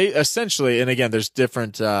 she was essentially, and again, there's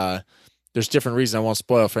different reasons. I won't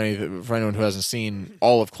spoil for anyone who hasn't seen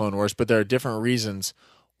all of Clone Wars, but there are different reasons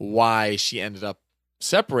why she ended up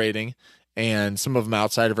separating, and some of them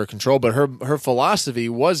outside of her control. But her philosophy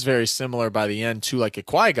was very similar by the end to like a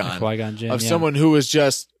Qui-Gon, Qui-Gon Jinn, of yeah. someone who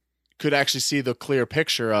could actually see the clear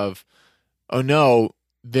picture of, oh no,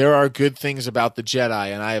 there are good things about the Jedi,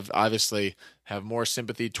 and I obviously have more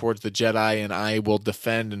sympathy towards the Jedi, and I will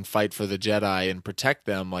defend and fight for the Jedi and protect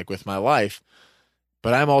them like with my life.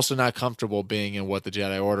 but I'm also not comfortable being in what the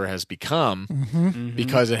Jedi Order has become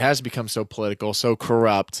because it has become so political, so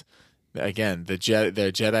corrupt. Again, the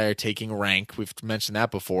Jedi are taking rank. We've mentioned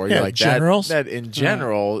that before. Yeah, You're like generals. That in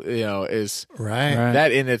general, is Right.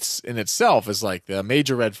 that in itself is like the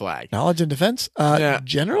major red flag. Knowledge and defense. Yeah.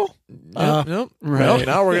 General. Nope. right. Nope.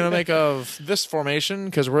 Now we're gonna make this formation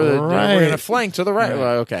because we're Right. gonna flank to the right. Right.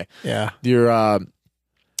 Well, okay. Yeah. You're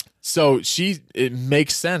so it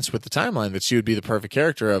makes sense with the timeline that she would be the perfect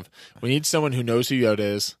character of we need someone who knows who Yoda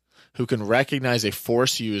is, who can recognize a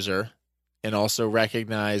Force user and also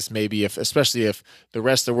recognize maybe especially if the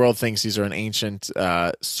rest of the world thinks these are an ancient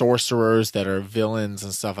sorcerers that are villains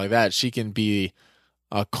and stuff like that, she can be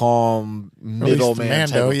a calm middleman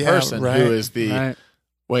type of person who is the Right.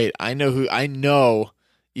 wait, I know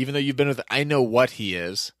even though you've been with I know what he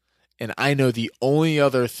is. And I know the only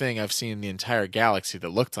other thing I've seen in the entire galaxy that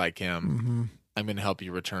looked like him. I'm going to help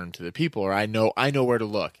you return to the people, or I know where to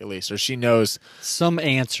look at least, or she knows Some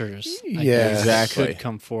answers. I Yeah, guess, exactly. could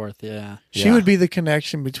come forth. Yeah. She Yeah. would be the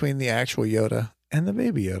connection between the actual Yoda and the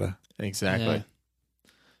baby Yoda. exactly.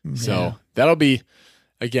 Yeah. So Yeah. that'll be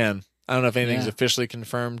again. I don't know if anything's Yeah. officially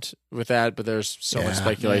confirmed with that, but there's so much Yeah.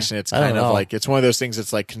 speculation. It's I don't kind of know. like it's one of those things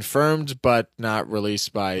that's like confirmed but not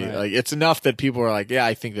released by Right. like it's enough that people are like, yeah,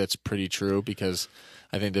 I think that's pretty true because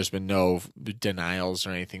I think there's been no denials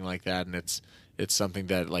or anything like that, and it's something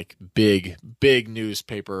that like big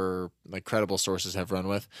newspaper like credible sources have run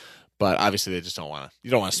with. But obviously, they just don't want to. You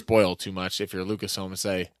don't want to spoil too much if you're Lucasfilm and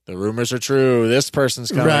say the rumors are true. This person's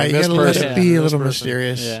coming. Right. You This gotta let person. it be a this little person.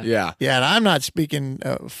 mysterious. Yeah. Yeah. Yeah, and I'm not speaking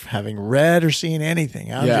of having read or seen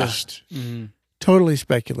anything. I'm Yeah. just Mm-hmm. totally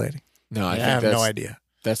speculating. No, I I think have that's no idea.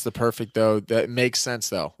 that's the perfect though. That makes sense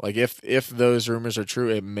though. Like if those rumors are true,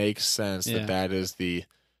 it makes sense Yeah. that is the.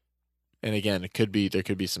 And again, there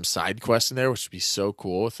could be some side quests in there, which would be so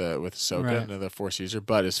cool with Ahsoka, Right. another Force user.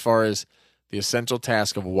 But as far as the essential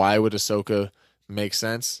task of why would Ahsoka make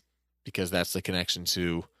sense, because that's the connection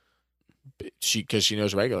to because she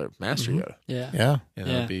knows regular Master Yoda, Yeah. Yeah. and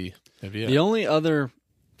Yeah. that'd be it. The only other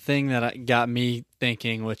thing that got me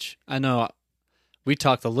thinking, which I know we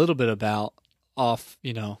talked a little bit about off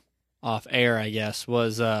air, I guess,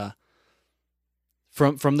 was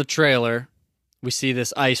from the trailer, we see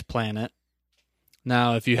this ice planet.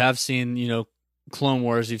 Now, if you have seen, Clone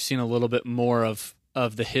Wars, you've seen a little bit more of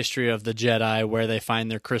the history of the Jedi, where they find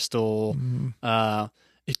their crystal,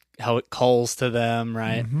 how it calls to them,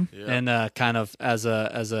 right? Yeah. And kind of as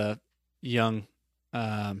a young,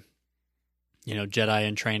 Jedi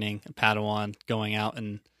in training, a Padawan, going out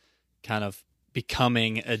and kind of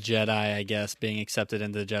becoming a Jedi, I guess, being accepted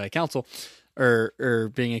into the Jedi Council,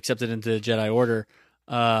 or being accepted into the Jedi Order,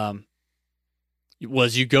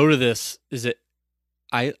 was you go to this, is it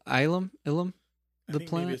Ilum? The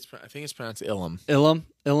planet? I think it's pronounced Ilum.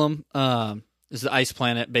 Ilum is the ice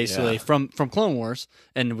planet, basically, Yeah. from Clone Wars,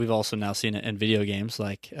 and we've also now seen it in video games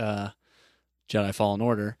like Jedi Fallen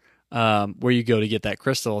Order, where you go to get that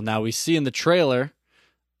crystal. Now we see in the trailer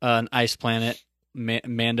an ice planet,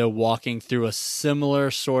 Mando walking through a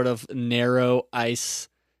similar sort of narrow ice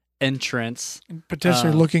entrance.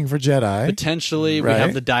 Potentially looking for Jedi. Potentially, we Right.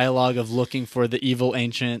 have the dialogue of looking for the evil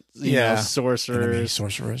ancient,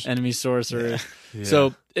 sorcerers, enemy sorcerers. Yeah.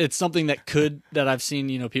 So it's something that I've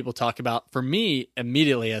seen, people talk about. For me,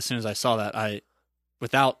 immediately as soon as I saw that,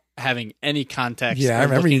 without having any context Yeah, I or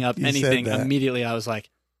remember looking you up said anything, that. immediately I was like,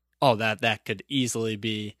 oh, that could easily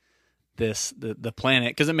be the planet,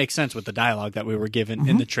 because it makes sense with the dialogue that we were given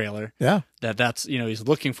in the trailer. Yeah. That's he's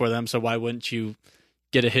looking for them. So why wouldn't you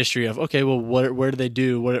get a history of, okay, well, where do they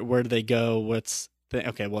do? Where do they go?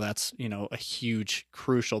 Okay, well, that's, a huge,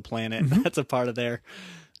 crucial planet. That's a part of their,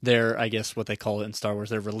 I guess, what they call it in Star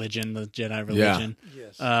Wars, their religion, the Jedi religion.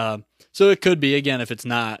 Yes. So it could be, again, if it's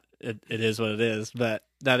not, it is what it is. But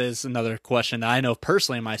that is another question that I know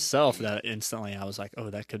personally myself, that instantly I was like,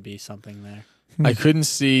 oh, that could be something there. I couldn't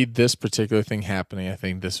see this particular thing happening. I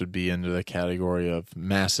think this would be under the category of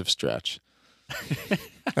massive stretch.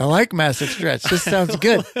 I like massive stretch. This sounds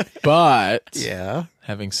good. But Yeah.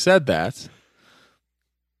 having said that,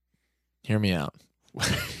 hear me out.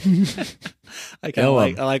 I kind of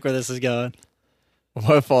I like where this is going.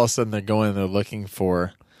 What if all of a sudden they're going and they're looking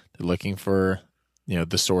for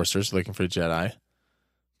the sorcerers, looking for Jedi.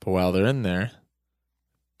 But while they're in there,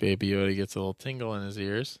 Baby Yoda gets a little tingle in his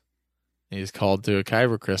ears. And he's called to a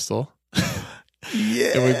kyber crystal.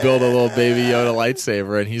 Yeah. And we build a little Baby Yoda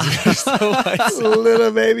lightsaber, and he's just a lightsaber.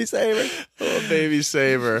 Little baby saber. Little baby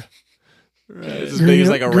saber. It's as Green, big as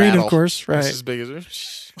like a green, rattle. of course. It's Right. as big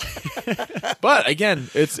as. But again,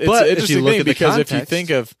 it's But an if you interesting look thing at the because if you context-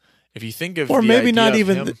 think of Or the maybe idea not of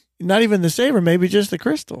even him- not even the saber, maybe just the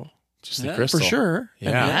crystal. Just the Yeah, crystal. For sure. And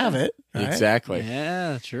Yeah. have it. Right? Exactly.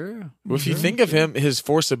 Yeah, true. Well, if you think of him, his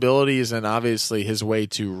force abilities and obviously his way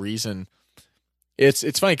to reason, it's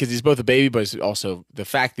funny because he's both a baby, but it's also the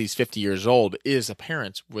fact that he's 50 years old is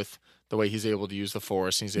apparent with the way he's able to use the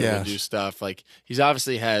force. He's able to do stuff. Like, he's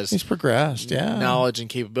obviously has He's progressed, yeah. knowledge and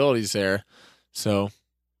capabilities there. So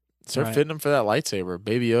start Right. fitting him for that lightsaber,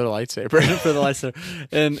 Baby Yoda lightsaber. For the lightsaber.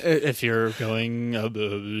 And if you're going,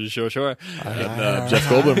 sure. And, Jeff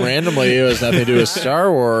Goldblum randomly has nothing to do with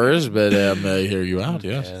Star Wars, but I hear you out.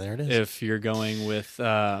 Yes. Yeah, there it is. If you're going with,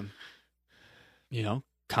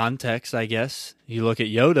 context, I guess, you look at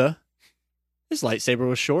Yoda, his lightsaber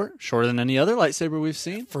was shorter than any other lightsaber we've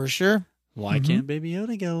seen. For sure. Why can't Baby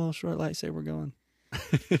Yoda get a little short lightsaber going?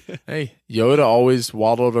 Hey, Yoda always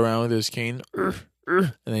waddled around with his cane,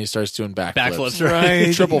 and then he starts doing backflips. Backflips, right?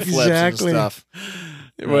 Right. Triple flips Exactly. and stuff.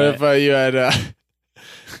 What if you had?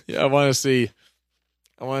 I want to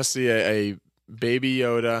see a Baby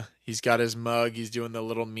Yoda. He's got his mug. He's doing the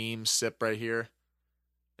little meme sip right here,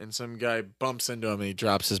 and some guy bumps into him and he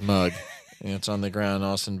drops his mug, and it's on the ground.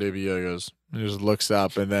 All of a sudden, Baby Yoda goes, and just looks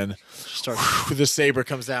up, and then the saber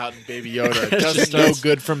comes out, and Baby Yoda doesn't know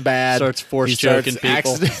good from bad. Starts force choking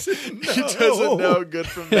people. He doesn't know good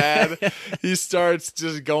from bad. He starts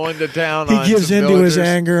just going to town. He on gives some into his villagers.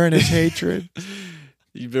 anger and his hatred.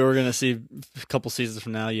 We're going to see a couple seasons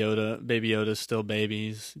from now, Baby Yoda's still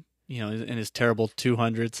babies, in his terrible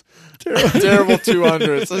 200s. Terrible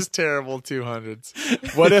 200s. Those terrible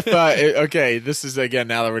 200s. What if, okay, this is, again,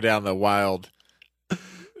 now that we're down the wild,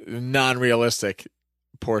 non-realistic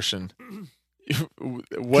portion.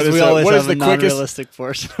 What is the quickest realistic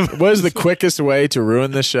portion? What is the quickest way to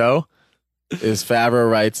ruin the show? Is Favreau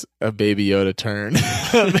writes a Baby Yoda turn.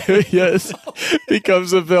 Yes,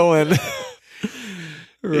 becomes a villain.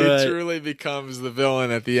 Right. He truly becomes the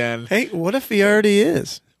villain at the end. Hey, what if he already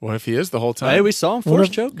is? What if he is the whole time? Hey, we saw him force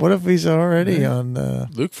choke. What if he's already on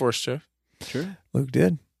Luke force choke. True. Luke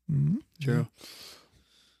did? Mm-hmm. True.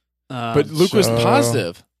 But Luke was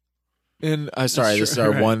positive. And sorry, That's this is true,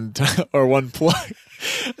 our right. one time, or one plug,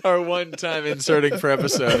 our one time inserting per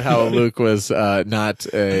episode. How Luke was not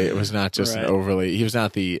just an Right. overly. He was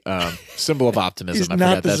not the symbol of optimism. He's I not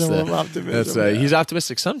forgot the that's symbol the. of optimism. That's yeah. he's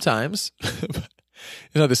optimistic sometimes.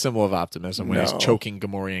 He's not the symbol of optimism when he's No. choking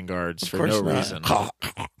Gamorrean guards for course no not. reason.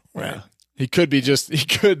 Right. He could.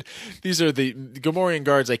 These are the Gamorrean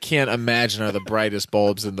guards. I can't imagine are the brightest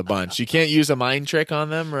bulbs in the bunch. You can't use a mind trick on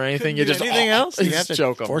them or anything. You just anything else? You have just to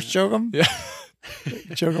choke them. force choke him? Yeah.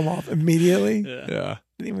 Choke him off immediately? Yeah.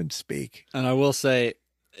 Didn't even speak. And I will say,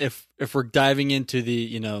 if we're diving into the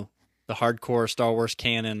the hardcore Star Wars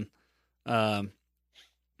canon, I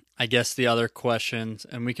guess the other questions,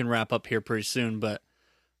 and we can wrap up here pretty soon, but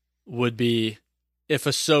would be if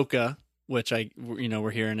Ahsoka, which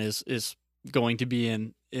we're hearing is going to be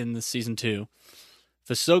in the season 2.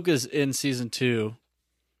 If Ahsoka's in season 2,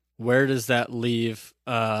 where does that leave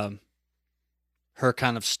her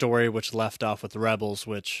kind of story, which left off with the Rebels,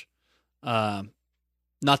 which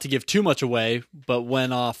not to give too much away, but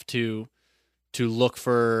went off to look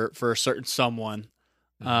for a certain someone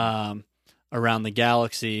around the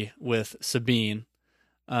galaxy with Sabine.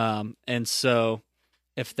 And so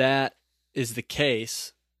if that is the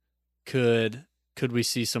case, could we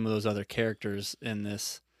see some of those other characters in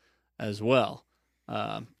this as well?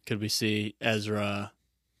 Could we see Ezra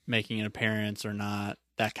making an appearance or not?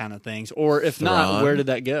 That kind of things. Or if not, Thrawn. where did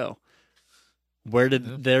that go? Where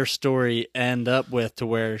did their story end up with to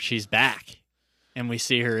where she's back and we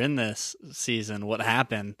see her in this season? What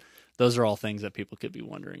happened? Those are all things that people could be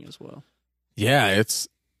wondering as well. Yeah, it's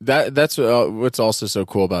that's what's also so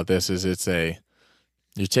cool about this is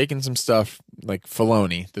you're taking some stuff like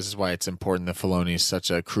Filoni. This is why it's important that Filoni is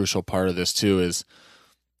such a crucial part of this too. Is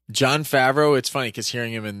Jon Favreau? It's funny because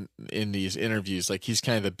hearing him in these interviews, like he's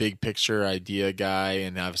kind of the big picture idea guy,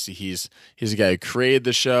 and obviously he's the guy who created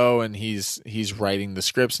the show, and he's writing the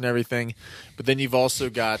scripts and everything. But then you've also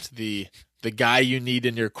got the guy you need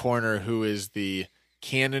in your corner who is the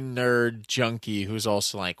canon nerd junkie who's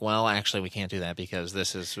also like, well, actually, we can't do that because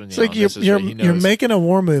this is. It's like you're making a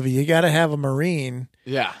war movie. You got to have a Marine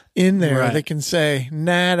yeah. in there Right. that can say,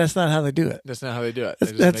 nah, that's not how they do it. That's not how they do it. It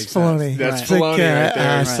just That's makes sense. Filoni. That's It's Filoni like, right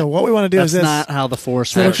there. So what we want to do That's is this. not how the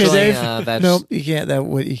Force Okay, works. Actually, Dave. that's- Nope, you can't.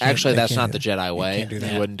 You can't. Actually, they that's can't not do the that. Jedi way. can't do He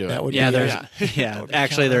that. wouldn't do it. That would Yeah, be, there's Yeah.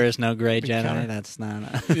 actually there is no gray counter. Jedi. That's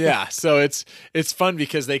not. Yeah, so it's fun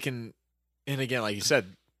because they can, and again, like you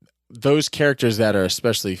said, those characters that are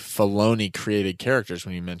especially Filoni created characters.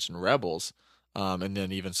 When you mention Rebels, and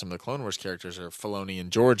then even some of the Clone Wars characters are Filoni and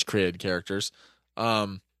George created characters.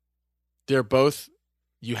 They're both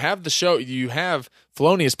you have the show, you have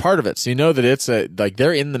Filoni as part of it, so you know that it's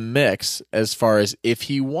they're in the mix as far as if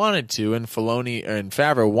he wanted to, and Filoni and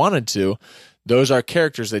Favreau wanted to. Those are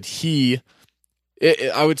characters that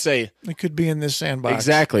I would say It could be in this sandbox.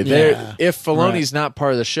 exactly. Yeah. If Filoni's not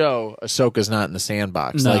part of the show, Ahsoka's not in the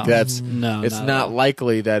sandbox. No. Like it's not at not all.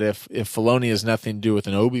 likely that if Filoni has nothing to do with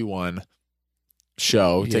an Obi-Wan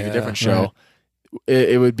show, take a Yeah, different show,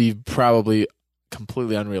 it would be probably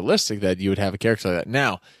completely unrealistic that you would have a character like that.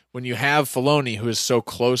 Now, when you have Filoni, who is so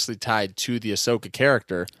closely tied to the Ahsoka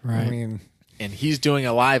character, Right. I mean, and he's doing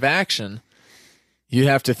a live action, you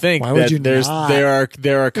have to think Why would that you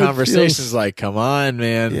there are conversations feels- like, come on,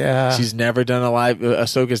 man. Yeah. She's never done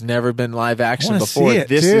Ahsoka's never been live action wanna before. see it,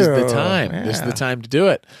 This is too. the time. This is the Yeah. time to do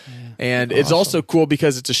it. And it's also cool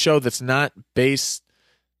because it's a show that's not based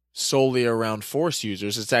solely around Force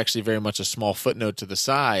users. It's actually very much a small footnote to the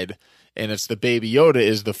side, and it's the Baby Yoda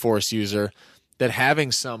is the Force user. That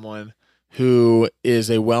having someone who is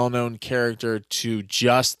a well-known character to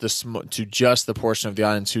just the portion of the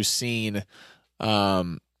audience who's seen,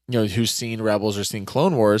 who's seen Rebels or seen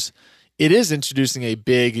Clone Wars, it is introducing a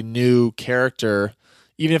big new character,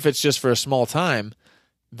 even if it's just for a small time.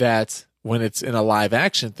 That when it's in a live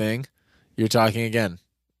action thing, you're talking again.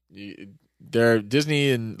 They're Disney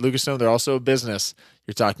and Lucasfilm. They're also a business.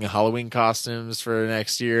 You're talking Halloween costumes for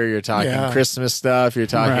next year. You're talking Christmas stuff. You're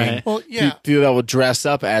talking Right. well, yeah. people that will dress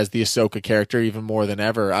up as the Ahsoka character even more than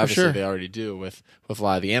ever. Obviously, sure. they already do with a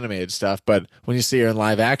lot of the animated stuff. But when you see her in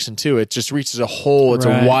live action too, it just reaches a whole. It's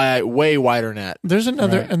Right. a way wider net. There's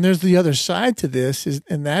another, Right. and there's the other side to this,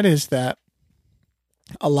 and that is that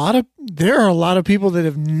there are a lot of people that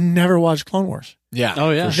have never watched Clone Wars. Yeah.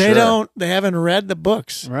 Oh, yeah. for They haven't read the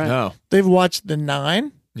books. Right. No. They've watched the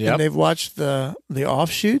 9, Yep. and they've watched the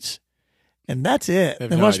offshoots, and that's it. They have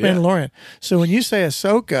They no watched idea. Mandalorian. So when you say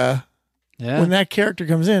Ahsoka, Yeah. when that character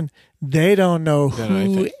comes in, they don't know They don't know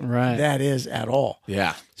who anything. Right. that is at all.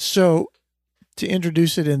 Yeah. So to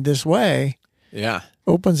introduce it in this way Yeah.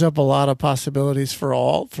 opens up a lot of possibilities for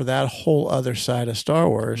that whole other side of Star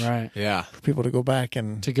Wars Right. Yeah. for people to go back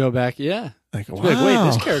and To go back, yeah. like, wow, Be like, wait,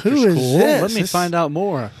 this character's who is cool. this? Let me find out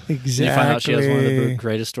more. Exactly. You find out she has one of the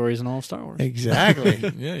greatest stories in all of Star Wars. Exactly.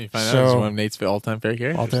 Yeah. You find out So- it's one of Nate's all-time favorite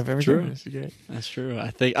characters. All-time favorite True. character. It's great. That's true.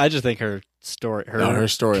 I just think her story, Her storyline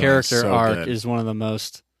is character so arc good. is one of the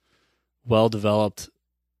most well-developed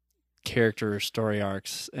character story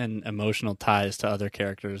arcs and emotional ties to other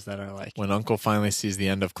characters that are like, When Uncle finally sees the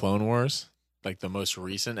end of Clone Wars, like the most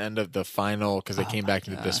recent end of the final, because they Oh came my back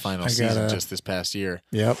into this gosh. final I season gotta- just this past year.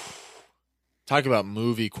 Yep. Talk about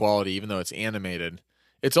movie quality, even though it's animated.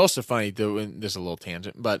 It's also funny, though, and this is a little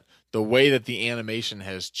tangent, but the way that the animation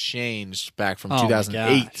has changed back from Oh my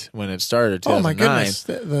 2008 gosh. when it started, Oh 2009. my goodness.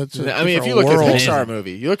 That's a I mean, if you different look at a world. Pixar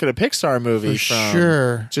movie, you look at a Pixar movie For from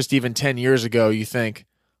sure. just even 10 years ago, you think,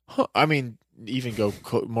 huh, I mean, even go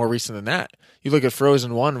more recent than that. You look at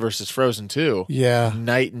Frozen 1 versus Frozen 2. Yeah.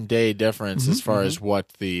 Night and day difference Mm-hmm, as far as what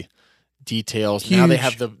the details. Now they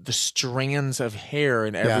Huge. have the strands of hair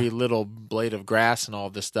in every little blade of grass and all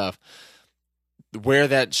of this stuff. Where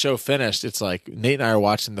that show finished, it's like Nate and I are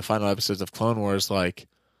watching the final episodes of Clone Wars like,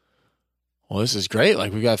 well, this is great.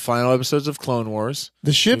 Like, we got final episodes of Clone Wars.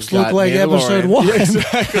 The ships We've look got like episode Mandalorian. 1. Yeah,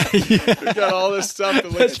 exactly. We got all this stuff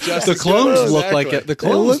that looks just the as clones good. look like Exactly. it. The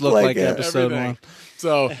clones look like it. episode Everything. one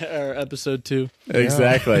So or episode 2.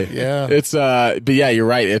 exactly. Yeah. It's but yeah, you're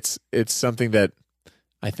right. It's something that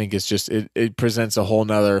I think is just it presents a whole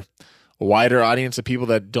nother wider audience of people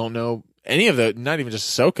that don't know any of the, not even just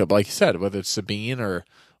Ahsoka, but like you said, whether it's Sabine or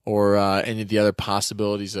any of the other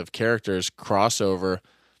possibilities of characters crossover.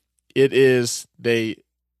 It is they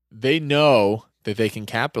know that they can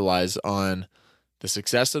capitalize on the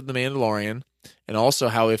success of The Mandalorian, and also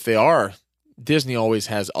how if they are, Disney always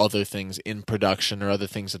has other things in production or other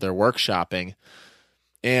things that they're workshopping.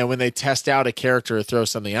 And when they test out a character or throw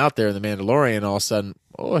something out there in The Mandalorian, all of a sudden,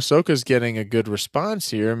 Ahsoka's getting a good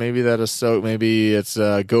response here. Maybe maybe it's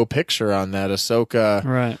a go picture on that Ahsoka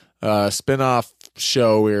Right. spin-off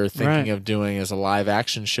show we were thinking Right. of doing as a live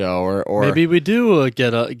action show, or Maybe we do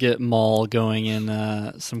get Maul going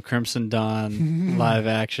in some Crimson Dawn live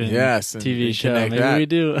action Yes, and TV show. connect Maybe that. we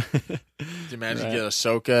do. Could you imagine Right. get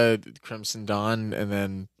Ahsoka, Crimson Dawn, and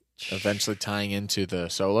then eventually tying into the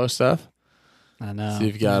Solo stuff? I know. So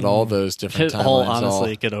you've got all those different It all timelines.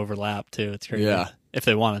 honestly could overlap too. It's crazy. Yeah. If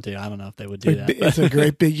they wanted to, I don't know if they would do that. It's a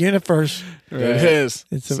great big universe. It is.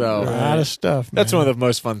 It's a So lot of stuff. that's man. one of the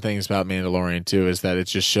most fun things about Mandalorian too, is that it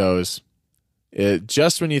just shows it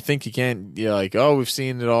just when you think you can't, you're like, oh, we've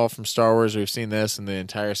seen it all from Star Wars, or we've seen this and the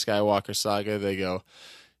entire Skywalker saga. They go,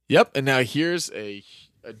 yep, and now here's a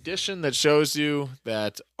addition that shows you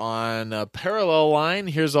that on a parallel line,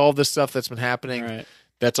 here's all this stuff that's been happening. Right.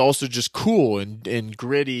 That's also just cool and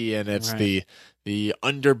gritty, and it's Right. the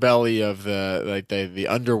underbelly of the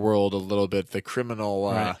underworld a little bit, the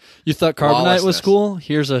criminal. Right. You thought Carbonite was lawlessness. cool?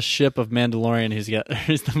 Here's a ship of Mandalorian. Here's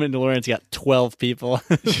the Mandalorian's got 12 people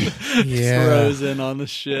Yeah. frozen on the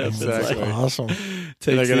ship. It's Exactly. like, Awesome. And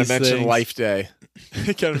they're going to these mention things. Life Day.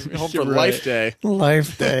 Coming home for You're Life right. Day.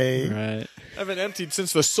 Life Day. Right. I haven't emptied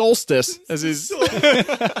since the solstice. As he's.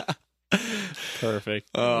 Perfect.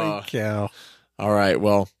 Holy cow. All right.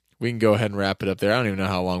 Well, we can go ahead and wrap it up there. I don't even know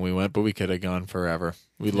how long we went, but we could have gone forever.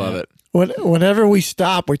 We love it. Whenever we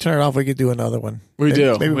stop, we turn it off. We could do another one. We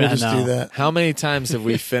do. Maybe we'll Yeah, just no. do that. How many times have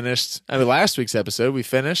we finished? I mean, last week's episode, we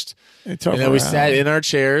finished, It's and over then we an hour. sat in our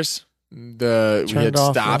chairs. We Turned had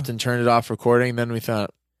off stopped the- and turned it off recording. Then we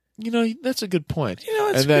thought, that's a good point.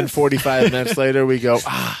 It's And then good. 45 minutes later, we go,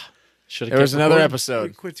 Should there was another We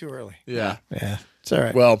episode. quit too early. Yeah. Yeah. It's all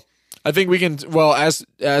right. Well, I think we can. Well, as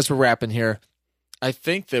we're wrapping here, I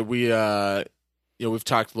think that we, we've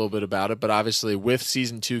talked a little bit about it, but obviously with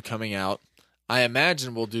season 2 coming out, I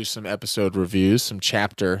imagine we'll do some episode reviews, some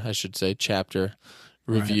chapter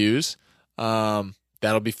reviews.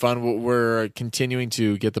 That'll be fun. We're continuing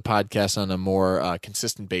to get the podcast on a more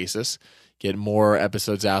consistent basis, get more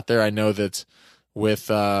episodes out there. I know that with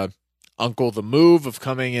Uncle the move of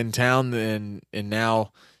coming in town, and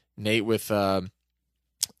now Nate with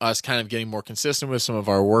us kind of getting more consistent with some of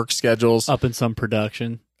our work schedules, Up in some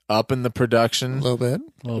production. up in the a production. little bit.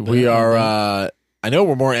 A little bit, We a little are. bit. I know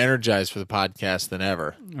we're more energized for the podcast than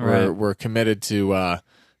ever. Right. We're committed to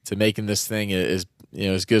making this thing as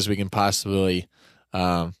good as we can possibly,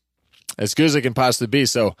 as good as it can possibly be.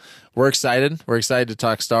 So we're excited. We're excited to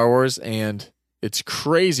talk Star Wars, and it's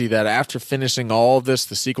crazy that after finishing all of this,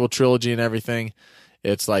 the sequel trilogy and everything,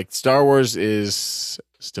 it's like Star Wars is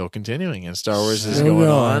still continuing, and Star Wars is Still going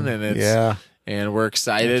on, and it's yeah. and we're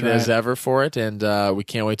excited That's as right. ever for it, and we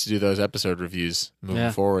can't wait to do those episode reviews moving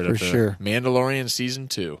Yeah, forward for of the sure. Mandalorian season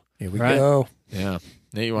 2. Here we Right. go. Yeah,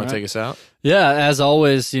 Nate, you want to Right. take us out? Yeah, as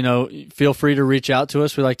always, feel free to reach out to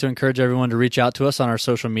us. We like to encourage everyone to reach out to us on our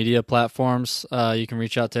social media platforms. You can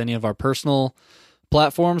reach out to any of our personal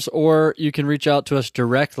platforms, or you can reach out to us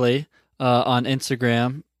directly on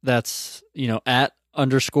Instagram. That's,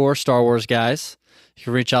 @_ Star Wars guys. You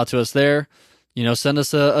can reach out to us there. Send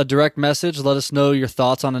us a direct message. Let us know your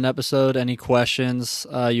thoughts on an episode, any questions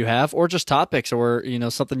you have, or just topics, or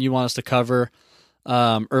something you want us to cover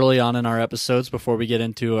early on in our episodes before we get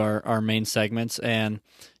into our main segments. And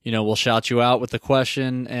we'll shout you out with the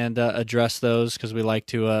question and address those, because we like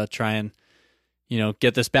to try and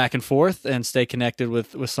get this back and forth and stay connected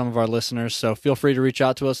with some of our listeners. So feel free to reach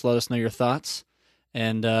out to us. Let us know your thoughts.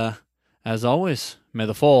 And as always, may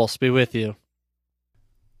the Force be with you.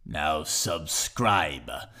 Now subscribe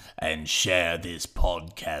and share this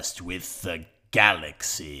podcast with the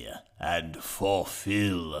galaxy and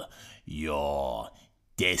fulfill your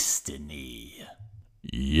destiny.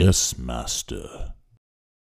 Yes, Master.